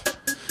off,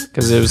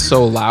 because it was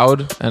so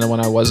loud, and when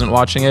I wasn't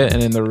watching it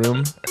and in the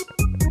room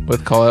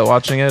with Colette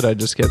watching it, I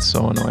just get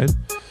so annoyed.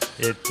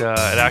 It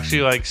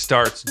actually like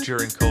starts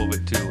during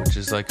COVID too, which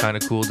is like kind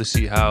of cool to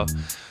see how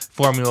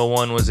Formula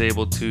One was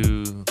able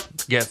to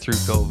get through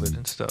COVID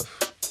and stuff.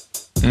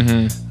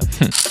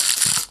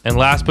 And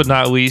last but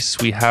not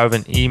least, we have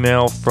an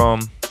email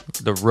from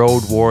the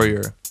Road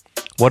Warrior.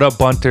 What up,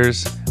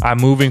 Bunters? I'm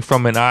moving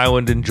from an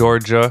island in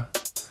Georgia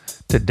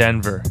to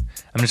Denver.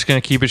 I'm just going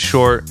to keep it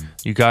short.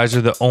 You guys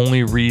are the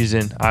only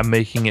reason I'm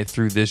making it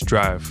through this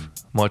drive.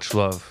 Much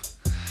love.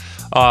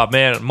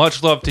 Man,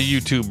 much love to you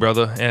too,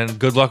 brother. And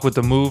good luck with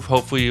the move.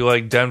 Hopefully you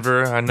like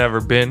Denver. I've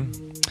never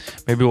been.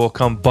 Maybe we'll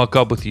come buck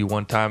up with you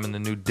one time in the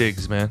new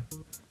digs, man.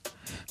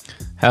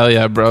 Hell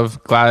yeah, bro.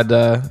 Glad.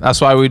 That's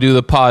why we do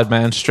the pod,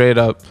 man. Straight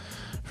up.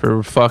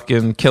 For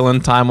fucking killing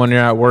time when you're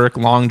at work,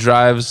 long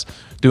drives,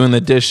 doing the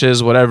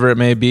dishes, whatever it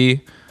may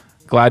be.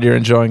 Glad you're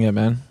enjoying it,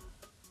 man.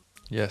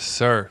 Yes,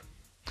 sir.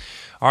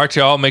 All right,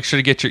 y'all. Make sure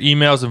to get your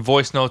emails and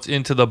voice notes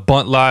into the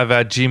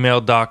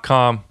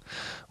buntlive@gmail.com.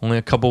 Only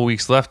a couple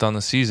weeks left on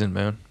the season,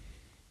 man.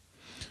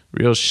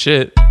 Real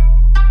shit.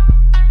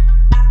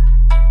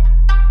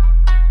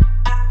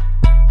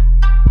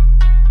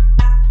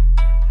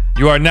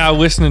 You are now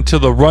listening to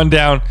The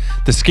Rundown,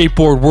 the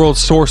skateboard world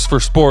source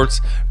for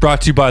sports, brought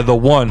to you by the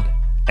one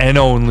and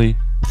only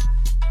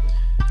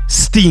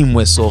Steam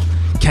Whistle,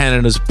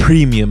 Canada's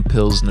premium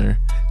Pilsner,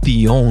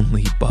 the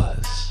only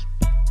buzz.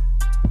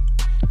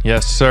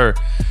 Yes, sir.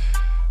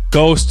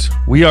 Ghost,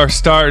 we are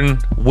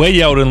starting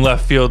way out in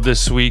left field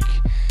this week.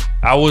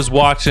 I was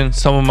watching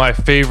some of my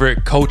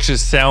favorite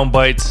coaches' sound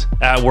bites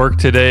at work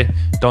today.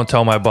 Don't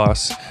tell my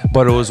boss,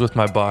 but it was with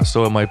my boss,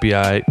 so it might be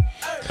all right.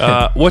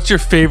 What's your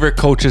favorite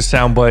coach's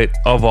soundbite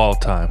of all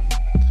time?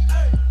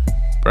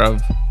 Bro,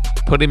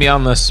 putting me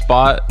on the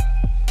spot.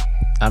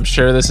 I'm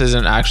sure this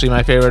isn't actually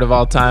my favorite of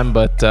all time,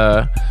 but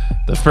the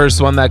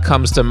first one that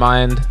comes to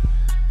mind,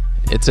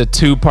 it's a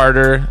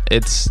two-parter.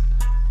 It's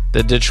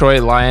the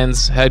Detroit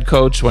Lions head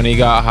coach when he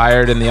got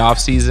hired in the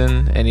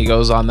offseason, and he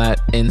goes on that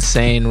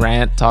insane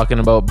rant talking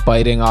about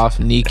biting off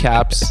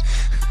kneecaps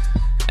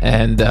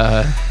and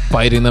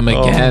biting them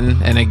again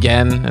and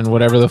again and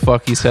whatever the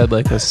fuck he said,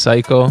 like a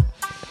psycho.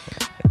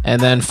 And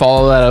then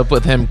follow that up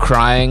with him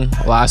crying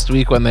last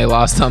week when they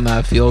lost on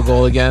that field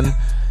goal again.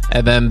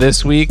 And then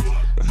this week,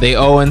 they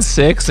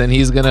 0-6, and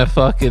he's going to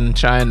fucking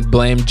try and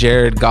blame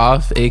Jared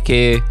Goff,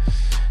 a.k.a.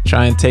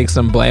 try and take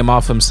some blame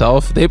off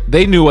himself.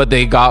 They knew what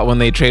they got when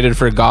they traded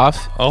for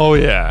Goff. Oh,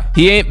 yeah.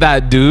 He ain't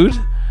that dude.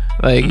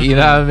 Like, you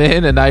know what I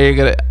mean? And now you're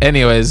going to...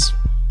 Anyways,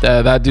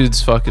 that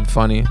dude's fucking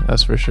funny.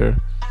 That's for sure.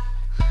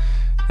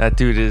 That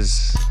dude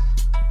is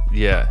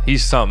Yeah,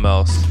 he's something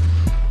else.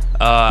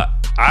 I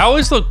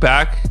always look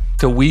back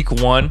to week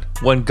 1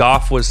 when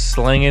Goff was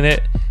slinging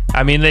it.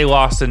 I mean, they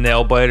lost a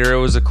nail biter. It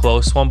was a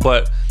close one,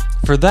 but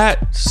for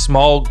that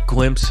small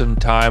glimpse of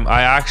time,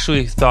 I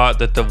actually thought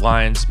that the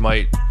Lions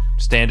might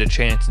stand a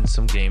chance in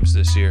some games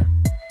this year.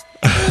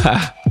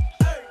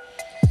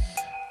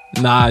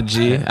 Nah,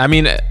 G. I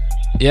mean,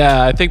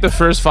 yeah, I think the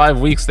first 5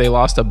 weeks they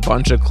lost a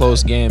bunch of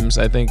close games.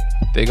 I think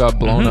they got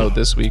blown out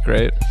this week,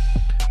 right?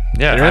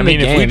 Yeah, I mean,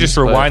 if we just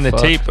rewind the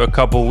tape a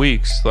couple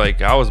weeks,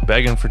 like I was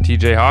begging for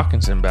TJ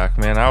Hawkinson back,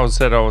 man. I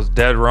said I was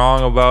dead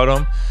wrong about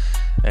him,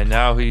 and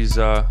now he's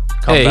come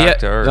back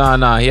to earth.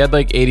 Nah, he had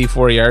like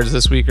 84 yards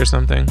this week or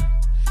something.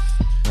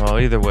 Well,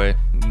 either way,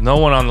 no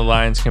one on the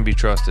Lions can be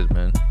trusted,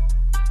 man.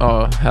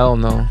 Oh, hell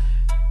no.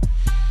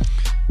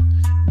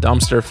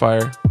 Dumpster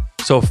fire.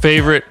 So,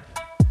 favorite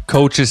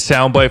coach's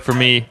soundbite for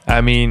me,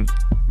 I mean,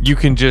 you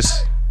can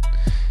just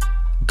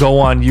go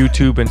on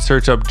YouTube and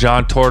search up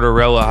John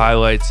Tortorella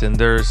highlights, and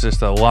there's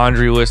just a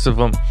laundry list of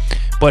them.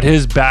 But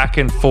his back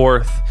and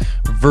forth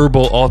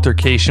verbal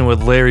altercation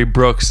with Larry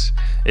Brooks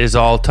is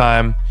all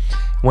time.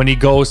 When he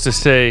goes to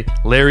say,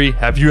 Larry,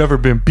 have you ever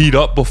been beat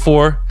up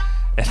before?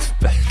 And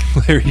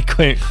Larry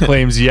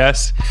claims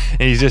yes.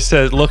 And he just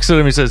says, looks at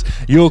him, he says,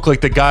 you look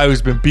like the guy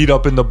who's been beat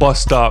up in the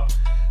bus stop.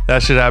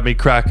 That should have me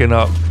cracking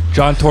up.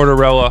 John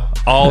Tortorella,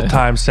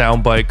 all-time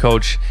soundbite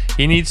coach.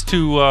 He needs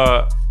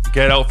to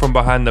get out from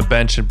behind the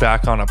bench and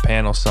back on a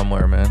panel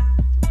somewhere, man.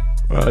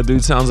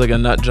 Dude sounds like a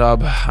nut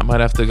job. I might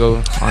have to go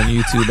on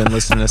YouTube and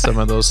listen to some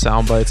of those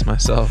sound bites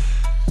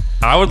myself.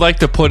 I would like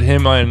to put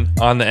him on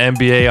the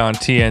NBA on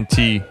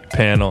TNT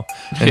panel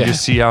and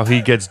just see how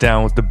he gets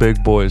down with the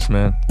big boys,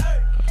 man.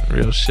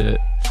 Real shit.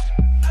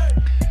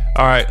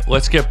 All right,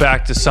 let's get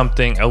back to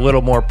something a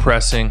little more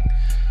pressing.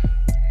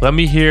 Let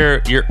me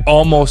hear your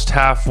almost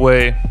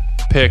halfway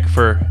pick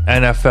for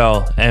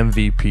NFL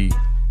MVP.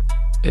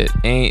 It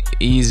ain't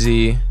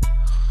easy.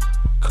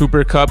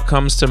 Cooper Kupp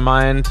comes to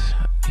mind.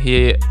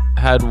 He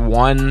had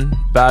one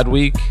bad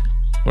week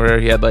where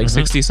he had like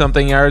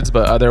 60-something yards,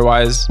 but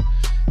otherwise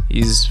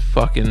he's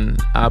fucking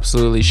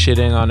absolutely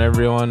shitting on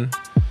everyone.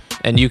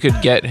 And you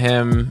could get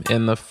him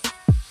in the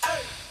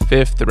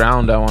 5th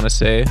round, I want to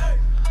say.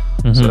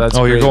 So that's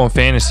great. You're going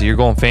fantasy. You're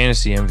going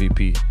fantasy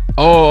MVP.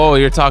 Oh,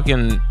 you're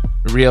talking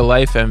real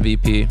life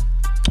MVP.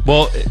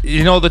 Well,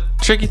 you know, the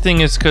tricky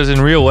thing is because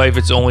in real life,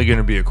 it's only going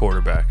to be a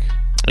quarterback.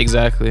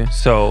 Exactly.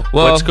 So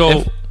let's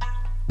go.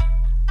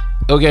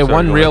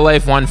 One real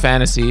life, one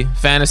fantasy.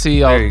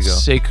 Fantasy, I'll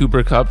say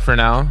Cooper Kupp for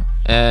now.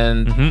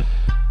 And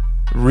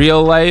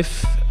real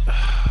life,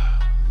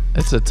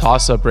 it's a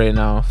toss-up right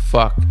now.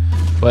 Fuck.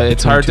 But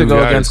it's hard to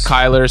go against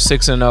Kyler,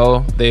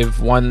 6-0. They've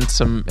won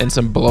in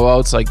some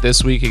blowouts like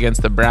this week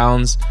against the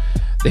Browns.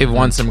 They've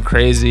won some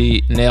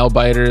crazy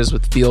nail-biters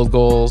with field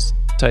goals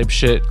type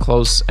shit,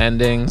 close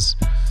endings.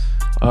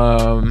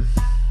 Or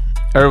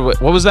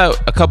what was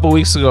that a couple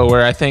weeks ago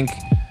where I think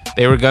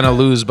they were going to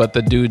lose, but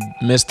the dude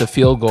missed a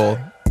field goal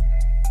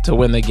to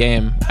win the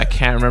game. I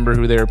can't remember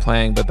who they were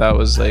playing, but that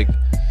was like,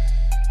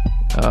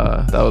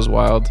 that was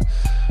wild.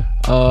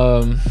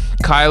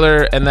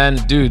 Kyler, and then,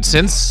 dude,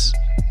 since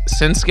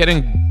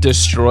getting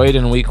destroyed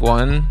in week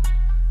 1,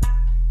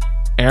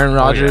 Aaron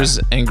Rodgers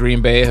and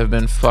Green Bay have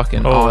been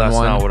fucking on that's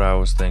one. Not what I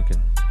was thinking.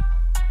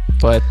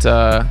 But,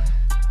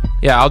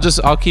 yeah,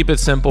 I'll keep it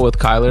simple with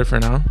Kyler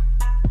for now.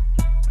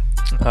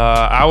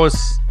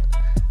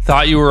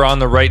 Thought you were on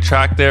the right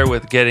track there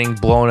with getting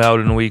blown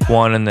out in week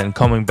 1 and then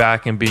coming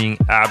back and being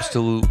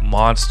absolute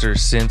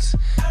monsters since.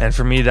 And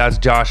for me, that's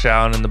Josh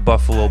Allen and the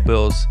Buffalo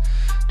Bills.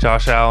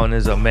 Josh Allen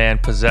is a man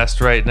possessed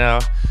right now.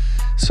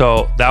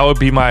 So that would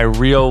be my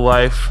real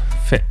life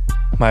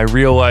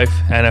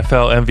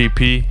NFL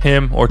MVP,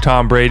 him or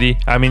Tom Brady.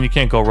 I mean, you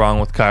can't go wrong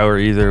with Kyler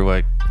either.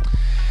 Like,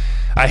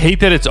 I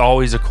hate that it's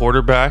always a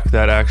quarterback.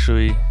 That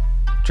actually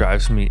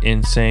drives me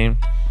insane.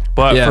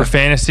 But for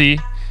fantasy,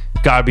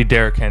 gotta be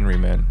Derrick Henry,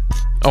 man.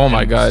 Oh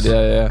my God,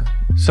 yeah.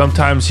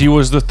 Sometimes he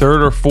was the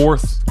 3rd or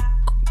 4th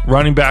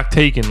running back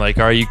taken. Like,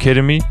 are you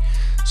kidding me?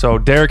 So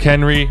Derrick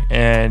Henry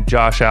and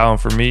Josh Allen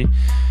for me.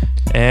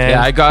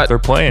 And they're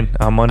playing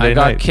on Monday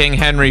night. I got King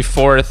Henry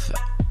 4th.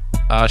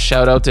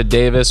 Shout out to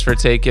Davis for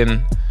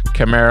taking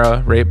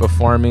Kamara right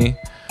before me.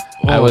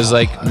 I was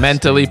like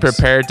mentally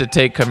prepared to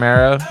take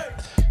Kamara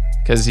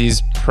because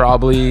he's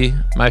probably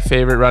my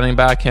favorite running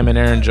back, him and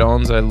Aaron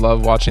Jones. I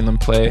love watching them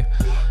play.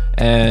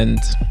 And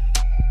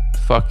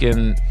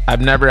fucking,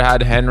 I've never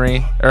had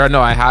Henry. Or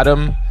no, I had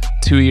him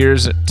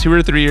 2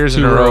 or 3 years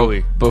in a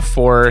row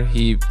before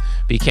he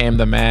became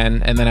the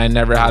man. And then I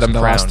never had him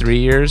the last 3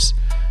 years.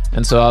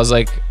 And so I was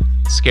like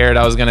scared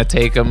I was going to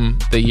take him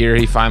the year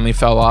he finally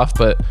fell off.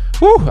 But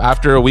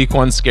after a week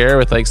 1 scare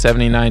with like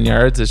 79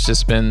 yards, it's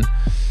just been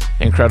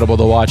incredible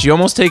to watch. You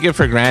almost take it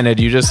for granted.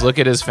 You just look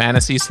at his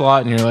fantasy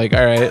slot and you're like,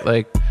 all right,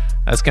 like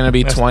that's going to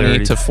be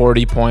 20 to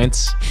 40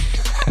 points.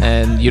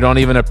 And you don't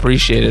even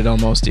appreciate it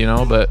almost, you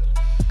know, but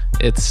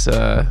it's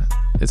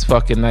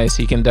fucking nice.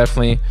 He can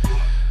definitely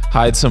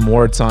hide some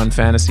warts on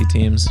fantasy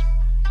teams.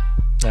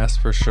 That's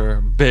for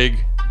sure.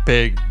 Big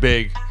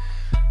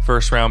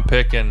first round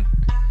pick. And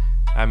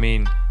I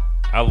mean,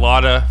 a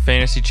lot of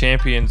fantasy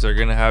champions are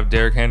going to have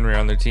Derrick Henry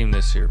on their team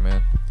this year,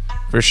 man.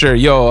 For sure.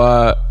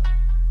 Yo,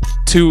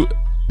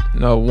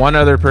 one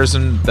other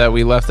person that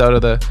we left out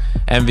of the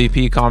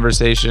MVP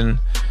conversation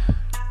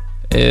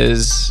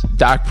is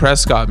Dak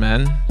Prescott,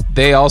 man.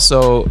 They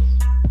also,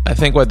 I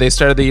think they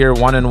started the year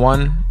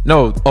 1-1.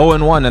 No,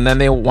 0-1, and then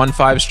they won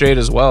 5 straight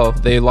as well.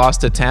 They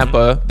lost to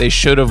Tampa. They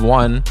should have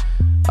won.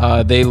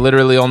 They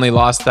literally only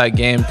lost that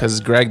game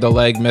because Greg the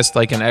Leg missed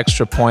like an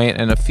extra point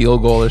and a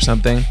field goal or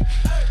something.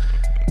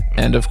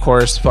 And of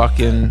course,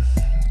 fucking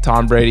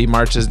Tom Brady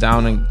marches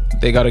down and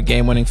they got a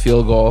game-winning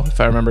field goal, if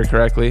I remember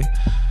correctly.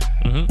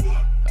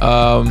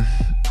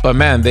 But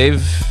man,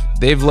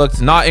 they've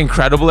looked not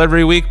incredible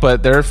every week,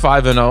 but they're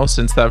 5-0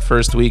 since that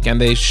first week,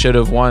 and they should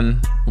have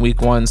won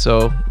week 1.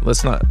 So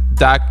let's not.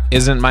 Dak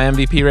isn't my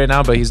MVP right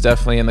now, but he's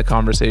definitely in the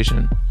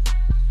conversation.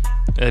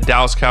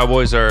 Dallas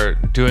Cowboys are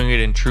doing it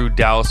in true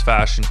Dallas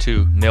fashion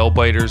too. Nail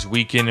biters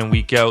week in and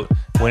week out,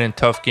 winning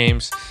tough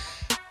games.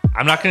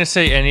 I'm not going to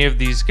say any of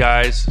these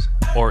guys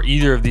or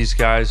either of these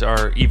guys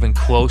are even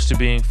close to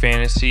being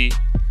fantasy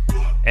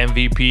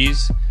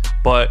MVPs,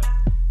 but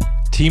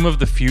team of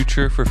the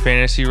future for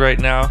fantasy right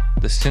now,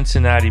 the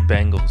Cincinnati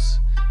Bengals.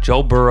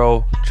 Joe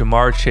Burrow,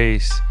 Jamar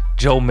Chase,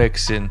 Joe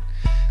Mixon,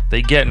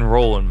 they getting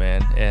rolling,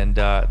 man. And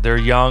they're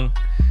young.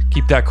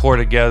 Keep that core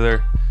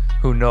together.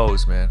 Who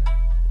knows, man?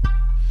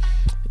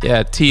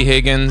 Yeah, T.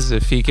 Higgins,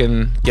 if he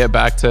can get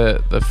back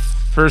to the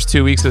first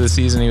 2 weeks of the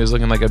season, he was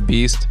looking like a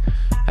beast.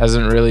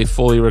 Hasn't really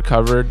fully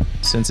recovered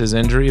since his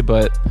injury,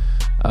 but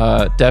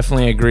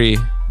definitely agree.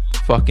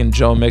 Fucking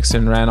Joe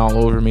Mixon ran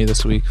all over me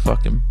this week.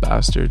 Fucking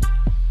bastard.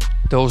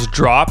 Those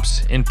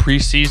drops in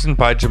preseason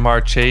by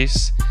Jamar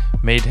Chase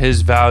made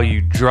his value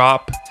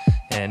drop,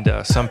 and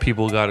some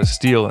people got a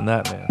steal in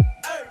that, man.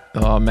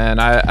 Oh, man,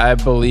 I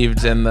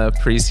believed in the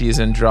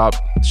preseason drop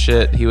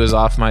shit. He was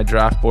off my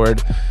draft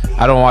board.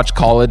 I don't watch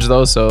college,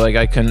 though, so, like,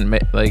 I couldn't,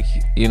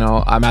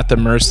 I'm at the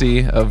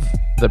mercy of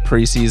the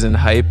preseason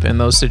hype in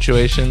those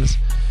situations.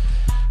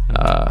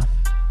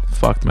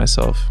 Fucked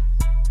myself.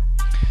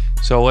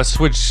 So let's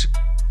switch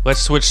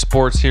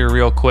sports here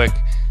real quick.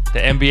 The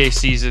NBA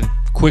season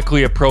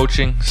quickly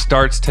approaching,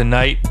 starts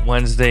tonight,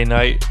 Wednesday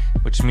night,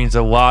 which means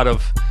a lot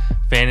of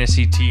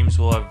fantasy teams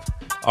will have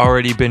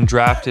already been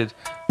drafted.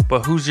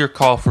 But who's your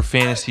call for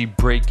fantasy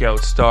breakout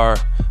star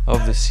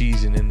of the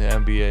season in the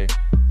NBA?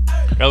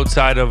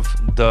 Outside of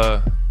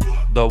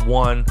the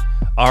one,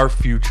 our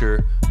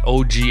future,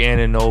 OG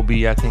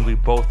Anunoby, I think we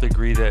both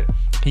agree that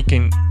he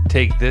can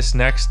take this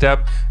next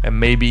step and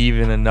maybe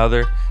even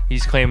another.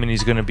 He's claiming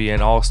he's going to be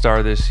an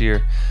all-star this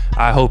year.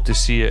 I hope to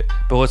see it.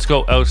 But let's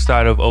go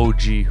outside of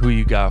OG. Who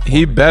you got for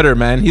He me? better,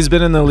 man. He's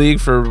been in the league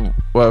for,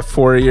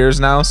 4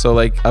 years now? So,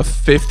 like, a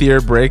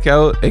fifth-year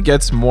breakout. It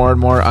gets more and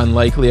more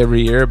unlikely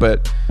every year,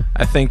 but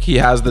I think he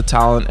has the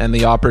talent and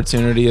the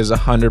opportunity is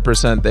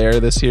 100% there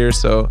this year.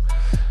 So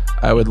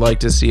I would like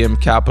to see him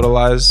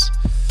capitalize.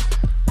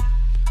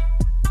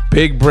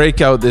 Big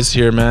breakout this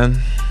year,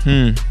 man.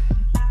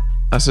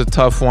 That's a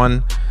tough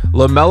one.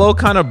 LaMelo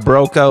kind of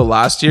broke out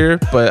last year,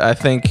 but I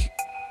think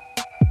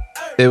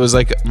it was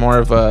like more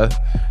of a,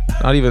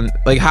 not even,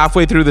 like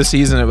halfway through the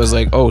season, it was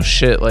like, oh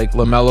shit, like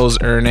LaMelo's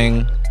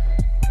earning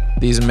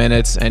these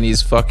minutes and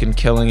he's fucking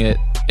killing it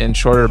in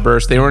shorter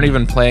bursts. They weren't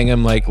even playing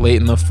him like late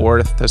in the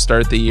fourth to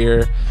start the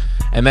year.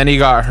 And then he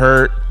got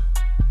hurt.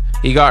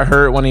 He got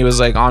hurt when he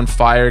was like on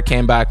fire,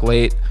 came back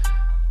late.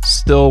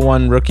 Still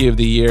won Rookie of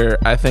the Year.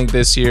 I think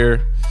this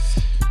year,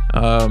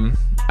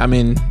 I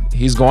mean,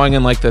 he's going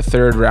in like the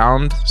third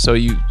round. So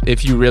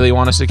if you really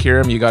want to secure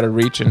him, you got to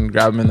reach and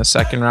grab him in the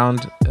second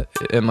round,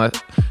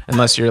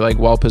 unless you're like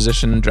well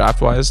positioned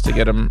draft wise to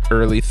get him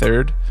early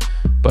third.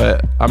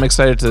 But I'm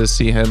excited to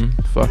see him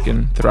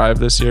fucking thrive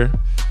this year.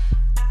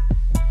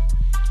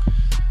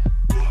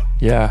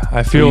 Yeah,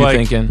 I feel like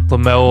thinking?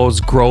 LaMelo's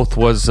growth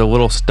was a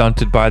little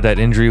stunted by that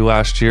injury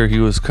last year. He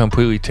was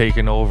completely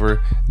taking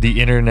over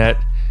the internet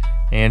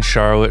and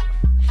Charlotte.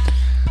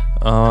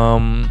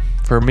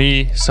 For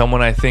me,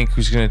 someone I think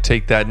who's going to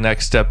take that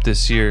next step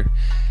this year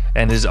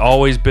and has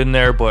always been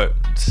there, but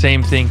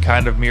same thing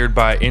kind of mirrored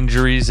by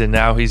injuries, and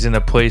now he's in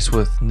a place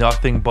with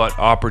nothing but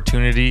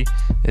opportunity,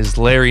 is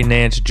Larry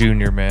Nance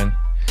Jr., man.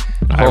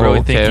 I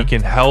really think he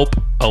can help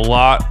a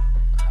lot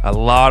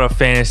of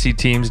fantasy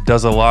teams,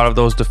 does a lot of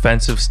those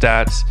defensive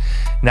stats.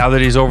 Now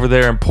that he's over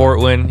there in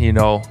Portland, you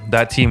know,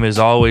 that team is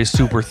always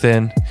super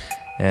thin,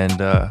 and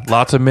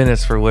lots of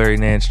minutes for Larry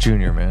Nance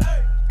Jr., man.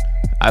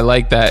 I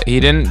like that. He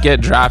didn't get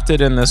drafted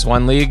in this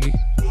one league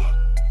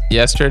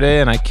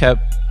yesterday, and I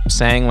kept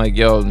saying like,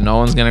 yo, no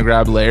one's gonna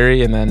grab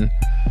Larry, and then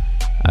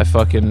I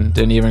fucking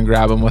didn't even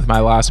grab him with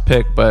my last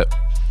pick, but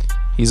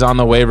he's on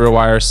the waiver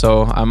wire,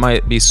 so I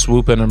might be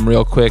swooping him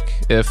real quick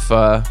if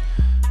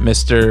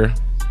Mr.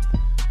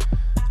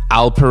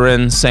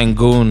 Alperen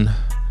Sengun,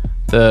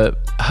 the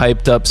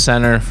hyped up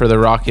center for the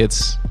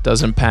Rockets,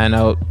 doesn't pan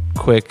out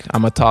quick.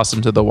 I'm gonna toss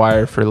him to the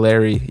wire for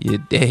Larry. You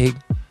dig?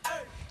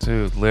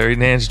 Dude, Larry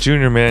Nance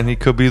Jr., man, he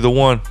could be the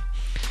one.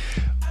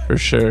 For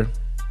sure.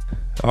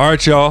 All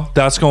right, y'all.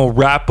 That's going to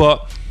wrap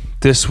up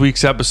this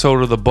week's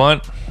episode of The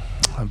Bunt.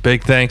 A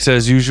big thanks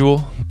as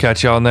usual.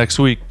 Catch y'all next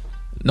week.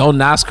 No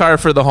NASCAR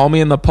for the homie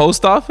in the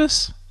post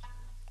office?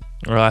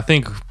 Well,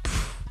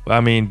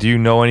 do you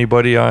know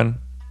anybody in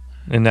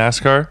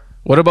NASCAR?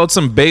 What about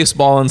some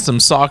baseball and some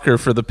soccer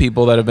for the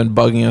people that have been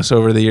bugging us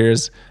over the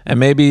years? And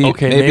maybe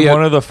name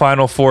one of the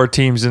final 4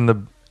 teams in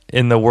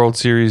the World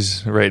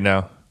Series right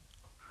now.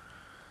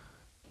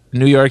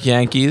 New York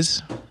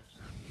Yankees.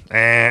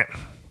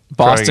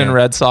 Boston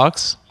Red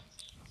Sox.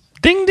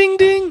 Ding, ding,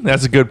 ding.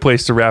 That's a good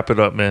place to wrap it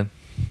up, man.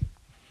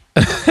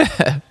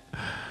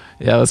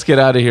 Yeah, let's get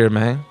out of here,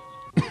 man.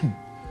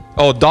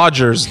 Oh,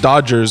 Dodgers,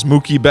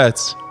 Mookie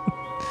Betts.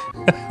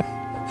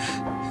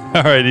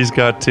 All right, he's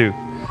got 2.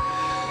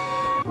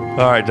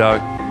 All right,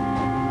 dog.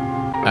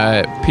 All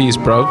right, peace,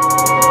 bro.